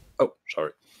 Oh,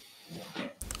 sorry.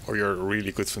 Or you're a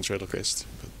really good ventriloquist.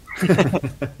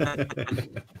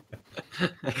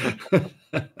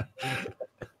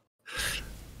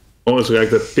 Almost like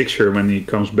that picture when he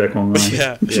comes back online.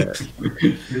 Yeah.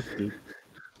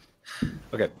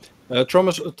 Okay.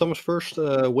 Thomas first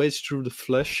wades through the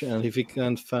flesh, and if he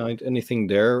can't find anything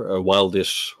there, while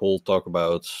this whole talk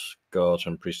about gods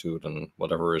and priesthood and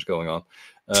whatever is going on,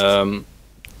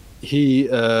 he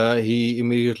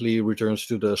immediately returns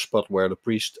to the spot where the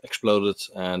priest exploded,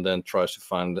 and then tries to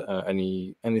find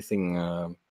anything.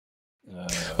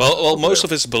 Well, most of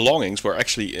his belongings were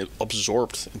actually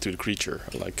absorbed into the creature.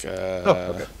 Like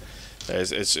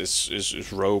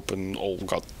his rope and all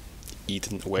got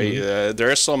eaten away. There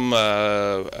is some.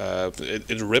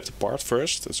 It ripped apart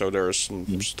first, so there's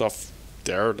some stuff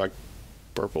there, like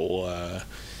purple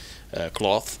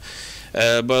cloth.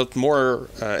 But more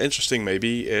interesting,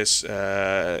 maybe, is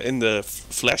in the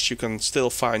flesh you can still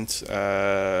find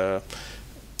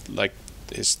like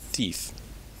his teeth.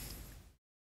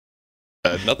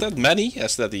 Not that many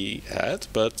as that he had,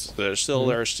 but there's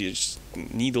these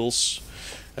needles.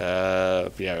 A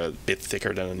bit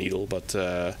thicker than a needle, but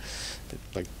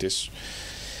like this.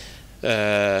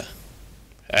 And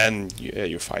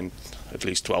you find at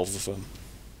least 12 of them.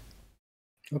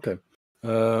 Okay.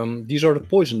 These are the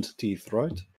poisoned teeth,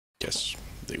 right? Yes,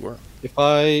 they were. If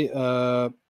I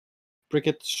prick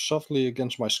it softly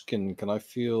against my skin, can I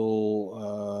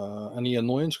feel any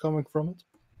annoyance coming from it?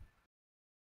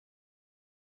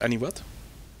 Any what?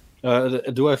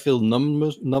 Do I feel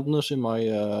numbness in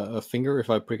my finger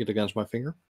if I prick it against my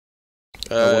finger?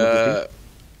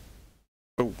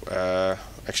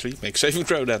 Actually, make saving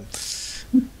throw then.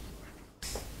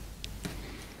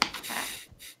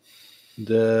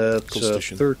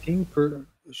 That's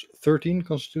 13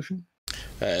 Constitution.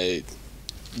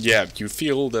 Yeah, you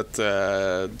feel that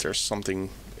there's something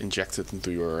injected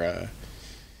into your.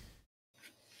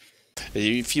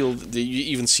 You feel, you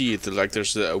even see it, like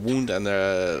there's a wound and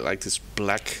like this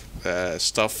black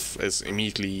stuff is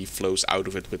immediately flows out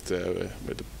of it with a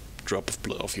drop of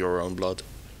blood, of your own blood.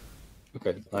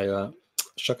 Okay, I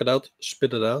suck it out,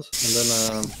 spit it out, and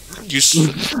then you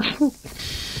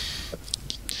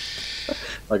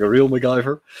like a real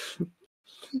MacGyver.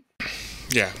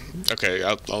 Yeah. Okay,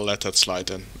 I'll let that slide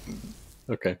then.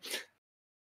 Okay,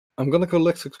 I'm gonna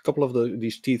collect a couple of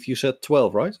these teeth. You said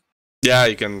 12, right? Yeah,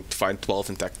 you can find 12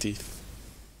 intact teeth.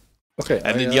 Okay.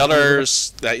 And in the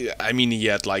others, I mean, he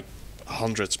had like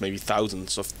hundreds, maybe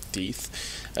thousands of teeth,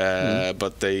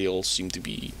 but they all seem to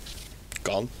be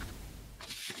gone.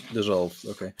 Dissolved.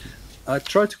 Okay. I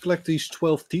try to collect these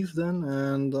 12 teeth then,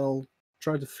 and I'll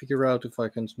try to figure out if I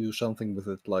can do something with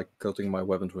it, like coating my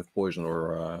weapons with poison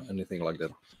or anything like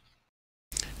that.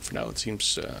 For now, it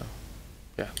seems,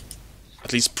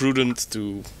 at least prudent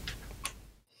to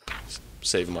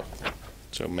save them up.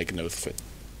 So make a note of it.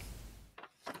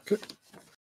 Okay.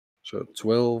 So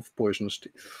 12 poisonous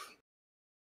teeth.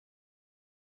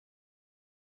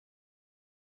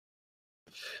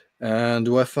 And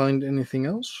do I find anything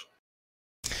else?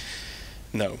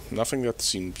 No, nothing that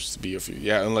seems to be of you.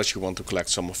 Yeah, unless you want to collect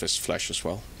some of his flesh as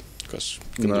well. Because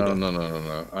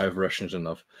No. I have rations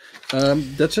enough.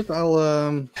 That's it.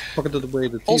 I'll pocket it away.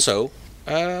 The teeth. Also,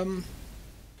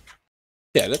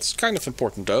 that's kind of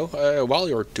important though. While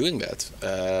you're doing that,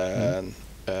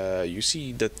 you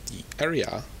see that the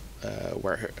area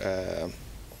where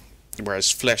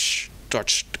his flesh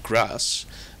touched the grass,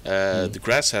 the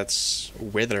grass has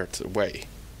withered away,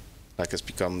 like it's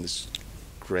become this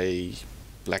grey,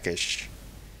 blackish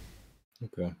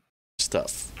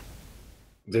stuff.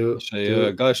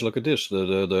 Guys, look at this.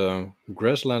 The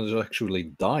grassland is actually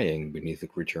dying beneath the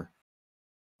creature.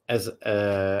 As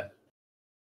I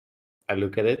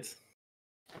look at it,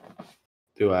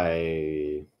 do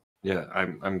I? Yeah,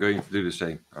 I'm going to do the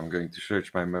same. I'm going to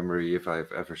search my memory if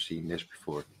I've ever seen this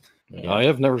before. Yeah. I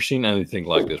have never seen anything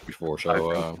like this before, so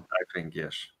I think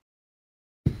yes.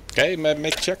 Okay,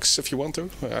 make checks if you want to.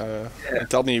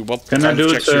 Tell me what Can kind I of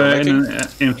do checks it you're in making.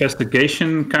 an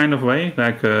investigation kind of way?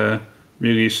 Like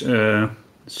really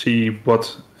see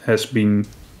what has been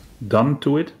done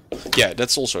to it? Yeah,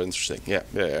 that's also interesting. Yeah,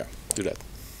 do that.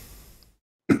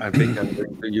 I think I'm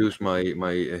going to use my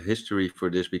history for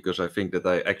this because I think that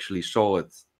I actually saw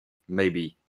it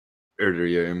maybe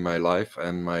earlier in my life,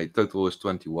 and my total is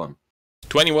 21.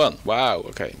 21. Wow.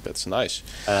 Okay, that's nice.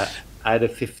 I had a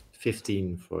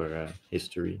 15 for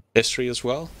history. History as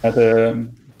well. At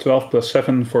 12 plus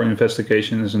 7 for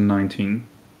investigation is a 19.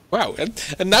 Wow,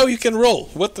 and now you can roll.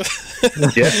 What the?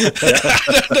 Yeah.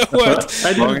 I don't know what.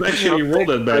 I didn't actually roll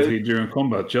that badly during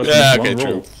combat. Just Okay, one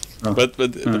roll. true. But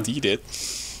he did.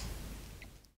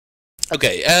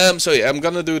 Okay, so yeah, I'm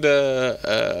gonna do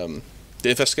the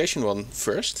investigation one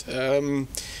first.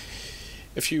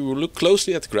 If you look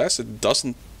closely at the grass, it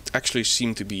doesn't actually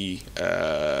seem to be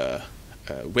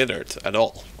withered at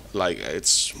all. Like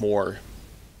it's more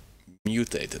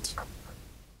mutated.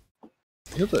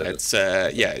 It's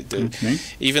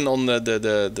even on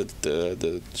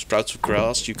the sprouts of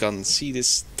grass, you can see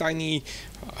this tiny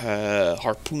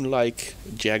harpoon-like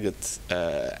jagged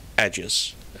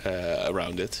edges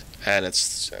around it, and it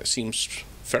seems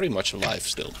very much alive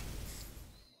still.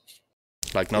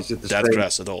 Like not dead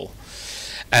grass at all.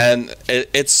 And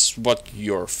it's what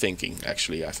you're thinking,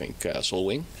 actually, I think,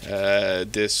 Solwing.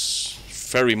 This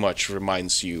very much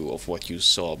reminds you of what you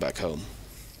saw back home.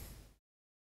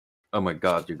 Oh my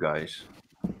god, you guys.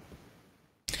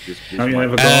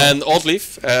 And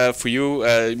Oddleif, for you,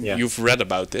 you've read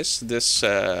about this. This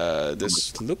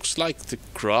looks like the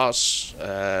grass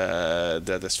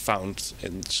that is found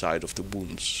inside of the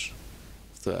wounds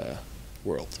of the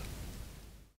world.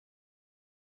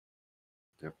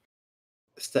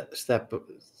 Step,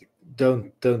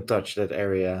 don't touch that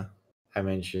area I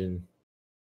mentioned.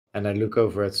 And I look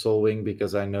over at Solwing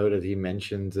because I know that he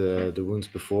mentioned the wounds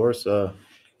before, so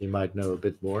he might know a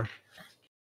bit more.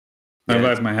 I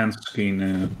wipe my hands clean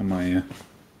on my.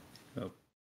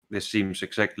 This seems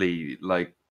exactly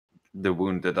like the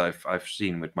wound that I've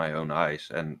seen with my own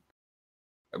eyes. And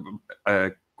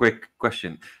a quick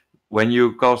question: when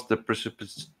you cast the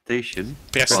precipitation,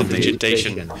 yeah, did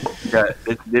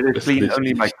it clean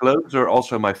only my clothes or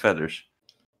also my feathers?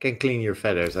 Can clean your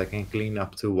feathers. I can clean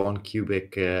up to 1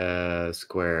 cubic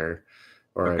square,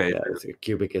 or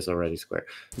cubic is already square.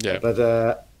 Yeah, but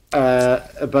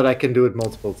I can do it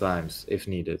multiple times if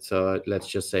needed. So let's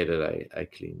just say that I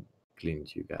cleaned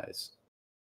you guys.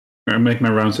 I make my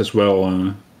rounds as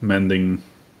well, mending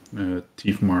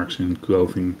teeth marks in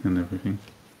clothing and everything.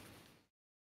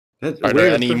 Are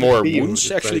there any more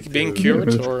wounds actually being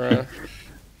cured, or?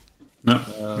 No,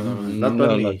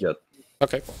 not yet.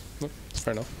 Okay,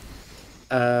 fair enough.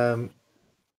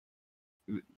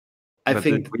 I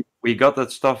think we got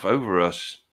that stuff over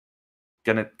us.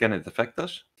 Can it affect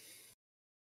us?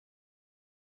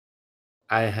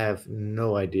 I have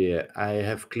no idea. I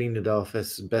have cleaned it off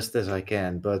as best as I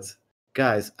can, but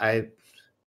guys,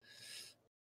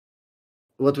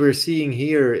 what we're seeing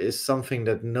here is something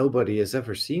that nobody has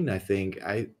ever seen, I think.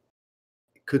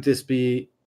 Could this be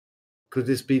Could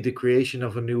this be the creation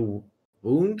of a new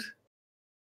wound?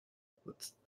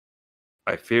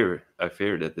 I fear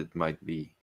that it might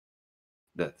be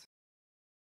that.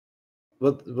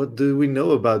 What do we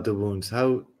know about the wounds?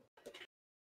 How,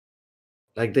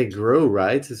 like, they grow,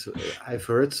 right? I've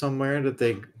heard somewhere that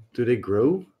they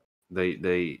grow.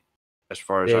 They as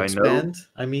far as They I expand. know,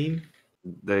 I mean,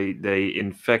 they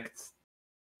infect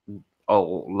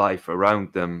all life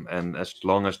around them, and as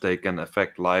long as they can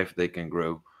affect life, they can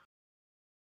grow.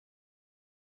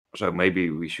 So maybe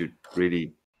we should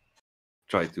really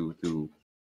try to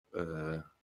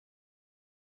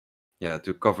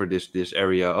cover this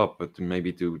area up, but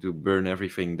maybe to burn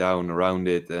everything down around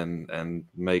it and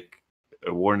make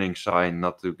a warning sign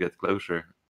not to get closer,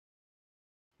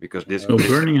 because this So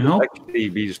burning could help? actually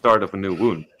be the start of a new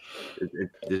wound.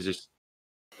 This is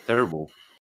terrible.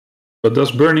 But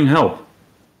does burning help?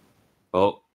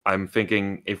 Well, I'm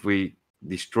thinking if we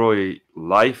destroy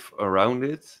life around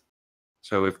it,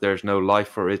 so if there's no life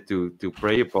for it to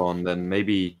prey upon, then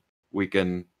maybe we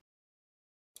can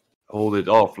hold it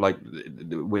off. Like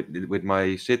with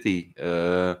my city,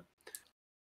 it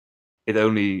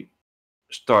only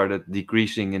started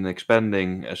decreasing and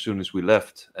expanding as soon as we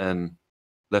left and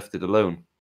left it alone.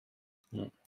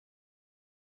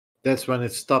 that's when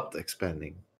it stopped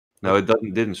expanding. No, it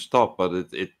didn't stop, but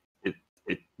it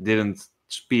didn't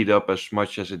speed up as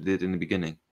much as it did in the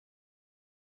beginning.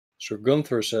 So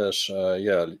Gunther says,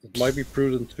 it might be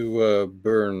prudent to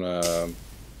burn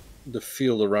the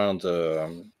field around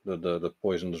the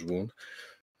poisonous wound.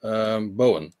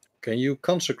 Bowin, can you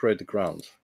consecrate the ground?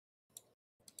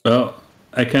 Well,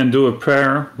 I can do a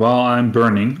prayer while I'm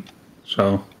burning.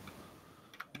 So,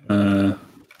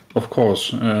 of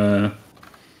course.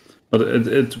 But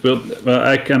it will. Well,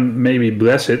 I can maybe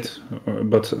bless it,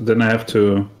 but then I have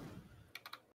to.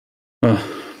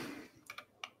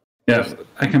 Yeah,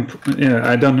 I can. Yeah,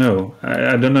 I don't know.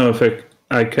 I don't know if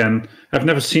I can. I've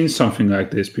never seen something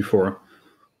like this before.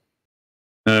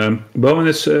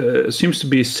 Bowin seems to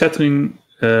be settling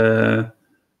a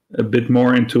bit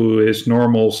more into his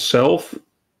normal self,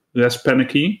 less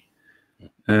panicky.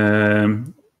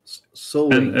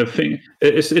 Solwing. And a thing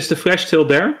is the flesh still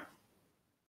there?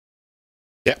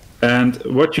 Yeah. And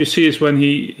what you see is when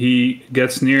he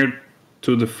gets near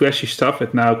to the fleshy stuff,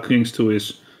 it now clings to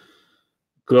his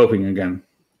clothing again.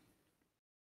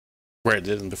 Where it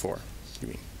didn't before, you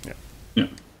mean? Yeah. Yeah.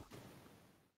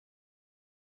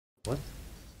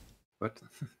 What?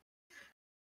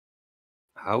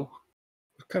 How?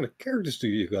 What kind of characters do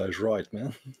you guys write,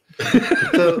 man?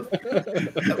 So,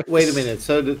 wait a minute.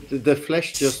 So the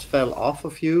flesh just fell off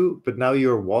of you, but now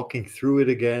you're walking through it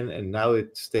again, and now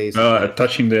it stays.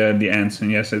 Touching the ends, and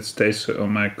yes, it stays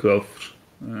on my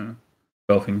clothing.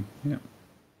 Yeah.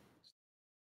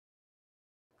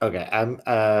 Okay, I'm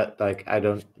I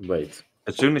don't wait.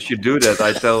 As soon as you do that,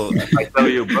 I tell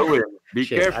you, Bowin, be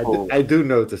Shit, careful. I do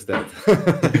notice that.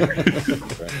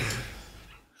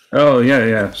 Oh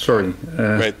yeah. Sorry.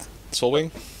 Right, Solwing?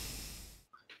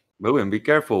 Bowin, be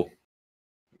careful.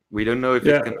 We don't know if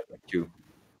it can affect you.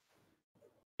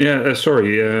 Yeah,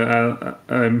 sorry.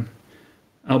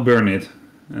 I'll burn it,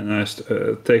 and I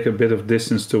take a bit of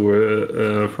distance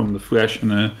from the flesh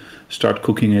and start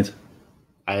cooking it.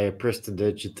 I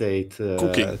prestidigitate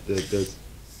Cooking.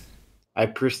 I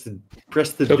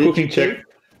prestidigitate. So cooking check.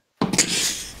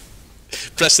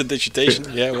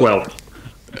 Prestidigitation, yeah. Well,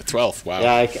 12. 12, wow.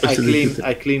 Yeah, I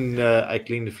clean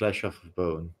the flesh off of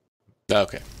Bowin.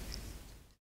 Okay.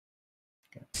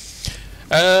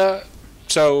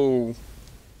 So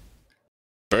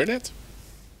burn it?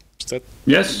 Is that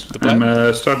Yes, the plan?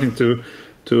 I'm starting to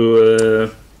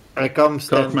I come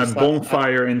start stand my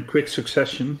bonfire in quick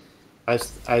succession. I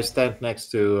stand next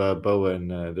to Bowin.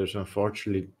 There's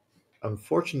unfortunately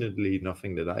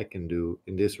nothing that I can do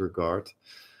in this regard.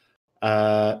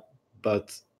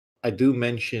 But I do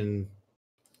mention,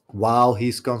 while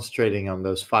he's concentrating on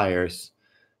those fires,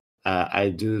 I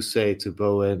do say to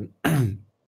Bowin,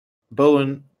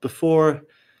 Bowin, before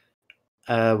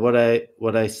what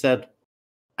I said,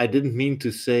 I didn't mean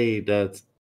to say that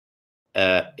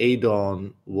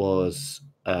Aedon was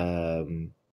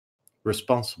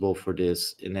responsible for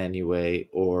this in any way,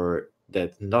 or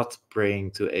that not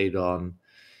praying to Aedon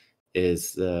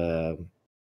is a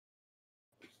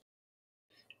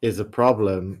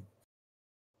problem.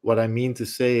 What I mean to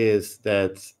say is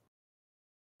that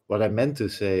what I meant to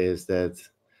say is that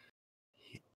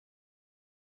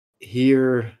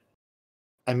here,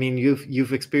 I mean,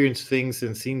 you've experienced things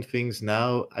and seen things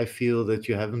now. I feel that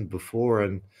you haven't before,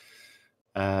 and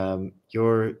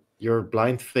your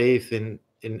blind faith in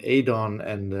Aedon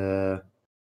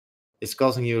is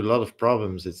causing you a lot of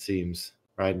problems, it seems,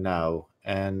 right now.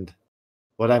 And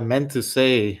what I meant to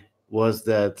say was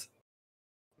that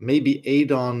maybe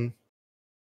Aedon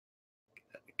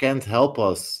can't help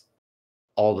us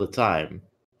all the time.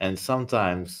 And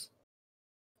sometimes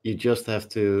you just have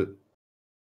to,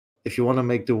 if you want to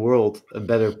make the world a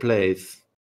better place,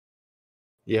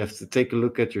 you have to take a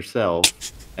look at yourself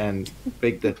and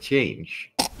make that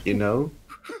change, you know?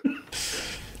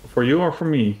 For you or for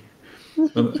me?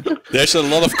 There's a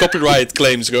lot of copyright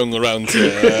claims going around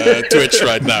Twitch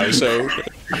right now, so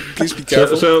please be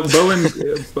careful. So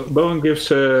Bowin gives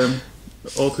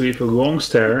Oddleif a long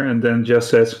stare and then just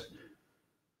says,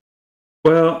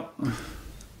 well,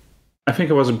 I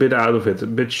think I was a bit out of it, a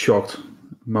bit shocked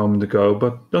a moment ago,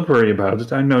 but don't worry about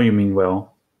it. I know you mean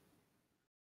well.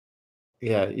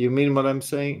 Yeah, you mean what I'm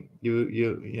saying?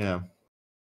 Yeah.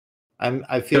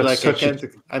 I feel like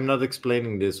I'm not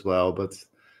explaining this well, but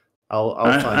I'll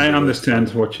find I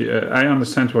understand what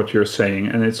you're saying,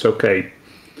 and it's okay.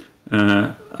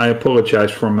 I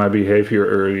apologize for my behavior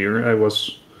earlier. I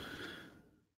was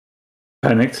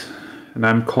panicked, and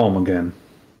I'm calm again.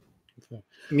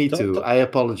 Me too. I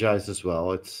apologize as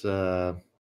well. It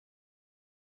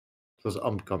was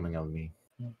unbecoming of me.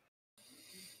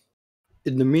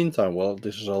 In the meantime, while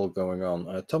this is all going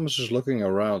on, Thomas is looking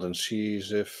around and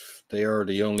sees if they are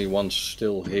the only ones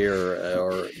still here,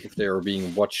 or if they are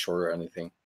being watched or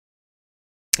anything.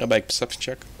 I'll make a perception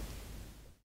check.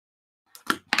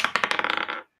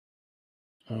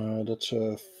 That's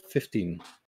 15.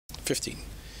 15.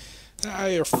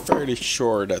 You're fairly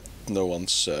sure that no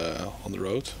one's on the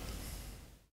road.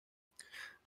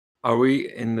 Are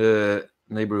we in the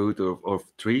neighborhood of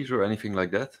trees or anything like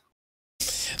that?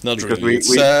 Not Because really.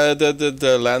 It's,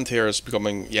 the land here is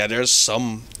becoming... Yeah, there's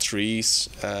some trees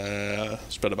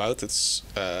spread about. It's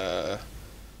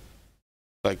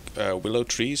like willow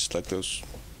trees, like those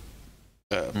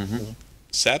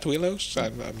sad willows?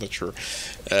 I'm not sure.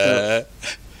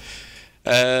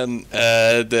 And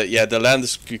the land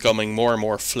is becoming more and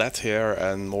more flat here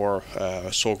and more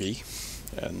soggy.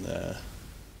 And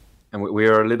we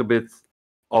are a little bit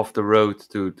off the road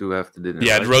to have the dinner.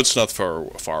 Yeah, right? the road's not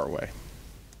far away.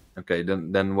 Okay,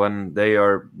 then when they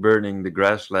are burning the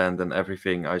grassland and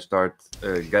everything, I start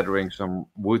gathering some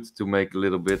wood to make a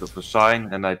little bit of a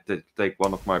sign, and I take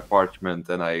one of my parchment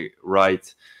and I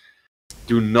write,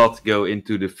 "Do not go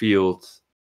into the field.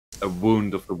 A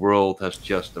wound of the world has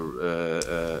just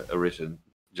arisen."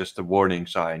 Just a warning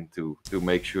sign to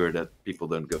make sure that people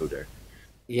don't go there.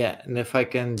 Yeah, and if I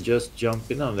can just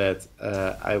jump in on that,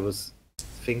 I was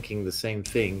thinking the same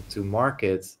thing to mark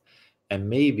it, and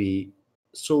maybe...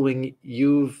 Solwing,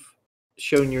 you've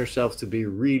shown yourself to be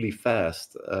really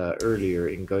fast earlier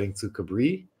in going to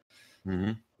Cabri.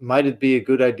 Mm-hmm. Might it be a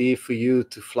good idea for you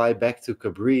to fly back to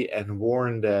Cabri and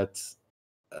warn that?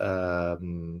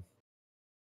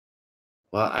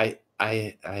 Well, I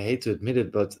hate to admit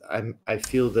it, but I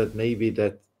feel that maybe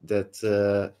that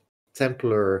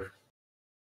Templar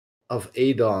of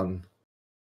Aedon,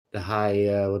 the High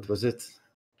what was it?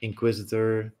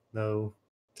 Inquisitor? No,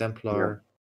 Templar. Yeah.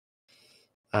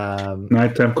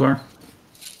 Knight Templar.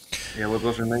 Yeah, what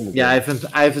was her name again? Yeah,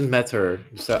 I haven't met her,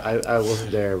 so I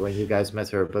wasn't there when you guys met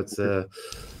her. But she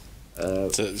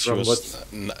was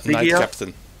Knight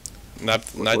Captain. Knight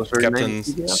Captain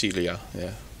Celia.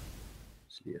 Yeah.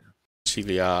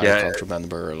 Celia. I can't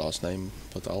remember her last name,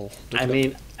 but I'll.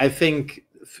 I think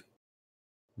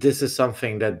this is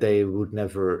something that they would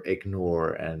never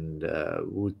ignore and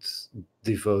would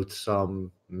devote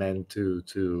some men to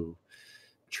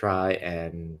try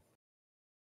and...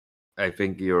 I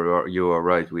think you are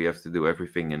right. We have to do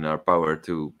everything in our power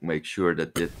to make sure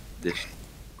that this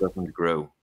doesn't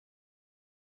grow.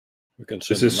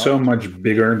 This is so much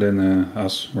bigger than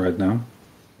us right now.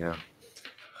 Yeah.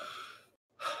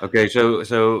 Okay,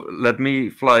 so let me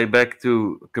fly back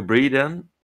to Cabri then,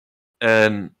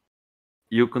 and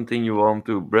you continue on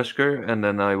to Bresker, and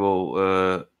then I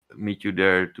will meet you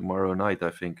there tomorrow night,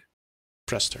 I think.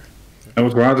 Prester. I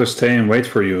would rather stay and wait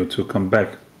for you to come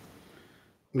back.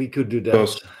 We could do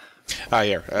that.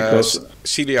 Here.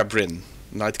 Celia Bryn,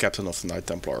 Knight Captain of the Knight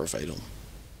Templar of Aedon.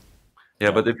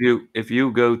 Yeah, but if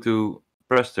you go to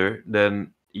Prester,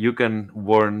 then you can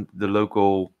warn the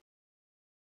local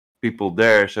people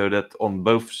there, so that on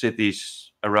both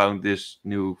cities around this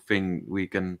new thing we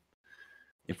can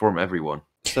inform everyone.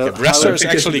 So Prester is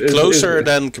actually closer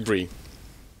than Cabri.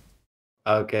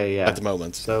 Okay, yeah. At the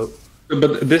moment.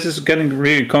 But this is getting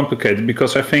really complicated,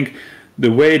 because I think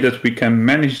the way that we can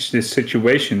manage this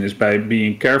situation is by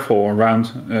being careful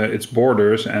around its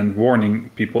borders and warning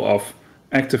people of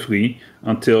actively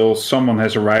until someone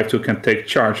has arrived who can take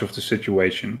charge of the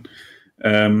situation.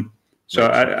 So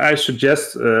I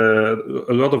suggest a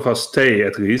lot of us stay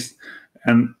at least.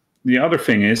 And the other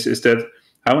thing is that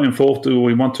how involved do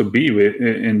we want to be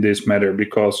in this matter?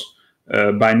 Because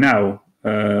by now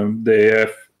they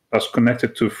have us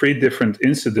connected to 3 different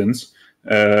incidents,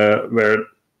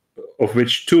 of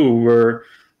which 2 were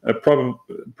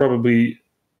probably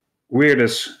weird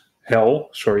as hell.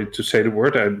 Sorry to say the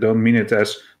word. I don't mean it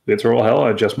as literal hell.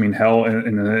 I just mean hell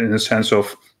in a sense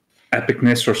of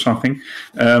epicness or something.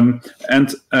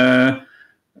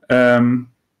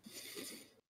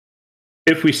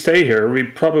 If we stay here, we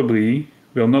probably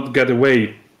will not get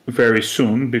away very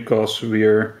soon because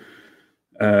we're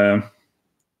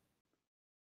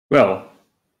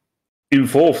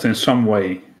involved in some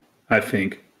way, I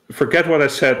think. Forget what I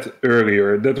said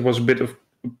earlier. That was a bit of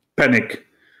panicky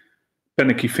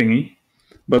thingy.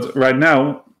 But right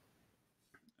now,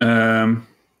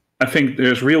 I think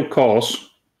there's real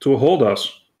cause to hold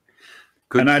us.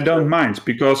 And I don't mind,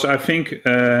 because I think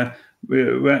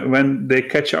when they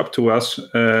catch up to us,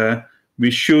 we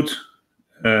should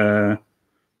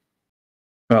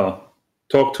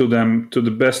talk to them to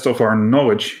the best of our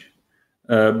knowledge.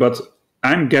 But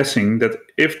I'm guessing that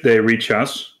if they reach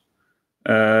us,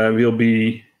 we'll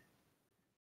be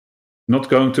not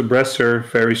going to Bresser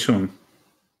very soon.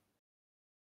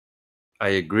 I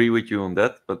agree with you on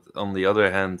that, but on the other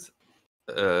hand,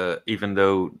 even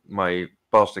though my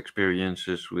past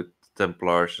experiences with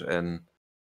Templars and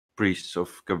priests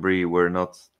of Cabri were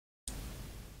not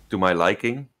to my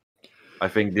liking, I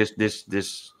think this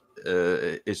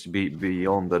is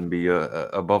beyond and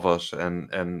above us,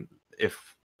 and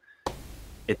if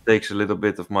it takes a little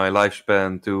bit of my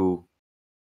lifespan to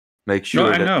make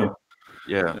sure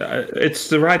it's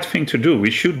the right thing to do.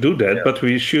 We should do that, but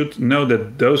we should know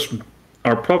that those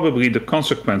are probably the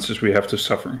consequences we have to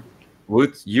suffer.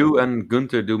 Would you and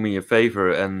Gunther do me a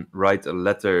favor and write a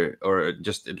letter, or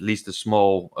just at least a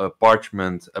small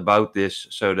parchment about this,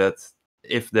 so that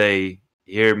if they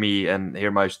hear me and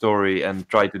hear my story and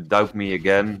try to doubt me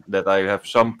again, that I have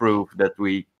some proof that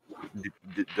we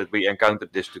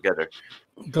encountered this together?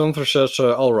 Gunther says,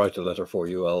 I'll write a letter for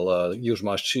you. I'll use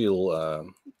my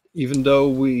seal. Even though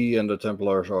we and the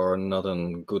Templars are not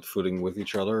on good footing with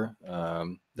each other,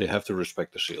 they have to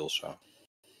respect the seal. So.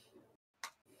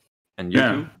 And you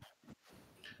too?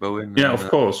 Bowin? Yeah, of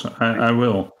course. I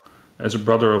will. As a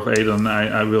brother of Aedon,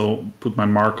 I will put my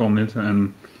mark on it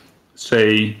and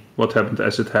say what happened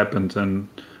as it happened, and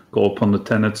go upon the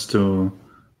tenets to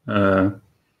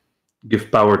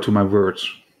give power to my words.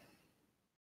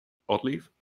 Oddleif?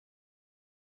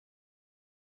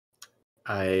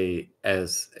 I,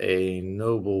 as a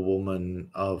noblewoman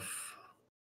of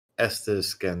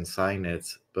Estes, can sign it,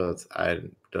 but I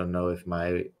don't know if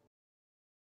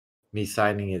me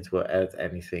signing it will add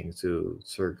anything to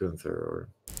Sir Gunther or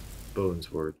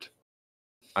Bowin's word.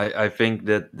 I think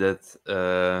that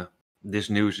this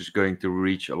news is going to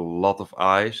reach a lot of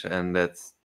eyes, and that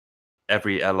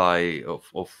every ally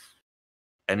of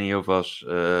any of us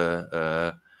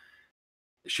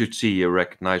should see a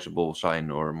recognizable sign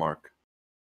or mark.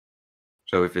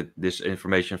 So if this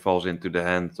information falls into the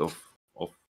hands of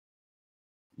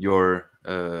your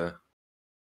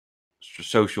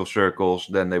social circles,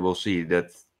 then they will see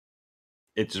that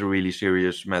it's a really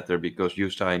serious matter because you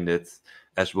signed it,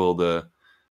 as will the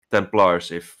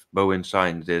Templars if Bowin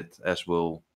signed it, as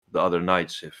will the other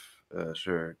knights if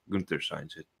Sir Gunther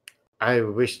signs it. I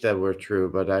wish that were true,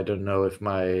 but I don't know if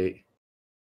my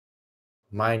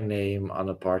name on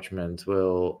a parchment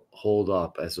will hold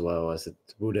up as well as it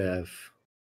would have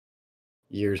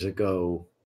years ago.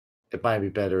 It might be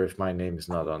better if my name is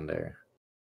not on there.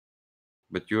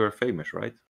 But you are famous,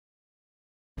 right?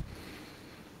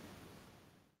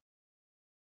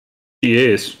 He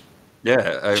is.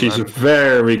 Yeah. She's a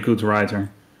very good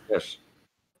writer. Yes.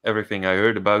 Everything I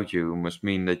heard about you must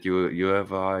mean that you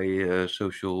have a high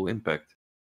social impact.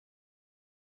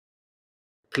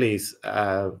 Please,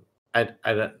 I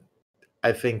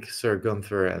think Sir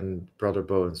Gunther and Brother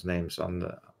Bowin's names on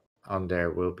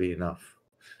there will be enough.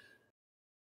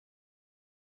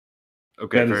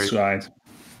 Okay, that's right.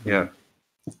 Yeah.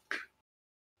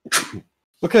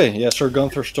 Okay, yeah, Sir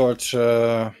Gunther starts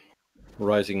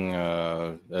writing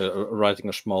a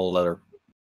small letter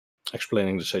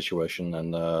explaining the situation,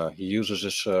 and he uses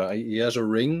his he has a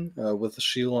ring with a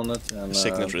seal on it and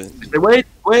signature. Wait,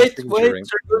 ring.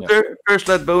 Sir Gunther. Yeah. First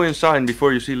let Bowin sign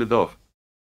before you seal it off.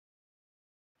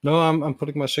 No, I'm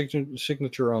putting my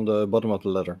signature on the bottom of the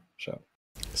letter. So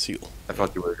Seal. I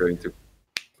thought you were going to.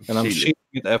 And I'm sealing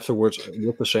it afterwards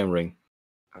with the same ring.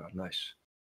 Oh, nice.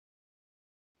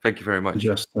 Thank you very much.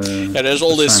 Just Yeah, there's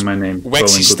all this sign my name,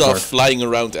 waxy Bowin stuff Goodheart. lying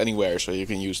around anywhere, so you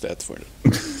can use that for it.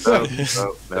 No.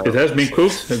 It has been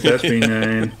cooked. It has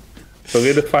been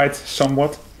solidified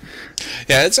somewhat.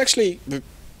 Yeah, it's actually,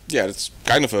 it's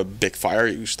kind of a big fire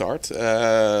you start.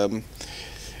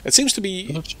 It seems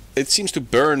to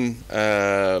burn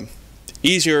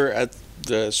easier at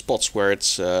the spots where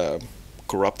it's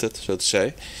corrupted, so to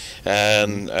say,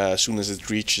 and as soon as it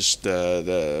reaches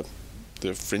the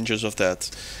fringes of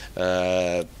that,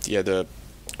 the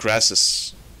grass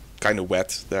is kind of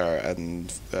wet there,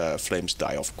 and flames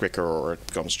die off quicker, or it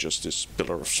becomes just this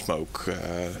pillar of smoke.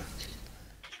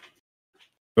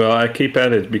 Well, I keep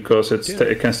at it because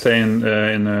it can stay in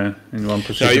one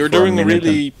position. No, you're for doing a minute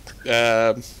really,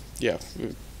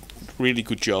 really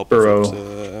good job. Thorough. Of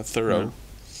it, thorough. Yeah.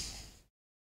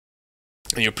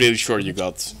 And you're pretty sure you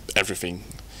got everything.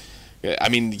 Yeah, I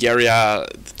mean, the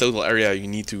total area you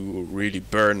need to really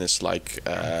burn is like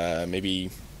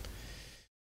maybe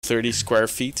 30 square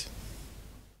feet.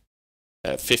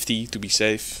 50 to be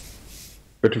safe.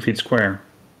 30 feet square.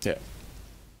 Yeah.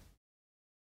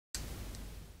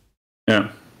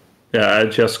 Yeah, I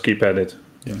just keep at it.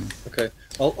 Yeah. Okay.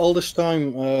 All this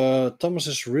time, Thomas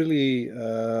is really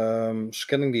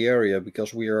scanning the area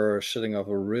because we are setting up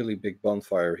a really big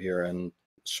bonfire here, and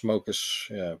smoke is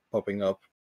popping up.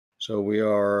 So we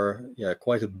are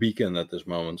quite a beacon at this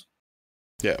moment.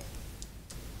 Yeah.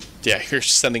 Yeah, you're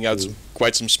sending out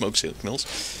quite some smoke signals.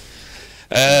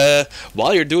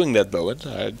 While you're doing that, Bowin,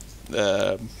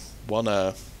 I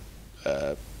wanna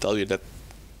tell you that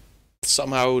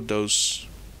somehow those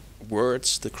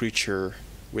words the creature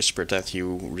whispered at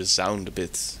you resound a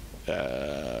bit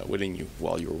within you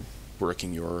while you're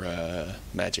working your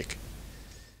magic.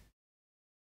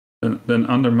 Then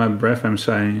under my breath I'm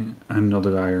saying, I'm not a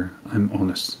liar, I'm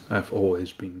honest. I've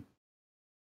always been.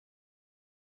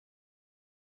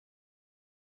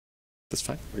 That's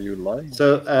fine. Are you lying?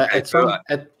 So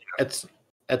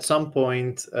at some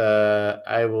point,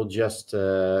 I will just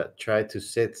try to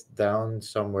sit down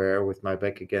somewhere with my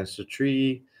back against a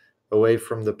tree, away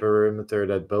from the perimeter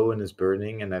that Bowin is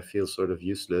burning, and I feel sort of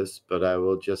useless. But I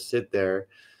will just sit there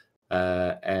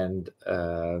and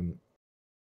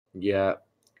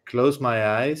close my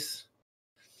eyes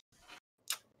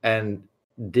and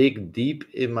dig deep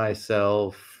in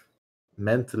myself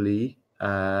mentally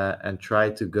and try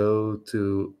to go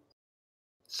to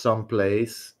some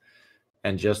place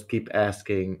and just keep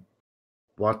asking,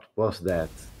 what was that?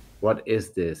 What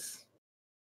is this?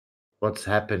 What's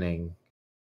happening?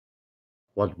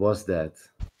 What was that?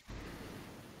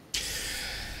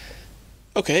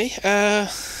 Okay,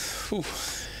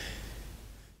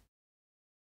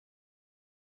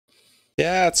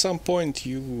 Yeah, at some point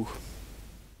you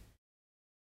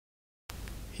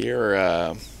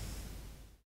hear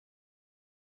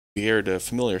the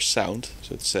familiar sound,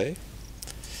 so to say,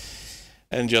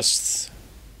 and just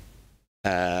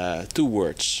 2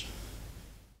 words.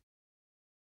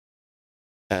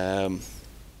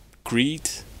 Greed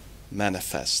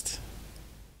manifest.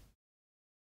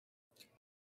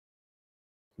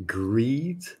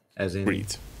 Greed, as in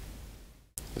Greed.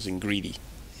 As in greedy.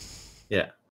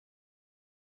 Yeah.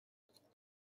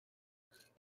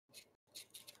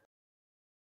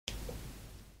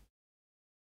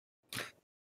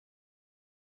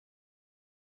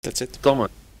 That's it.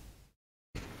 Thomas,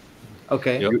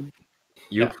 Okay.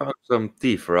 you found some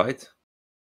teeth, right?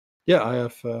 Yeah, I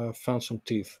have found some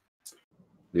teeth.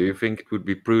 Do you think it would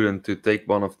be prudent to take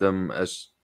one of them as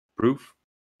proof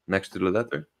next to the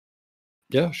letter?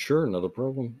 Yeah, sure, not a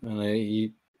problem. And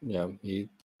he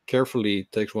carefully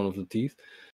takes one of the teeth.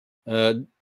 The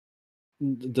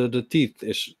teeth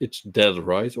it's dead,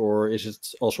 right? Or is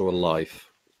it also alive?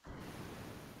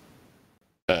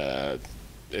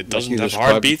 It doesn't you have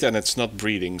described- heartbeat and it's not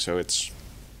breathing, so it's...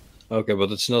 Okay,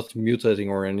 but it's not mutating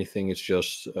or anything. It's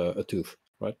just a tooth,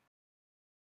 right?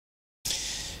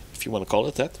 If you want to call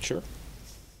it that, sure.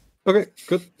 Okay,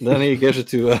 good. Then he gives it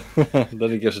to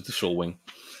Solwing.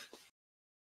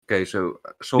 Okay, so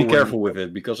Be careful with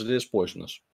it because it is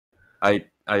poisonous. I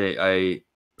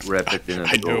wrap it in a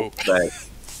I little know. bag.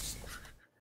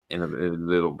 In a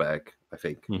little bag, I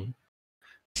think. Mhm.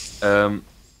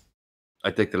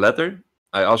 I take the letter.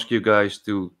 I ask you guys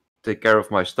to take care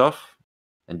of my stuff,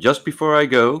 and just before I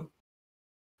go,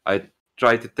 I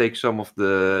try to take some of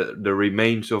the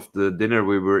remains of the dinner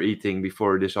we were eating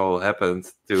before this all happened,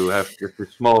 to have just a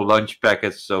small lunch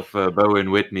packets of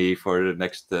Bowin with me for the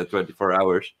next 24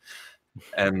 hours.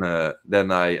 And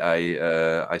then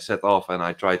I set off and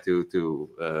I try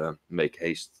to make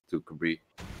haste to Cabri.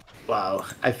 Wow,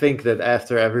 I think that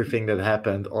after everything that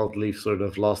happened, Oddleif sort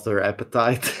of lost her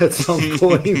appetite at some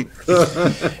point.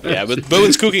 Yeah, but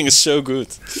Bowin's cooking is so good.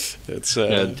 It's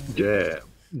Yeah.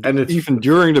 And it's Even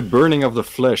during the burning of the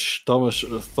flesh, Thomas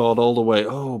thought all the way,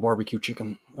 "Oh, barbecue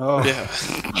chicken! Oh, yeah.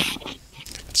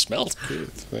 It smelled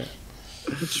good. Yeah.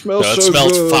 it smells No, it so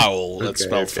smelled good." foul. It Okay,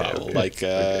 smelled okay, foul. okay, Like,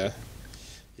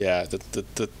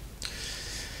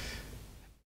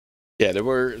 yeah, there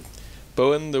were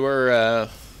Bowin. There were at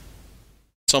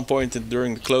some point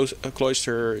during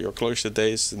the cloister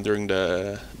days, and during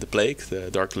the plague,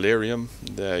 the Dark Delirium,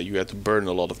 you had to burn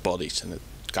a lot of bodies, and it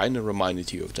kind of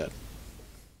reminded you of that.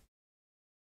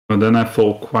 But then I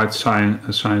fall quite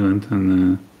silent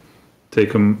and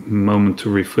take a moment to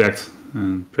reflect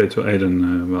and pray to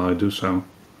Aedon while I do so.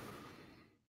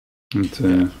 And,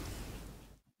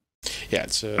 Yeah,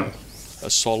 it's a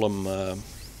solemn.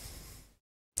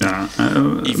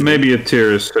 maybe a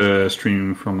tear is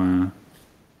streaming from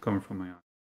coming from my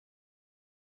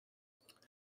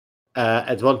eye.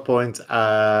 at one point,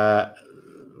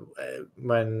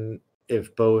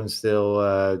 if Bowin's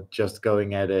still just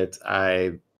going at it,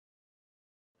 I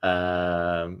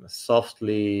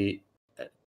softly,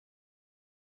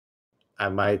 I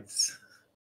might.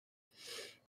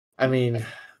 I mean,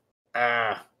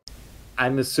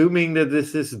 I'm assuming that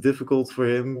this is difficult for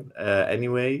him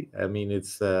anyway. I mean,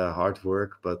 it's hard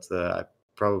work, but I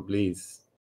probably,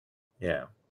 yeah.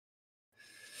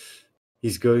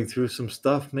 He's going through some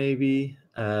stuff, maybe.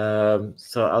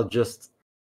 So I'll just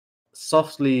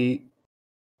softly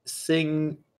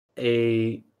sing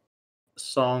a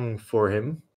song for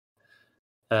him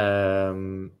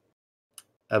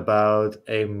about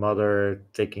a mother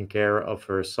taking care of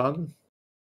her son,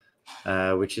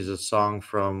 which is a song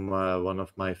from one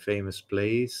of my famous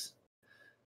plays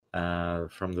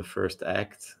from the first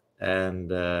act, and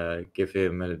give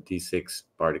him a D6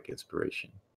 bardic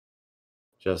inspiration.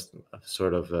 Just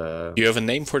sort of Do you have a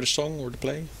name for the song or the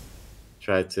play?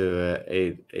 try to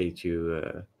aid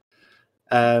you.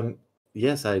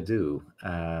 Yes, I do.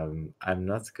 I'm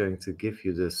not going to give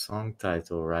you the song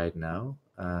title right now,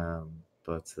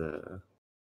 but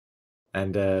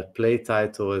and the play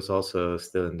title is also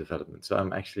still in development, so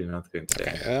I'm actually not going to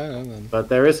say it. But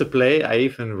there is a play. I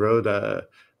even wrote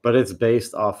but it's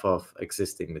based off of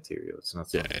existing material. It's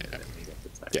not something that I made at the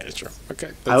time. Yeah, sure.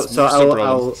 Okay.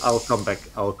 I'll come back.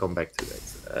 I'll come back to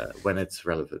that when it's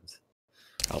relevant.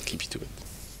 I'll keep you to it.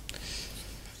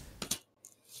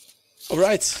 All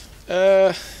right.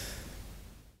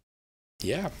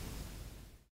 Yeah.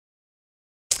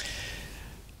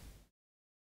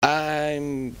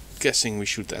 I'm guessing we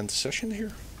should end the session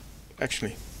here.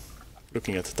 Actually,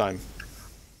 looking at the time.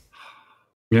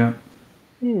 Yeah.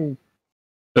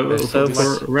 There's so For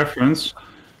much- reference,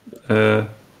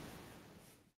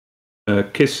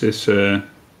 Kiss is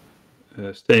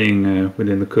staying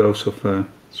within the coast of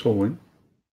Solwing.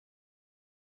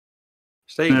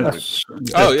 Staying At- with.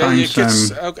 Oh at yeah, you times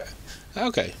kids. I'm- Okay.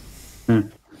 Okay.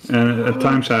 And at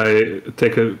times I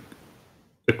take a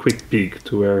quick peek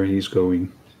to where he's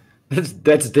going.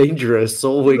 That's dangerous.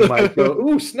 Solwing might go,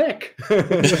 ooh, snack.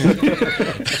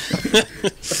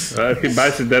 If he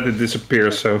bites it, that it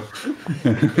disappears. So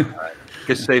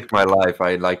He saved my life.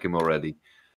 I like him already.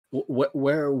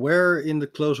 Where in the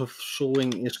close of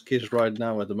Solwing is Kiss right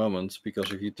now at the moment?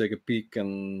 Because if you take a peek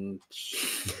and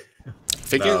I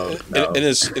think in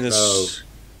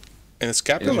his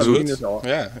cap No, and I hood. mean,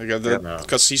 Yeah,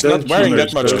 because he's Don't not wearing under that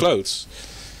his much coat. clothes.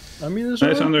 I mean his No,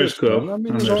 it's under his armpits, man. cloak. I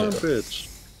mean his Under his- armpits.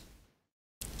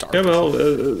 yeah, well,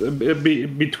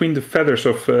 between the feathers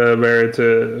of where it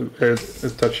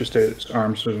touches his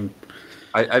arms.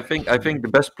 I think the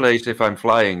best place if I'm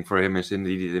flying for him is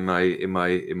indeed in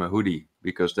my hoodie,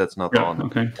 because that's not Yeah, on.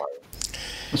 okay.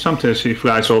 Sometimes he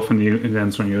flies off and he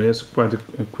lands on you. It's quite a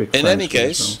quick. In flight any speed,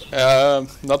 case, so.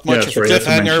 not much Yeah, of a sorry, I had to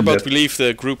cliffhanger, mention but that. we leave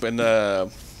the group in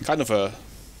kind of a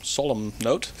solemn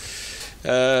note.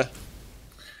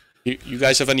 You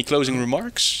guys have any closing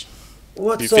remarks? Do you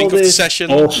What's all think of the this?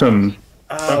 session? Awesome.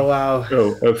 Oh, wow.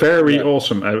 Oh, very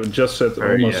awesome. I just said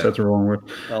almost said the wrong word.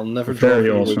 I'll never Very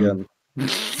draw you awesome. again.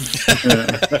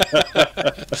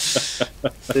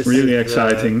 This Really is,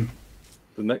 exciting.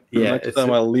 The next it's time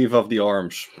a- I'll leave off the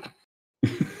arms.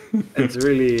 It's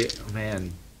really,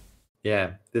 man.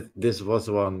 Yeah, this was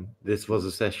one. This was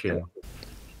a session.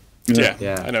 Yeah,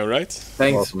 Yeah. I know, right?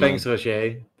 Thanks, Awesome, thanks,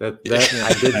 Roger. That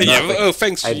I did not. Yeah, oh,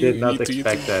 thanks. I did not you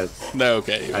expect that. No,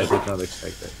 okay. I did not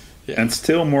expect that. And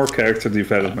still more character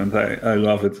development. I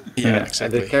love it. Yeah, And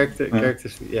exactly. the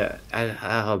characters, yeah.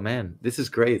 Oh man, this is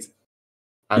great.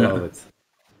 I love it.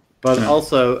 But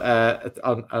also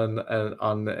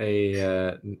on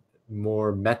a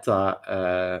more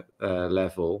meta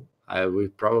level, we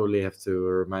probably have to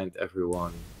remind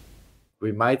everyone.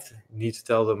 We might need to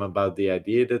tell them about the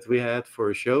idea that we had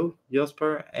for a show,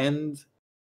 Jasper, and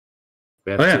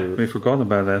we forgot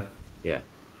about that. Yeah,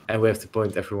 and we have to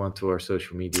point everyone to our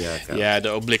social media accounts. Yeah,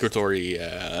 the obligatory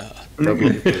like, But,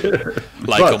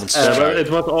 comments. it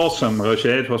was awesome,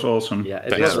 Roger. It was awesome. Yeah,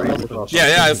 Thanks. was really awesome.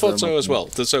 Yeah, I thought so as well.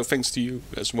 So thanks to you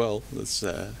as well.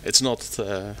 It's not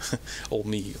all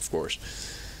me, of course.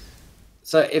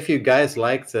 So if you guys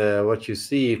liked what you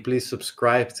see, please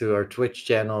subscribe to our Twitch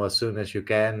channel as soon as you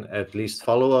can. At least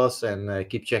follow us and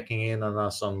keep checking in on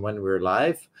us on when we're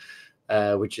live,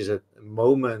 which is at the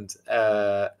moment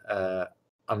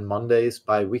on Mondays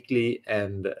bi-weekly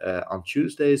and on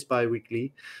Tuesdays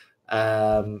bi-weekly.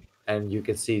 And you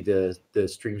can see the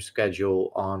stream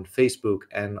schedule on Facebook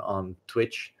and on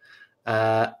Twitch.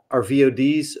 Our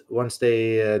VODs, once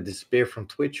they disappear from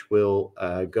Twitch, will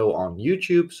go on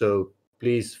YouTube. So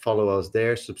please follow us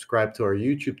there. Subscribe to our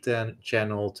YouTube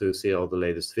channel to see all the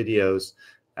latest videos.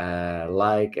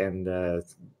 Like and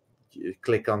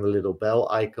click on the little bell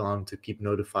icon to keep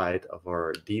notified of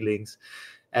our dealings.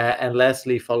 And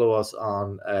lastly, follow us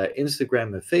on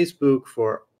Instagram and Facebook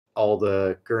for all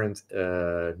the current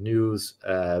news,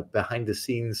 behind the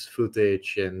scenes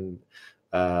footage, and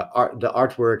the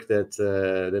artwork that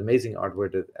the amazing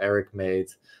artwork that Erik made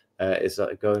is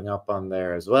going up on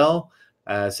there as well.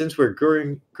 Since we're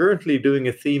currently doing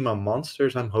a theme on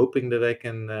monsters, I'm hoping that I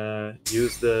can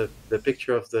use the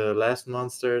picture of the last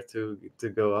monster to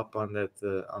go up on that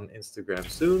on Instagram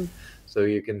soon, so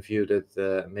you can view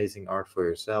that amazing art for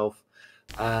yourself.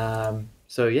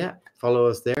 So yeah, follow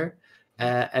us there.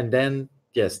 And then,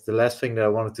 yes, the last thing that I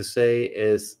wanted to say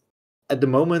is, at the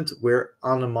moment, we're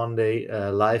on a Monday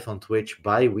live on Twitch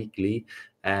bi-weekly.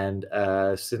 And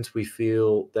since we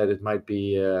feel that it might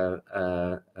be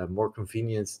more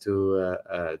convenient to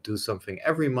do something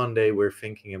every Monday, we're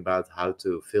thinking about how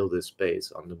to fill this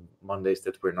space on the Mondays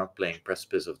that we're not playing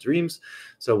Precipice of Dreams.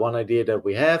 So one idea that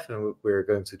we have, and we're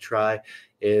going to try,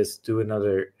 is do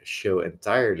another show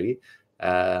entirely.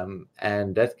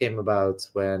 And that came about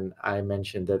when I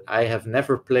mentioned that I have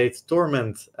never played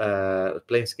Torment,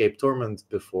 Planescape Torment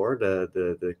before,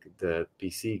 the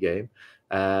PC game.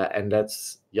 And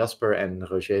that's Jasper and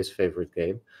Roger's favorite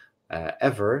game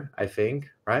ever, I think,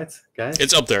 right, guys?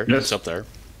 It's up there. Yes. It's up there.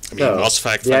 I mean, So, Mass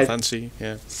Effect, Final Fantasy,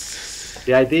 yeah.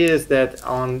 The idea is that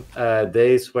on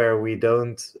days where we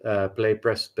don't play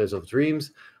Precipice of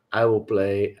Dreams, I will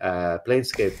play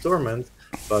Planescape Torment,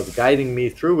 but guiding me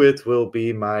through it will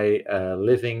be my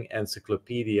living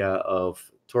encyclopedia of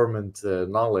Torment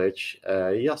knowledge,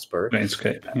 Jasper.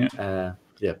 Planescape,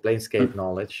 yeah. Planescape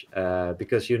knowledge,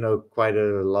 because you know quite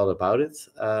a lot about it.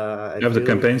 You have the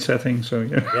campaign setting, so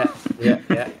yeah.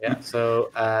 Yeah.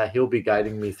 So he'll be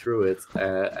guiding me through it,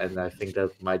 and I think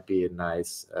that might be a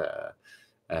nice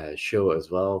show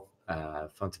as well.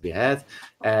 Fun to be had.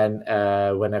 And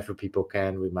whenever people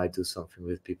can, we might do something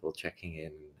with people checking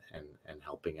in and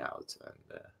helping out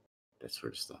and that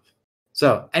sort of stuff.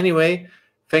 So anyway,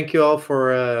 thank you all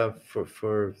for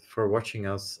watching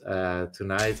us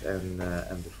tonight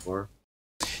and before.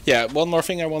 Yeah, one more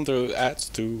thing I want to add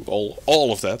to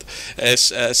all of that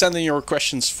is send in your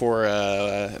questions for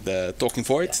the Talking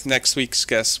Void. Yeah. Next week's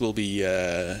guest will be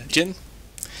Djinn.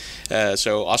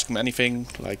 So ask him anything,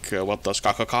 like what does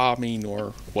KKK mean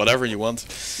or whatever you want.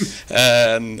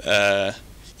 And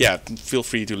yeah, feel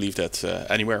free to leave that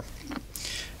anywhere.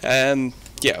 And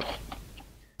yeah,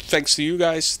 thanks to you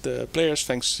guys, the players,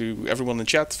 thanks to everyone in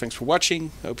chat, thanks for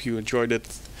watching, hope you enjoyed it.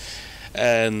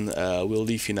 And we'll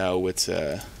leave you now with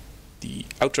the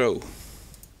outro.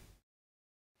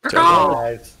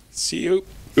 So, see you.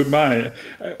 Goodbye.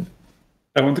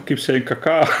 I want to keep saying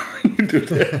caca. You do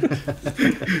that.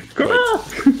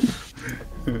 Caca.